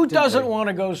reluctantly... Who doesn't want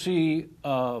to go see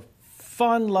a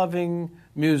fun-loving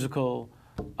musical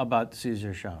about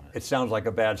Cesar Chavez? It sounds like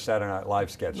a bad Saturday Night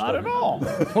Live sketch. Not doesn't at it? all.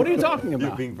 What are you talking You're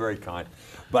about? being very kind.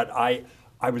 But I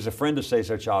was a friend of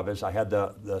Cesar Chavez. I had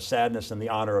the sadness and the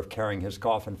honor of carrying his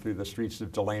coffin through the streets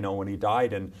of Delano when he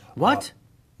died. And What?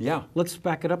 Yeah. Let's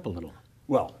back it up a little.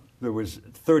 Well, there was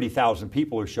 30,000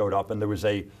 people who showed up, and there was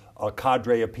a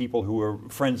cadre of people who were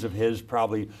friends of his,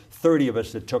 probably 30 of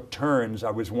us that took turns. I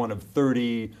was one of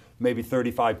 30, maybe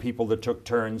 35 people that took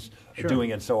turns doing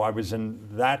it. So I was in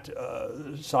that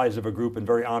size of a group and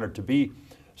very honored to be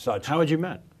such. How had you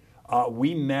met?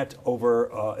 We met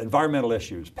over environmental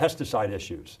issues, pesticide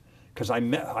issues, because I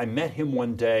met him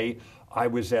one day I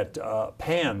was at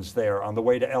Pan's there on the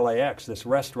way to LAX, this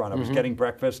restaurant. I was getting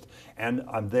breakfast, and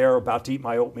I'm there about to eat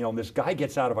my oatmeal, and this guy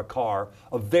gets out of a car,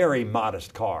 a very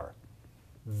modest car.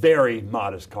 Very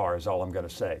modest car is all I'm going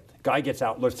to say. Guy gets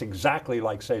out, looks exactly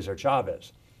like Cesar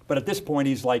Chavez. But at this point,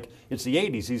 he's like, it's the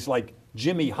 80s, he's like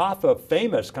Jimmy Hoffa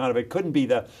famous, kind of. It couldn't be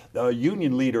the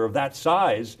union leader of that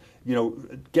size, you know,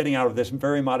 getting out of this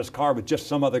very modest car with just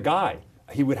some other guy.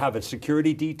 He would have a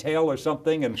security detail or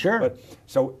something. And sure.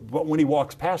 But when he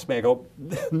walks past me, I go,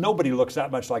 nobody looks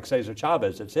that much like Cesar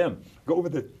Chavez. It's him.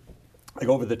 I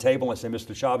go over the table and I say,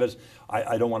 Mr. Chavez,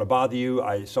 I don't want to bother you.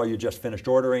 I saw you just finished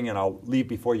ordering, and I'll leave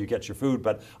before you get your food,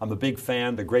 but I'm a big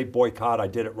fan. The great boycott, I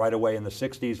did it right away in the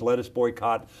 60s. Lettuce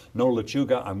boycott, no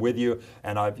lechuga, I'm with you.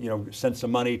 And I've sent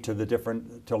some money to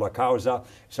to La Causa.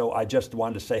 So I just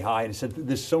wanted to say hi. And he said,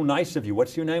 this is so nice of you.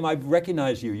 What's your name? I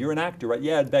recognize you. You're an actor, right?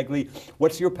 Yeah, Begley.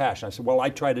 What's your passion? I said, well, I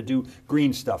try to do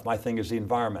green stuff. My thing is the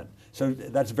environment. So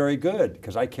that's very good,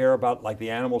 because I care about like the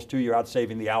animals too. You're out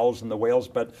saving the owls and the whales,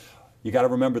 but you got to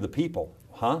remember the people,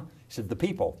 huh? He said, the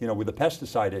people, with the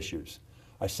pesticide issues.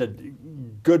 I said,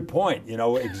 good point,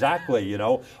 exactly,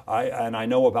 and I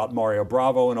know about Mario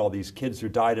Bravo and all these kids who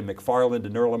died in McFarland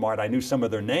and Erlenmeyer. I knew some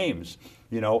of their names,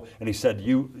 and he said,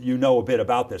 you know a bit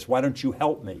about this. Why don't you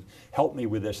help me? Help me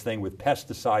with this thing with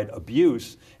pesticide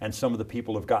abuse, and some of the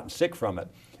people have gotten sick from it.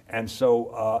 And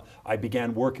so I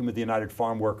began working with the United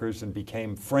Farm Workers and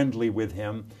became friendly with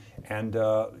him, and,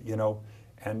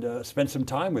 spent some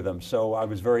time with him. So I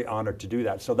was very honored to do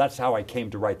that. So that's how I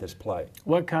came to write this play.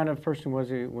 What kind of person was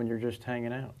he when you're just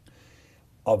hanging out?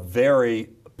 A very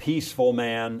peaceful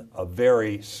man, a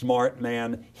very smart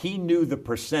man. He knew the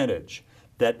percentage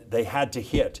that they had to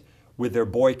hit with their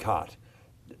boycott,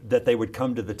 that they would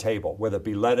come to the table, whether it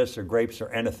be lettuce or grapes or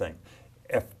anything.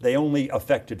 If they only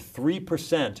affected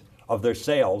 3% of their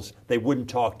sales, they wouldn't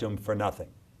talk to him for nothing.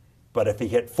 But if he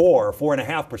hit 4 or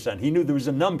 4.5%, he knew there was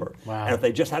a number. Wow. And if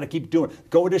they just had to keep doing it,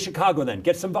 go to Chicago then,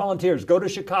 get some volunteers, go to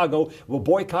Chicago, we'll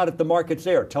boycott at the markets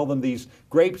there. Tell them these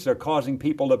grapes are causing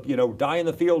people to, die in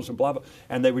the fields and blah, blah.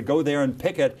 And they would go there and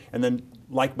pick it, and then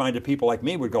like-minded people like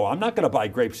me would go, I'm not going to buy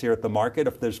grapes here at the market.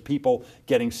 If there's people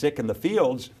getting sick in the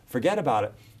fields, forget about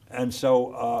it. And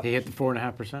so... he hit the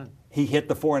 4.5%. He hit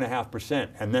the 4.5%,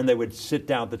 and then they would sit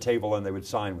down at the table and they would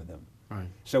sign with him. Right.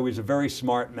 So he's a very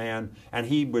smart man, and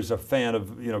he was a fan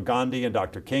of Gandhi and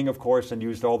Dr. King, of course, and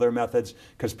used all their methods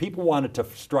because people wanted to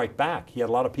strike back. He had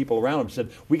a lot of people around him who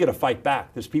said, we got to fight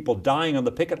back. There's people dying on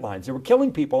the picket lines. They were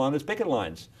killing people on his picket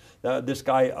lines. This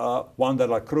guy, Juan de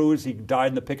la Cruz, he died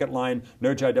in the picket line.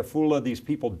 Nurjai Dafula, these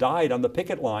people died on the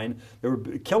picket line. They were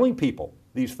killing people.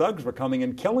 These thugs were coming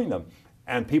and killing them.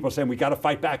 And people saying, we got to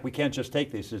fight back. We can't just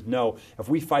take this. He says, no, if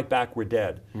we fight back, we're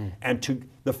dead. And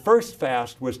the first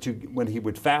fast was when he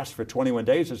would fast for 21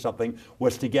 days or something,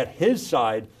 was to get his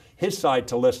side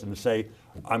to listen and say,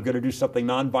 I'm going to do something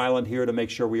nonviolent here to make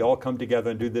sure we all come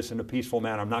together and do this in a peaceful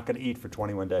manner. I'm not going to eat for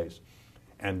 21 days.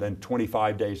 And then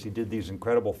 25 days, he did these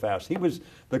incredible fasts. He was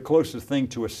the closest thing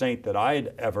to a saint that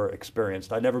I'd ever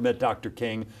experienced. I never met Dr.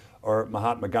 King or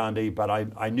Mahatma Gandhi, but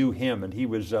I knew him, and he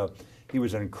was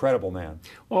an incredible man.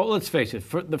 Well, let's face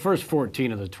it, the first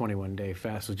 14 of the 21-day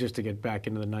fast was just to get back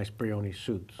into the nice Brioni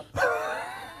suits.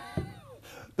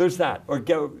 There's that. Or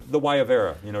go the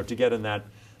Guayavera, to get in that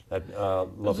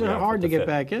lovely Those are hard to get fit.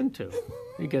 back into.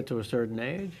 You get to a certain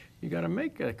age, you got to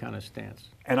make that kind of stance.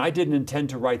 And I didn't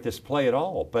intend to write this play at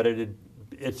all, but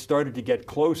it started to get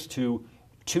close to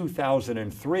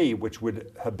 2003, which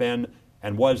would have been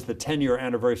and was the 10-year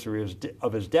anniversary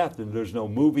of his death, and there's no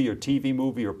movie or TV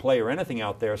movie or play or anything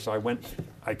out there. So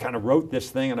I kind of wrote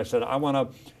this thing, and I said, I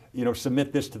want to,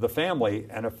 submit this to the family,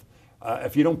 and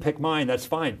if you don't pick mine, that's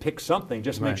fine. Pick something.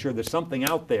 Just make sure there's something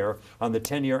out there on the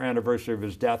 10-year anniversary of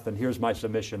his death, and here's my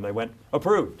submission. They went,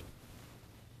 approved.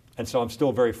 And so I'm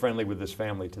still very friendly with this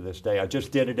family to this day. I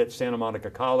just did it at Santa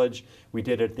Monica College. We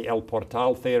did it at the El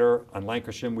Portal Theater on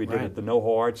Lancashire. We did it at the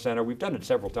NoHo Arts Center. We've done it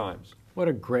several times. What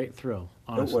a great thrill,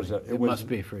 honestly. It must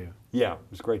be for you. Yeah, it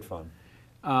was great fun.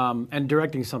 And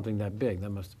directing something that big,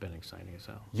 that must have been exciting as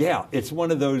hell. Yeah, it's one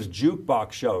of those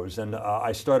jukebox shows, and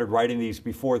I started writing these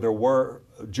before there were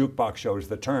jukebox shows,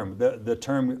 the term. The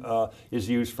term is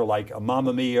used for like a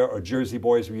Mamma Mia or Jersey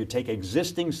Boys, where you take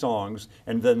existing songs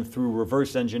and then through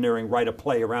reverse engineering write a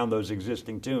play around those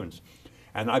existing tunes.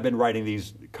 And I've been writing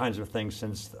these kinds of things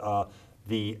since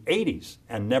the 80s,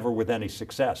 and never with any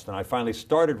success. And I finally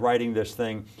started writing this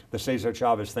thing, the Cesar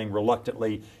Chavez thing,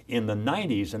 reluctantly in the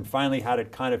 90s, and finally had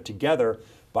it kind of together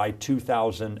by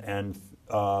 2000 and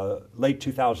late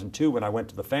 2002 when I went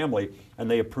to the family, and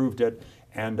they approved it.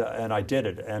 and I did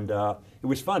it. And it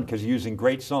was fun because using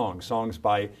great songs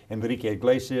by Enrique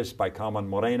Iglesias, by Carmen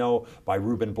Moreno, by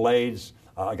Ruben Blades.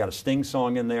 I got a Sting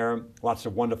song in there, lots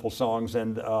of wonderful songs,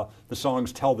 and the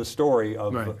songs tell the story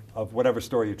of whatever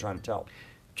story you're trying to tell.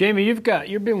 Jamie, you've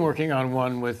been working on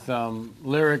one with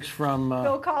lyrics from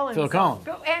Phil Collins. Phil Collins.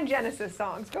 And Genesis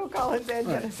songs. Phil Collins and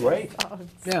Genesis songs.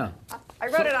 Yeah. I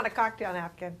wrote it on a cocktail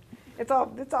napkin. It's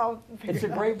all. It's a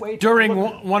great way to During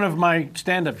one of my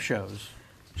stand-up shows,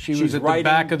 she was at the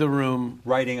back of the room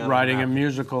writing a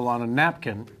musical on a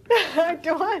napkin.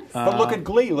 But look at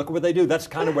Glee. Look at what they do. That's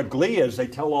kind of what Glee is. They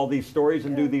tell all these stories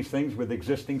and do these things with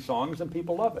existing songs, and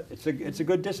people love it. It's a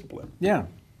good discipline. Yeah.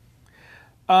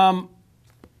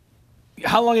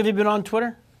 How long have you been on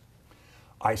Twitter?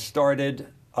 I started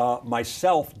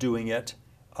myself doing it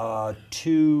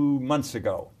 2 months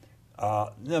ago.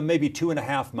 No, maybe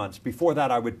 2.5 months. Before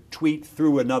that, I would tweet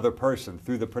through another person,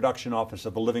 through the production office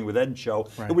of the Living with Ed show.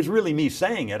 Right. It was really me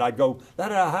saying it. I'd go,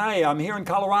 hi, I'm here in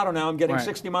Colorado now. I'm getting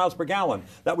 60 miles per gallon.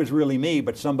 That was really me,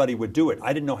 but somebody would do it.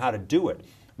 I didn't know how to do it.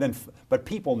 But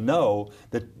people know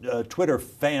that Twitter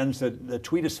fans, the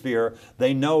tweetosphere,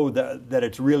 they know that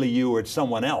it's really you or it's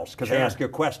someone else. Because they ask you a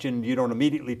question, you don't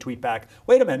immediately tweet back,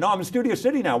 wait a minute, no, I'm in Studio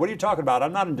City now. What are you talking about?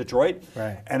 I'm not in Detroit.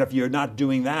 Right. And if you're not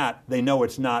doing that, they know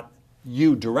it's not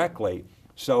you directly.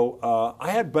 So I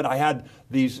had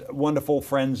these wonderful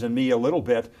friends and me a little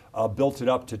bit, built it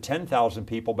up to 10,000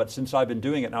 people. But since I've been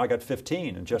doing it, now I got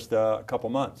 15 in just a couple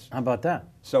months. How about that?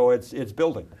 So it's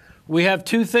building. We have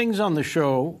two things on the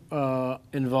show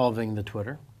involving the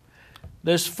Twitter.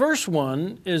 This first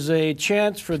one is a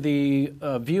chance for the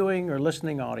viewing or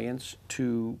listening audience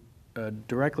to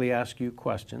directly ask you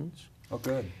questions. Oh,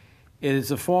 good. It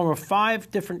is a form of 5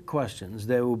 different questions.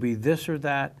 There will be this or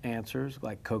that answers,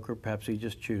 like Coke or Pepsi,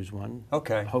 just choose one.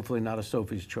 Okay. Hopefully not a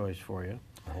Sophie's Choice for you.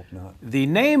 I hope not. The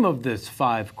name of this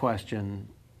 5 question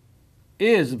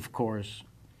is, of course,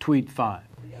 Tweet 5.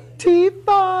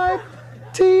 T5,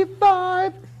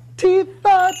 T5,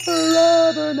 T5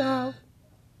 forever now.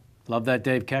 Love that,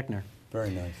 Dave Keckner.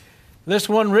 Very nice. This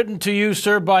one written to you,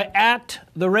 sir, by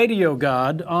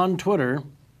 @TheRadioGod on Twitter.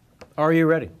 Are you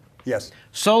ready? Yes.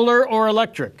 Solar or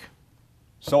electric?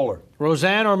 Solar.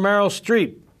 Roseanne or Meryl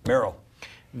Streep? Meryl.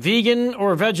 Vegan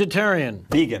or vegetarian?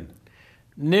 Vegan.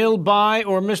 Nil By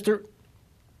or Mr.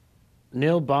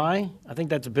 Nil By? I think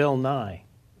that's Bill Nye.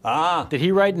 Ah. Did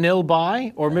he write Nil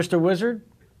By or Mr. Wizard?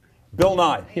 Bill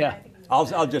Nye. Yeah.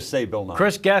 I'll just say Bill Nye.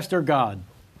 Chris Guest or God?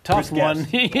 Tough Chris one.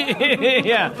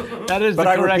 Yeah, that is but the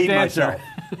I correct repeat answer.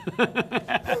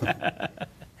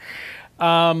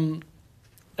 Myself.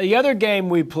 The other game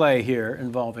we play here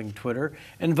involving Twitter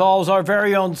involves our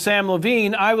very own Sam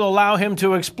Levine. I will allow him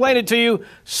to explain it to you.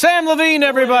 Sam Levine,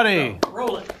 everybody.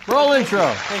 Roll it. Roll intro.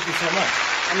 Thank you so much.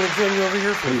 I'm going to join you over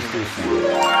here. Please do.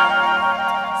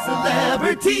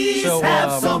 Celebrities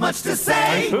have so much to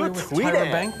say.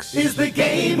 Tyra Banks. Is the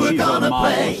game we're She's gonna a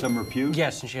model play. of some repute.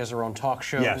 Yes, and she has her own talk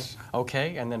show. Yes.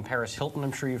 Okay, and then Paris Hilton,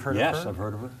 I'm sure you've heard of Yes, her. I've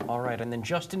heard of her. All right, and then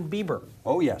Justin Bieber.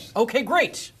 Oh, yes. Okay,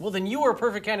 great. Well, then you are a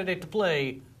perfect candidate to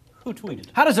play Who Tweeted?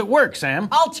 How does it work, Sam?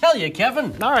 I'll tell you,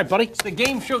 Kevin. All right, buddy. It's the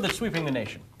game show that's sweeping the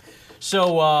nation.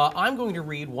 So I'm going to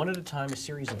read one at a time a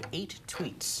series of 8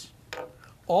 tweets.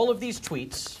 All of these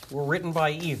tweets were written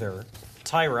by either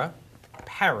Tyra,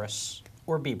 Paris,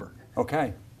 or Bieber.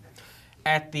 Okay.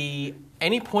 At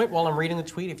any point while I'm reading the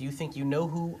tweet, if you think you know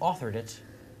who authored it,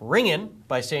 ring in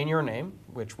by saying your name,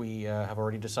 which we have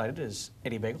already decided is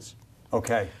Eddie Bagels.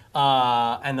 Okay.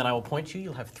 And then I will point to you.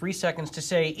 You'll have 3 seconds to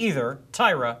say either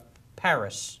Tyra,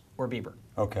 Paris, or Bieber.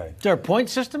 Okay. Is there a point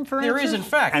system for There answers? is, in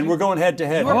fact. And we're going head to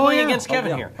head. You are Oh, playing yeah. against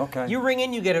Kevin yeah. here. Okay. You ring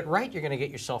in, you get it right, you're going to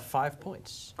get yourself 5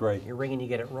 points. Great. You ring in, you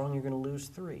get it wrong, you're going to lose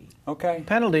 3. Okay.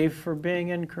 Penalty for being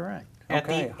incorrect. At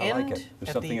Okay, the I like end, it.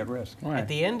 There's something at risk. Right. At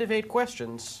the end of 8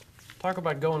 questions, talk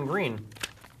about going green.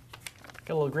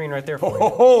 Got a little green right there for you.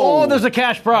 Oh, there's a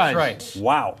cash prize. That's right.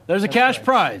 Wow. There's a cash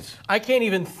prize. I can't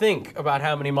even think about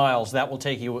how many miles that will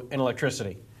take you in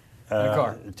electricity in a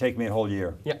car. It'd take me a whole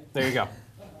year. Yeah, there you go.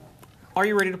 Are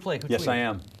you ready to play? Who Yes, tweeted? I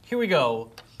am. Here we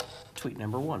go. Tweet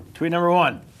number 1. Tweet number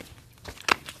 1.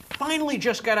 Finally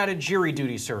just got out of jury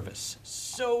duty service.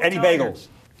 So Eddie tired. Bagels.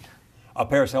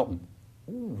 Paris Hilton.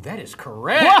 Ooh, that is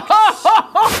correct.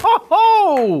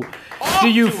 Oh! Do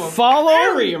you To a follow?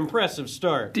 Very impressive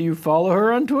start. Do you follow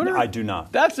her on Twitter? I do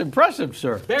not. That's impressive,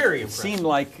 sir. Very impressive. Seemed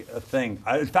like a thing.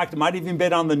 In fact, it might have even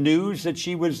been on the news that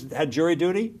she had jury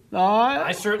duty.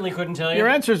 I certainly couldn't tell you. Your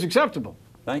answer is acceptable.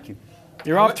 Thank you.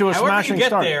 You're off to a However smashing you get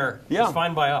start, there, Yeah. it's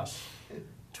fine by us.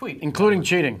 Tweet. including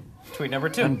cheating Tweet number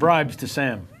 2. and bribes to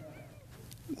Sam.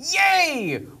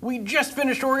 Yay! We just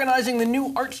finished organizing the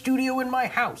new art studio in my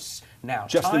house. Now,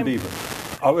 Justin time-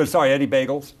 Bieber. Oh, sorry, Eddie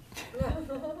Bagels.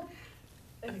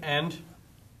 And?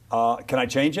 Can I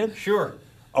change it? Sure.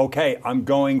 Okay, I'm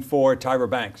going for Tyra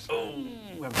Banks.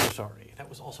 I'm so sorry. That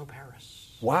was also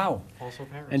Paris. Wow. Also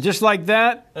Paris. And just like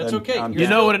that, That's Then okay. I'm you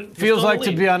know what it feels like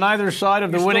to be on either side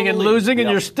of the winning and losing, and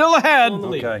you're still ahead. Still in the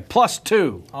lead. Okay.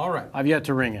 +2. All right. I've yet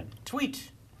to ring it.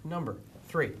 Tweet number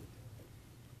 3.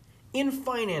 In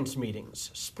finance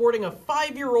meetings, sporting a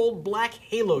 5-year-old black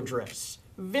halo dress.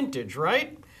 Vintage,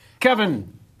 right?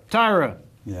 Kevin, Tyra.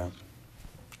 Yeah.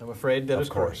 I'm afraid that is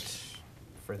correct. course.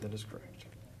 Afraid that is correct.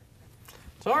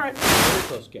 It's all right. Very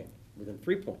close game. Within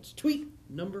 3 points. Tweet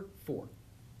number 4.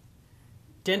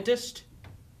 Dentist,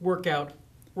 workout,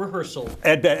 rehearsal.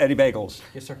 Eddie Bagels.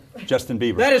 Yes, sir. Justin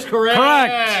Bieber. That is correct.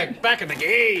 Correct. Back in the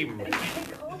game.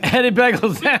 Eddie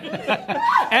Bagels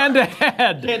and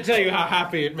ahead. Can't tell you how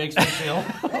happy it makes me feel.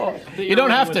 You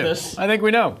don't have to. I think we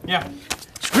know. Yeah.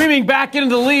 Screaming back into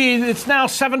the lead, it's now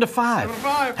 7-5.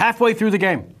 7-5. Halfway through the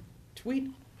game. Tweet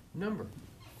number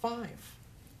 5.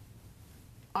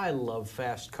 I love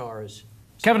fast cars.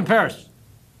 Kevin Paris.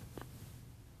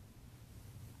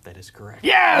 That is correct.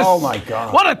 Yes! Oh my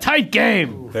God. What a tight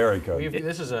game. Very good.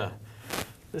 This is a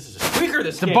squeaker.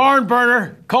 This The game. barn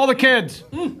burner. Call the kids.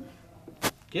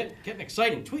 Getting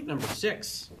exciting. Tweet number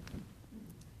 6.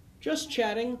 Just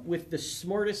chatting with the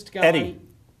smartest guy. Eddie.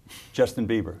 Justin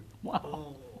Bieber.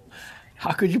 Wow.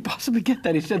 How could you possibly get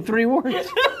that? He said 3 words.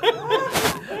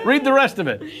 Read the rest of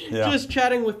it. Yeah. Just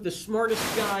chatting with the smartest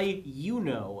guy you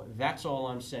know. That's all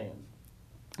I'm saying.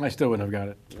 I still wouldn't have got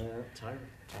it. Tired.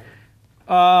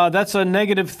 That's a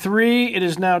 -3. It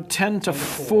is now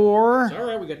 10-4. All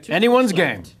right, we got 2. Anyone's tweets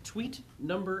game. left. Tweet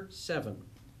number 7.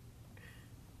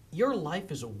 Your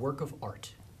life is a work of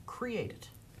art. Create it.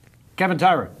 Kevin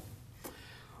Tyra.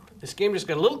 This game just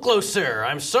got a little closer.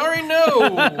 I'm sorry,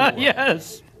 no.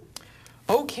 Yes.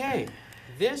 Okay,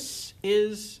 this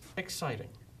is exciting.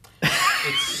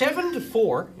 It's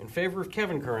 7-4 in favor of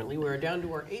Kevin currently. We're down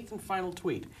to our 8th and final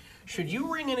tweet. Should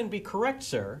you ring in and be correct,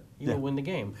 sir, you will win the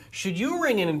game. Should you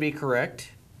ring in and be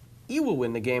correct, you will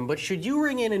win the game. But should you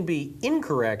ring in and be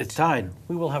incorrect, It's tied.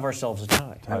 we will have ourselves a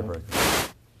tie.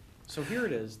 Tiebreaker. So here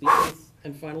it is, the 8th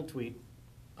and final tweet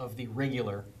of the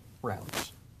regular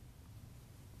rounds.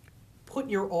 Put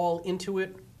your all into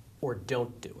it or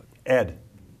don't do it. Ed.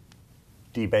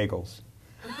 D. Bagels.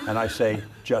 And I say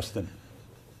Justin.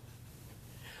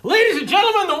 Ladies and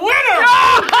gentlemen, the winner!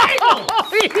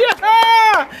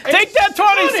 Yeah! Take that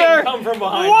 20, sir. Come from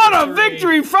behind What a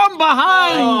victory from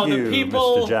behind. Oh, Thank the you,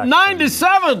 people. Mr. Jackson.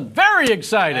 9-7. Very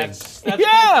exciting. That's good yeah.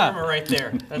 karma right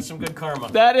there. That's some good karma.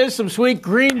 That is some sweet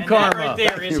green And karma. that right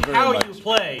there is you very how much. you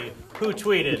play Who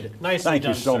Tweeted. Nicely Thank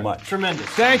done, you so sir. much. Tremendous.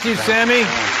 Thank you, Sammy.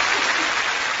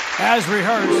 As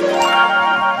rehearsed.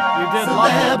 You did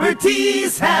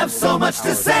Celebrities have so much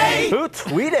to say. Who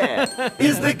tweeted?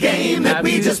 Is the game that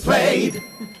we just played. Can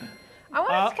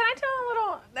I tell a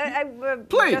little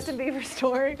Please. Justin Bieber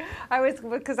story?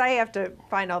 Because I have to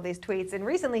find all these tweets, and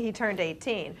recently he turned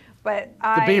 18. But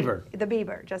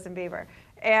Justin Bieber.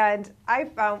 And I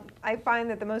find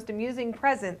that the most amusing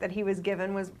present that he was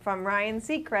given was from Ryan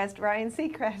Seacrest. Ryan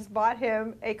Seacrest bought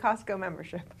him a Costco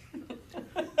membership.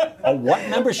 A what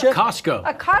membership? Costco.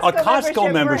 A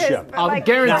Costco membership. I'll like,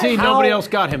 guarantee Now, nobody how- else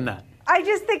got him that. I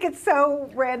just think it's so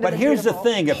random. But and here's the beautiful.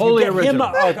 thing: if Wholly you get him original.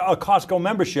 a Costco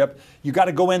membership, you got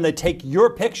to go in. They take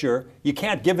your picture. You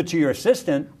can't give it to your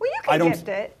assistant. Well, you I can don't. gift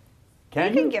it. Can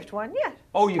you you? can gift one, yeah.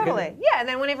 Oh, you can? totally. Yeah, and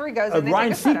then whenever he goes in, they Ryan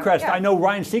take a photo. Seacrest, Yeah. I know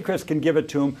Ryan Seacrest can give it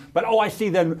to him, but I see.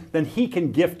 Then he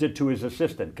can gift it to his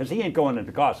assistant because he ain't going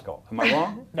into Costco. Am I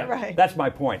wrong? Right. That's my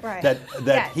point. Right. That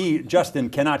Yes. Justin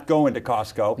cannot go into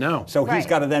Costco. No. So he's Right.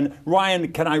 got to then.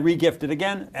 Ryan, can I regift it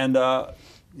again? And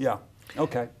yeah,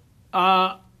 okay.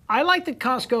 I like that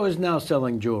Costco is now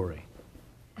selling jewelry.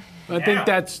 I think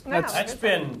that's That's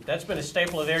been a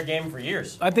staple of their game for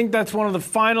years. I think that's one of the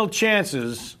final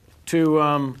chances to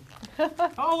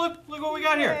Oh, look what we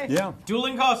got here. Yeah.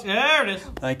 Dueling costs. There it is.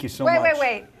 Thank you so much.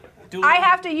 Wait. Dueling. I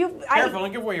have to. Careful,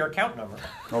 don't give away your account number.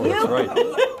 Oh, that's right.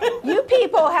 You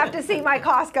people have to see my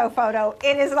Costco photo.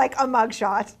 It is like a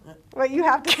mugshot. What you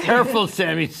have to see. careful,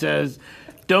 Sammy says.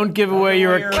 Don't give away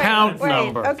your account Wait,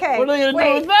 number. okay. What are they going to do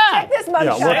Wait, with that? Check this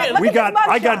mugshot. Yeah, Look we at got. this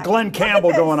I got mugshot. Glenn Look at Campbell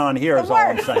this. going on here. Is all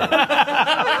I'm Word. saying.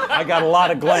 I got a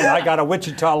lot of Glenn. I got a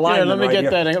Wichita Here, lineman let me right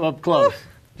get here. that up close.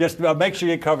 Just make sure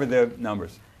you cover the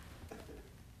numbers.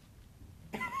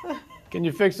 Can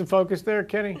you fix the focus there,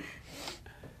 Kenny?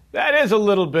 That is a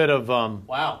little bit of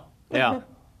Wow. yeah.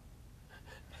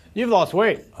 You've lost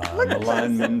weight. I'm a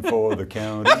lineman for the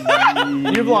county.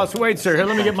 You've lost weight, sir. Here,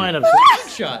 let me get mine up.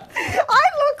 Shot. I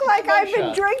look look like I've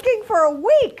been drinking for a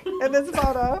week in this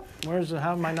photo.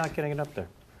 How am I not getting it up there?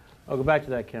 Oh, go back to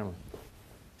that camera.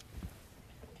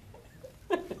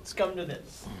 It's come to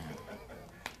this.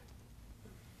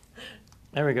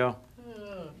 There we go.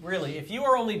 Really, if you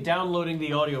are only downloading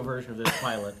the audio version of this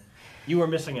pilot, you are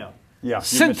missing out. Yeah.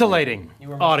 Scintillating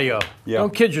audio. Yeah.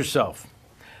 Don't kid yourself.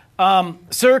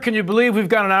 Sir, can you believe we've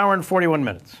got an hour and 41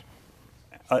 minutes?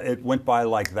 It went by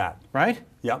like that. Right?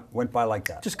 Yeah, went by like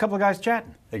that. Just a couple of guys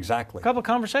chatting. Exactly. A couple of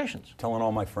conversations. Telling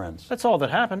all my friends. That's all that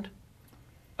happened.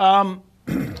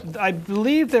 I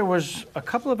believe there was a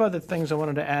couple of other things I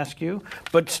wanted to ask you,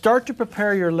 but start to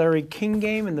prepare your Larry King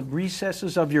game in the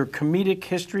recesses of your comedic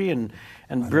history and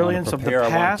brilliance of the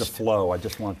past. I want it to flow. I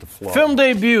just want it to flow. Film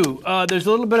debut. There's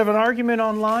a little bit of an argument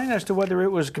online as to whether it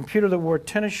was Computer that wore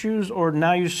tennis shoes or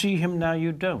Now You See Him, Now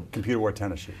You Don't. Computer wore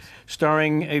tennis shoes.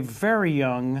 Starring a very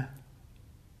young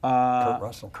Kurt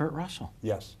Russell. Kurt Russell.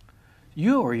 Yes.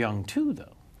 You were young too,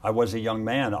 though. I was a young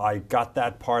man. I got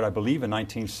that part, I believe, in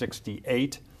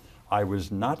 1968. I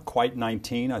was not quite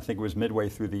 19. I think it was midway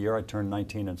through the year. I turned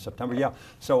 19 in September. Yeah,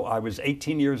 so I was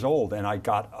 18 years old, and I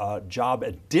got a job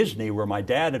at Disney where my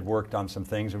dad had worked on some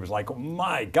things. It was like, oh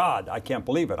my God, I can't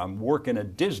believe it. I'm working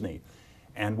at Disney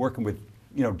and working with,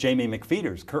 Jamie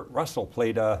McFeeters. Kurt Russell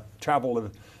played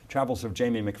Travels of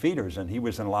Jamie McFeeters, and he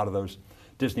was in a lot of those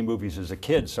Disney movies as a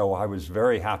kid, so I was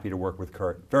very happy to work with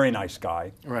Kurt. Very nice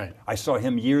guy. Right. I saw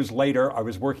him years later. I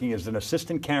was working as an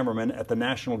assistant cameraman at the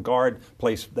National Guard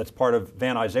place that's part of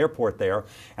Van Nuys Airport there,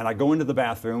 and I go into the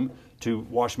bathroom to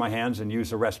wash my hands and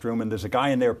use the restroom, and there's a guy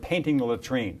in there painting the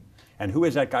latrine. And who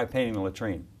is that guy painting the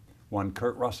latrine? One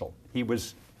Kurt Russell. He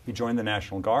joined the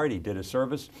National Guard, he did his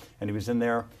service, and he was in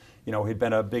there. He'd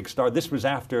been a big star. This was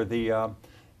after the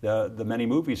many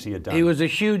movies he had done. He was a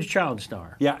huge child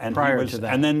star. Yeah, and prior to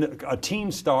that. And then a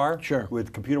teen star sure.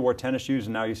 with Computer wore tennis shoes,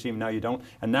 and Now You See Him, Now You Don't.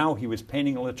 And now he was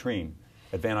painting a latrine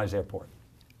at Van Nuys Airport.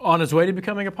 On his way to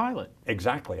becoming a pilot.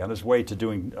 Exactly, on his way to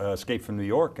doing Escape from New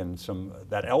York and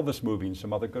that Elvis movie and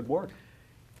some other good work.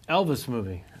 Elvis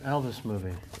movie.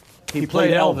 He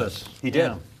played Elvis. He did.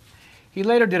 Yeah. He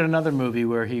later did another movie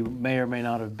where he may or may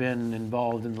not have been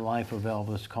involved in the life of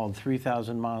Elvis called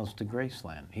 3,000 Miles to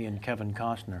Graceland. He and Kevin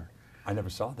Costner. I never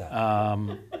saw that.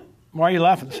 Why are you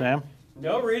laughing, Sam?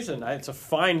 No reason. It's a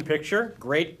fine picture.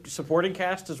 Great supporting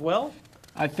cast as well.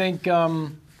 I think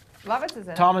Lovitz is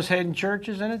in Thomas Hayden Church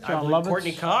is in it. John Lovitz.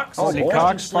 Courtney Cox. Courtney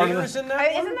Cox. Slater's in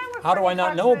that. Isn't that what How do I Courtney not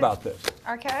Cox know is? about this?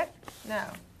 Arquette? No.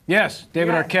 Yes,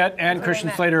 David Yes. Arquette and That's Christian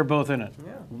what I meant. Slater are both in it.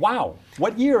 Yeah. Wow.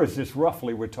 What year is this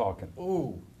roughly we're talking?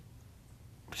 Ooh.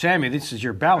 Sammy, this is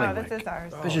your bailiwick. Oh, this is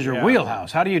ours. This is your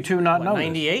wheelhouse. How do you two not know this?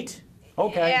 98?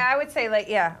 Okay. Yeah, I would say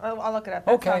I'll look it up.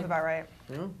 That Okay. sounds about right.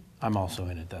 I'm also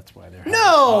in it. That's why they're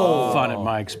No! fun at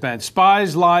my expense.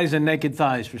 Spies, Lies, and Naked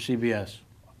Thighs for CBS.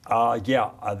 I've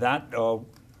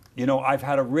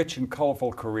had a rich and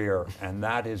colorful career, and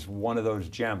that is one of those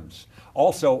gems.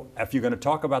 Also, if you're going to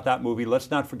talk about that movie, let's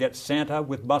not forget Santa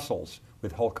with Muscles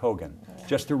with Hulk Hogan.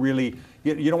 Just to really,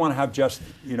 you don't want to have just,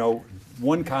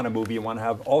 one kind of movie. You want to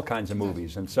have all kinds of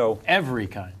movies, and so Every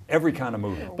kind. every kind of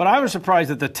movie. But I was surprised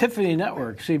that the Tiffany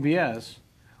Network, CBS,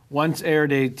 once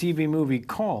aired a TV movie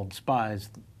called Spies,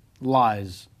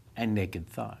 Lies, and Naked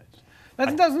Thighs.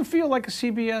 That doesn't feel like a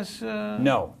CBS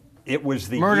No, it was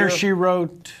the Murder, year, She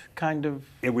Wrote kind of...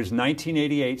 It was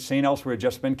 1988. St. Elsewhere had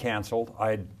just been canceled. I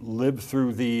had lived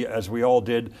through as we all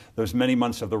did, those many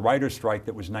months of the writer's strike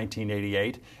that was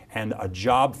 1988. And a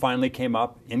job finally came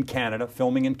up in Canada,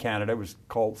 filming in Canada. It was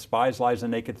called Spies, Lies,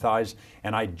 and Naked Thighs.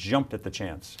 And I jumped at the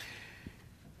chance.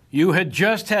 You had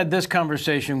just had this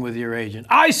conversation with your agent.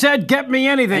 I said, get me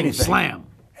anything. Slam.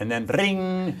 And then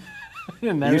ring.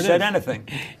 And there You it said is. anything.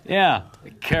 Yeah.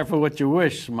 Careful what you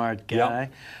wish, smart guy.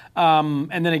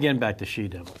 And then again, back to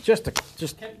She-Devil. Just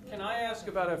Can I ask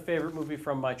about a favorite movie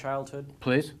from my childhood?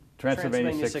 please.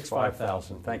 Transylvania 6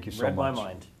 5000. Thank you so Read much. my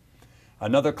mind.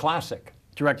 Another classic.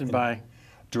 Directed by...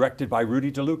 Directed by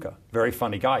Rudy DeLuca. Very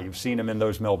funny guy. You've seen him in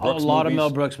those Mel Brooks movies. A lot of Mel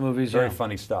Brooks movies, Very yeah.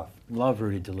 funny stuff. Love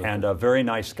Rudy DeLuca. And a very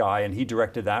nice guy, and he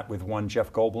directed that with one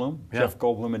Jeff Goldblum. Yeah. Jeff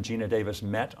Goldblum and Gina Davis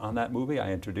met on that movie.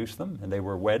 I introduced them, and they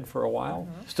were wed for a while.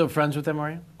 Still friends with them,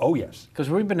 are you? Oh, yes. Because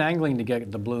we've been angling to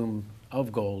get the Bloom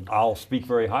of Gold I'll speak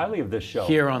very highly of this show.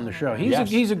 here on the show. Yes.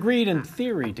 He's agreed in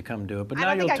theory to come do it, but I now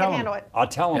don't you'll think I tell can him. handle it. I'll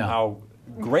tell him Yeah. how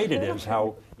great it is,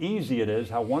 how easy it is,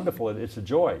 how wonderful it is. It's a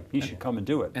joy. He should come and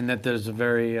do it. And that there's a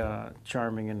very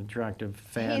charming and attractive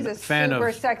fan, He's a fan super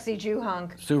of... sexy Jew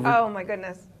hunk. Super- Oh my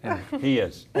goodness. He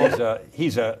is.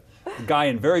 He's a guy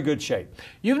in very good shape.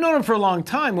 You've known him for a long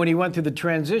time when he went through the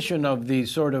transition of the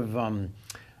sort of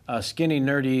skinny,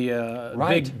 nerdy,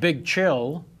 Right. big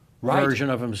chill Right. version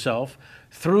of himself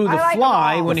through The like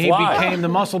Fly them all. when The he Fly. became the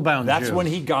muscle-bound That's Jew. when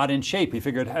he got in shape. He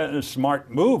figured, had a smart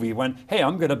move. He went, hey,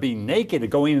 I'm going to be naked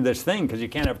going into this thing because you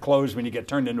can't have clothes when you get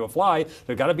turned into a fly.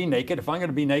 They've got to be naked. If I'm going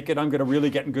to be naked, I'm going to really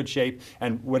get in good shape.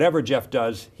 And whatever Jeff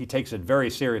does, he takes it very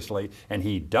seriously, and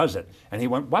he does it. And he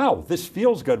went, wow, this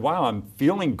feels good. Wow, I'm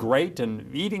feeling great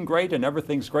and eating great and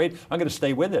everything's great. I'm going to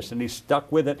stay with this. And he's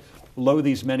stuck with it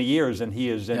these many years, and he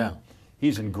is in,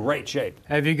 he's in great shape.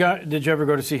 Did you ever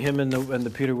go to see him and the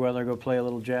Peter Weller go play a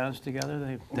little jazz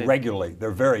together? Regularly.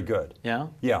 They're very good. Yeah?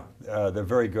 Yeah, they're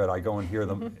very good. I go and hear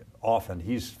them often.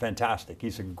 He's fantastic.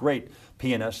 He's a great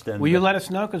pianist. And Will you let us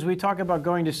know? Because we talk about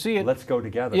going to see it. let's go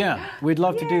together. Yeah, we'd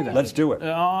love to do that. Let's do it.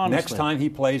 Honestly. Next time he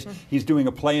plays, he's doing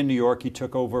a play in New York. He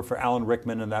took over for Alan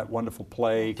Rickman in that wonderful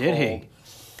play. Did he? called-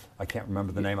 I can't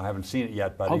remember the name. I haven't seen it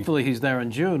yet. But Hopefully he's there in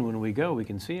June when we go. We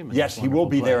can see him. In yes, this he will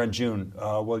be wonderful there play. in June.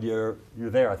 Well, you're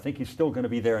there. I think he's still going to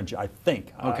be there in June. I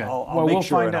think. Okay. I'll Well, make we'll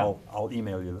sure find and out. I'll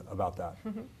email you about that.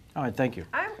 All right, thank you.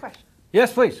 I have a question.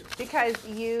 Yes, please. Because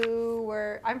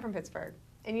I'm from Pittsburgh,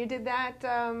 and you did that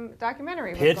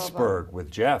documentary. with Pittsburgh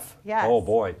with Jeff. Yes. Oh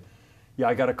boy. Yeah,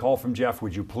 I got a call from Jeff.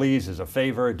 Would you please, as a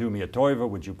favor, do me a toiva?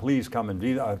 Would you please come and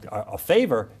be a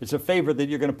favor? It's a favor that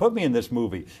you're going to put me in this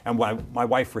movie. And my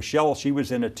wife Rochelle, she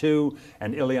was in it too,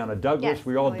 and Ileana Douglas.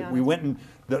 Yes, We went and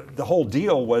the whole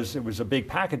deal was it was a big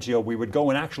package deal. We would go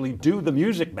and actually do The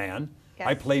Music Man. Yes.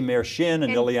 I play Mayor Shin,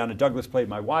 and Ileana Douglas played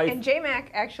my wife. And J-Mac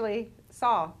actually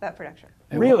saw that production.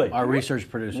 Really? Our research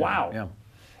producer. Wow. Yeah.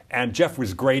 And Jeff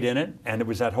was great in it, and it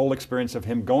was that whole experience of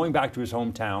him going back to his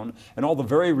hometown and all the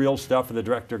very real stuff of the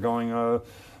director going,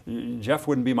 Jeff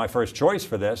wouldn't be my first choice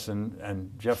for this,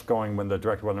 and Jeff going when the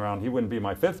director wasn't around, he wouldn't be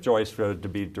my fifth choice to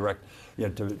direct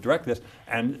this,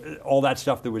 and all that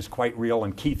stuff that was quite real.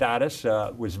 And Keith Addis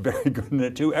was very good in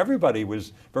it too. Everybody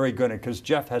was very good in it because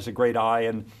Jeff has a great eye,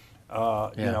 and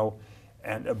you know.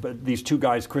 And but these two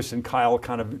guys, Chris and Kyle,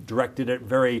 kind of directed it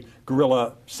very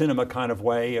guerrilla cinema kind of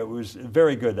way. It was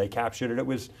very good. They captured it. It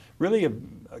was really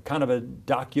a kind of a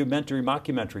documentary,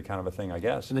 mockumentary kind of a thing, I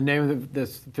guess. And the name of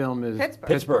this film is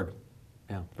Pittsburgh.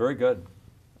 Yeah. Very good.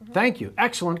 Thank you.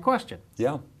 Excellent question.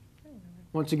 Yeah.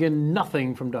 Once again,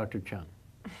 nothing from Dr. Chun.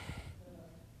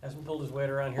 Hasn't pulled his weight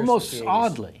around here Almost since the 80s.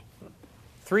 oddly.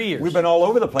 3 years. We've been all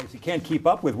over the place. You can't keep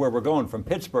up with where we're going from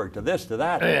Pittsburgh to this to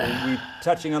that. We're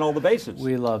touching on all the bases.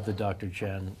 We love the Dr.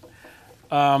 Chen.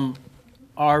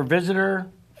 Our visitor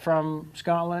from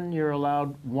Scotland, you're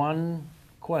allowed one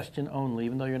question only.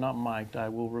 Even though you're not mic'd, I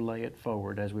will relay it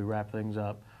forward as we wrap things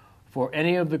up for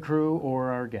any of the crew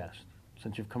or our guest,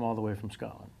 since you've come all the way from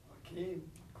Scotland. Okay,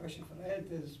 question for Ed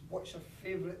is, what's your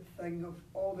favourite thing of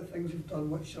all the things you've done?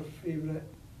 What's your favourite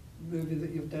movie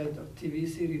that you've done or TV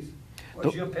series?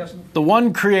 What's your personal The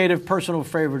one creative, personal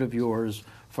favorite of yours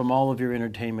from all of your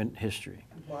entertainment history.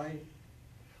 and why?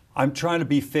 I'm trying to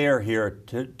be fair here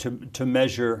to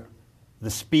measure the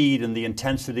speed and the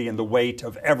intensity and the weight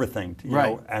of everything, you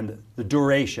know, and the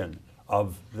duration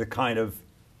of the kind of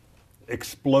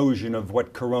explosion of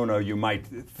what Corona you might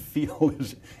feel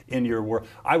is in your world.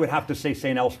 I would have to say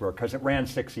St. Elsewhere because it ran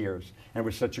 6 years and it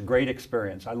was such a great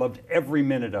experience. I loved every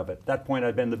minute of it. At that point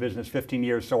I'd been in the business 15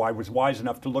 years, so I was wise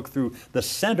enough to look through the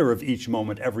center of each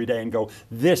moment every day and go,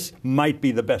 this might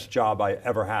be the best job I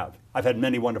ever have. I've had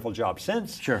many wonderful jobs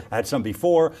since. Sure. I had some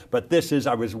before, but this is,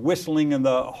 I was whistling in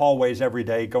the hallways every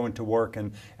day, going to work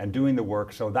and doing the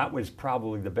work, so that was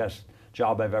probably the best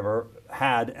job I've ever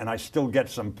had, and I still get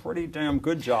some pretty damn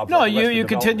good jobs. No, like you Arrested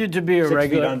continue Development, to be a 6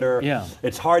 regular. Feet Under. Yeah.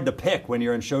 It's hard to pick when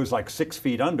you're in shows like 6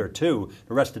 Feet Under, too.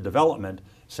 Arrested Development,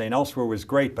 St. Elsewhere was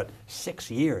great, but 6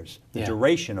 years, the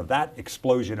duration of that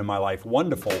explosion in my life,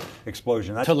 wonderful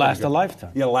explosion. That's To last pretty a good.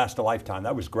 lifetime. Yeah, last a lifetime.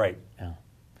 That was great. Yeah.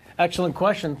 Excellent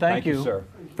question. Thank you, sir.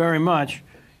 very much.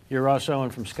 You're Ross Owen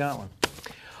from Scotland.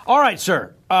 All right,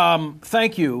 sir.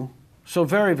 Thank you so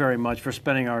very, very much for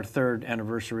spending our 3rd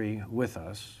anniversary with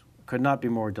us. Could not be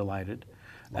more delighted.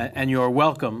 And you're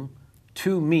welcome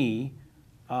to me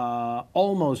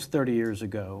almost 30 years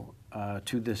ago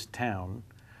to this town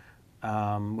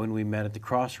when we met at the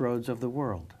crossroads of the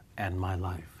world and my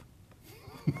life.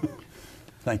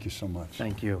 Thank you so much.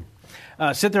 Thank you.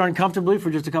 Sit there uncomfortably for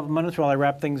just a couple minutes while I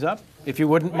wrap things up, if you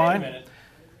wouldn't mind. Wait a minute.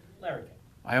 Larry King.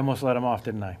 I almost let him off,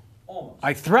 didn't I? Almost.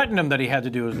 I threatened him that he had to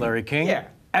do as Larry King. Yeah.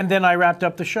 And then I wrapped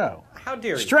up the show. How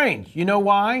dare you? Strange. You know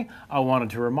why? I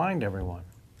wanted to remind everyone,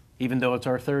 even though it's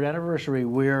our 3rd anniversary,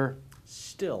 we're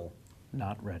Still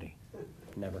not ready.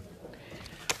 never.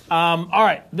 All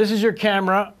right, this is your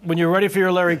camera. When you're ready for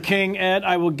your Larry King, Ed,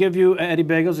 I will give you, Eddie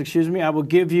Bagels, excuse me, I will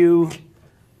give you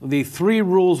the 3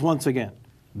 rules once again.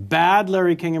 Bad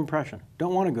Larry King impression.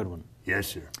 Don't want a good one. Yes,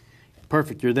 sir.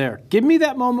 Perfect, you're there. Give me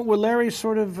that moment where Larry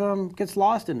sort of gets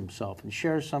lost in himself and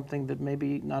shares something that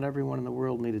maybe not everyone in the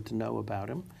world needed to know about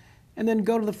him. And then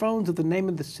go to the phones if the name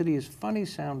of the city is funny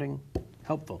sounding,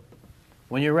 helpful.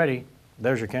 When you're ready,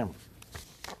 there's your camera.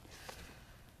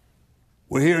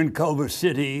 We're here in Culver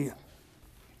City,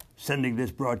 sending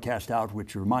this broadcast out,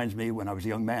 which reminds me when I was a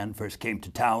young man, first came to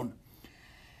town.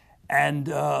 And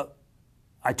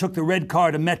I took the red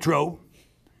car to Metro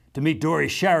to meet Dory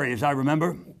Sherry, as I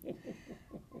remember.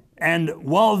 And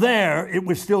while there, it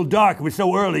was still dark. It was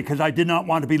so early because I did not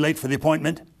want to be late for the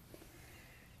appointment.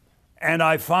 And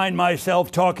I find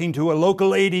myself talking to a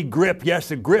local 80 grip,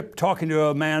 yes, a grip, talking to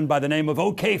a man by the name of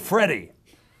OK Freddy.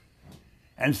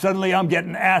 And suddenly I'm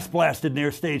getting ass blasted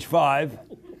near stage 5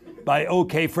 by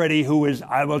OK Freddy, who is,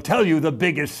 I will tell you, the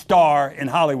biggest star in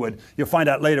Hollywood. You'll find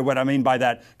out later what I mean by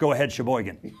that. Go ahead,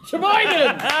 Sheboygan.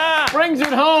 Sheboygan brings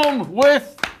it home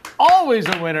with always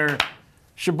a winner,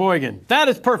 Sheboygan. That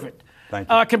is perfect.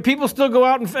 Thank you. Can people still go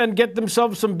out and get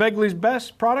themselves some Begley's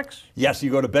Best products? Yes,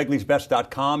 you go to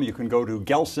begleysbest.com. You can go to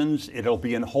Gelson's. It'll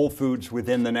be in Whole Foods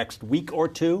within the next week or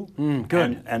two.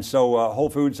 Good. And so Whole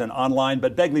Foods and online,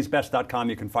 but begleysbest.com,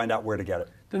 you can find out where to get it.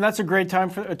 Then that's a great time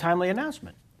for a timely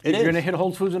announcement. It You're is. going to hit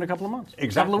Whole Foods in a couple of months.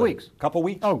 Exactly. Couple of weeks. Couple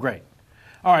weeks. Oh, great.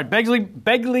 All right,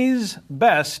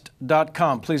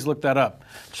 begleysbest.com. Please look that up.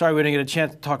 Sorry we didn't get a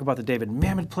chance to talk about the David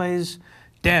Mamet plays.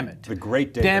 Damn it. The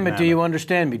great David Damn it, do Mamet. you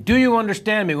understand me? Do you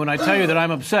understand me when I tell you that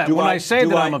I'm upset? When I say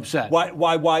that I'm upset? Why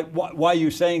are you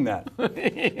saying that?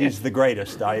 He's the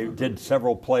greatest. I did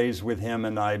several plays with him,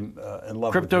 and I'm in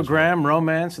love with him. Cryptogram,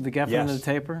 Romance, the Geffen and the Yes.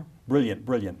 Taper. Brilliant,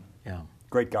 brilliant. Yeah.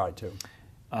 Great guy, too.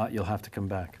 You'll have to come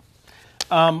back.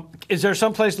 Is there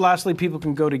some place, lastly, people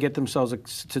can go to get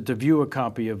themselves to view a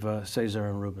copy of Cesar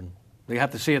and Reuben? They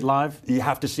have to see it live? You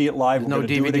have to see it live. There's We're no going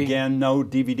to do it DVD? again. No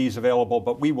DVDs available,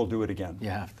 but we will do it again. You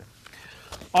have to.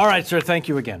 All right, sir, thank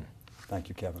you again. Thank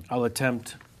you, Kevin. I'll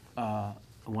attempt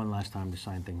one last time to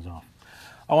sign things off.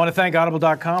 I want to thank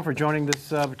Audible.com for joining this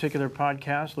particular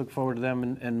podcast. Look forward to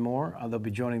them and more. They'll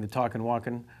be joining the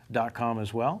TalkinWalkin.com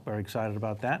as well. Very excited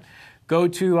about that. Go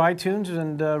to iTunes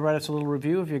and write us a little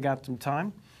review if you got some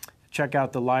time. Check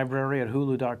out the library at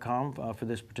Hulu.com for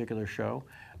this particular show.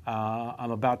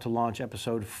 I'm about to launch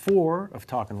episode 4 of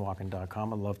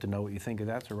TalkinWalkin.com. I'd love to know what you think of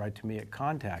that, so write to me at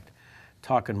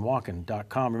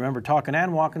contact@TalkinWalkin.com. Remember, Talkin'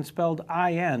 and Walkin' spelled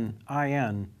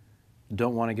I-N.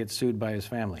 Don't want to get sued by his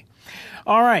family.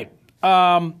 All right.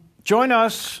 Join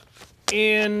us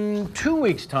in 2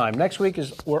 weeks' time. Next week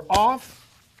we're off.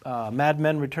 Mad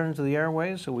Men returns to the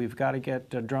airways, so we've got to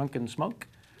get drunk and smoke.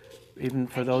 Even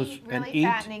for those and eat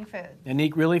fattening foods. And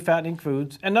eat really fattening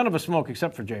foods. And none of us smoke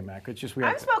except for J-Mac. It's just we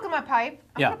have I'm smoking my pipe.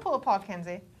 I'm Yeah. going to pull a Paul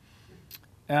Kinsey.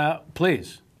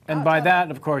 Please. And by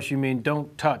that, of course, you mean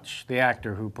don't touch the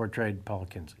actor who portrayed Paul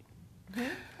Kinsey.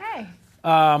 Hey.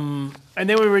 And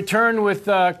then we return with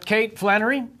Kate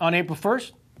Flannery on April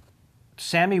 1st.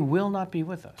 Sammy will not be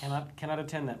with us. Cannot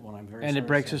attend that one. I'm very And sorry it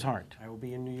breaks to his say. heart. I will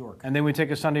be in New York. And then we take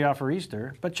a Sunday off for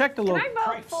Easter. But check the Can local.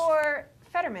 I vote for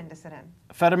Fetterman to sit in?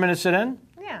 Fetterman to sit in?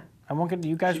 Yeah. I won't get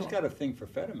you guys. She's got a thing for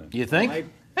Fetterman. You think?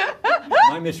 Am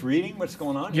I misreading what's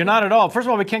going on? You're not at all. First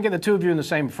of all, we can't get the two of you in the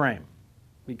same frame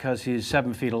because he's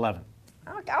 7 feet 11.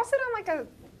 I'll sit on like an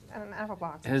apple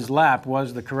box. His lap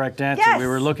was the correct answer Yes! we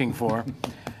were looking for.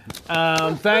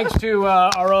 Thanks to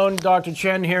our own Dr.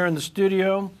 Chen here in the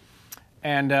studio.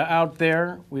 And out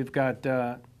there, we've got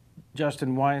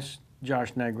Justin Weiss,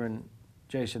 Josh Negrin,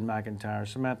 Jason McIntyre,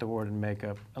 Samantha Ward in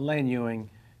makeup, Elaine Ewing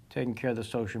taking care of the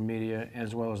social media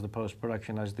as well as the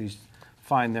post-production as these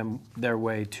find their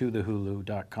way to the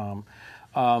Hulu.com.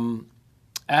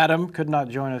 Adam could not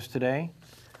join us today.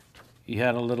 He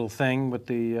had a little thing with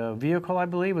the vehicle, I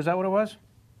believe. Was that what it was?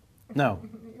 No.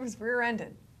 It was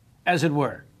rear-ended. As it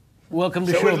were. Welcome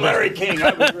to So was Showbiz. Larry King.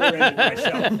 I was rear-ended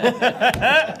myself.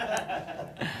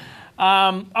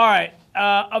 All right.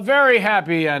 A very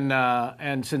happy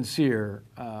and sincere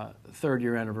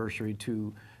third-year anniversary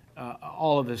to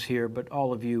all of us here, but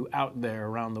all of you out there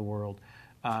around the world.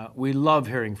 We love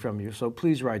hearing from you, so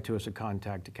please write to us at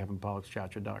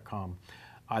contact@kevinpollexchatter.com,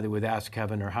 either with Ask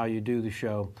Kevin or how you do the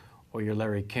show or your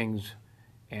Larry Kings.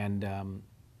 And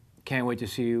can't wait to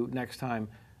see you next time.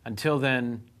 Until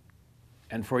then,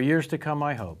 and for years to come,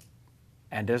 I hope,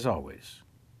 and as always,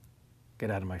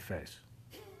 get out of my face.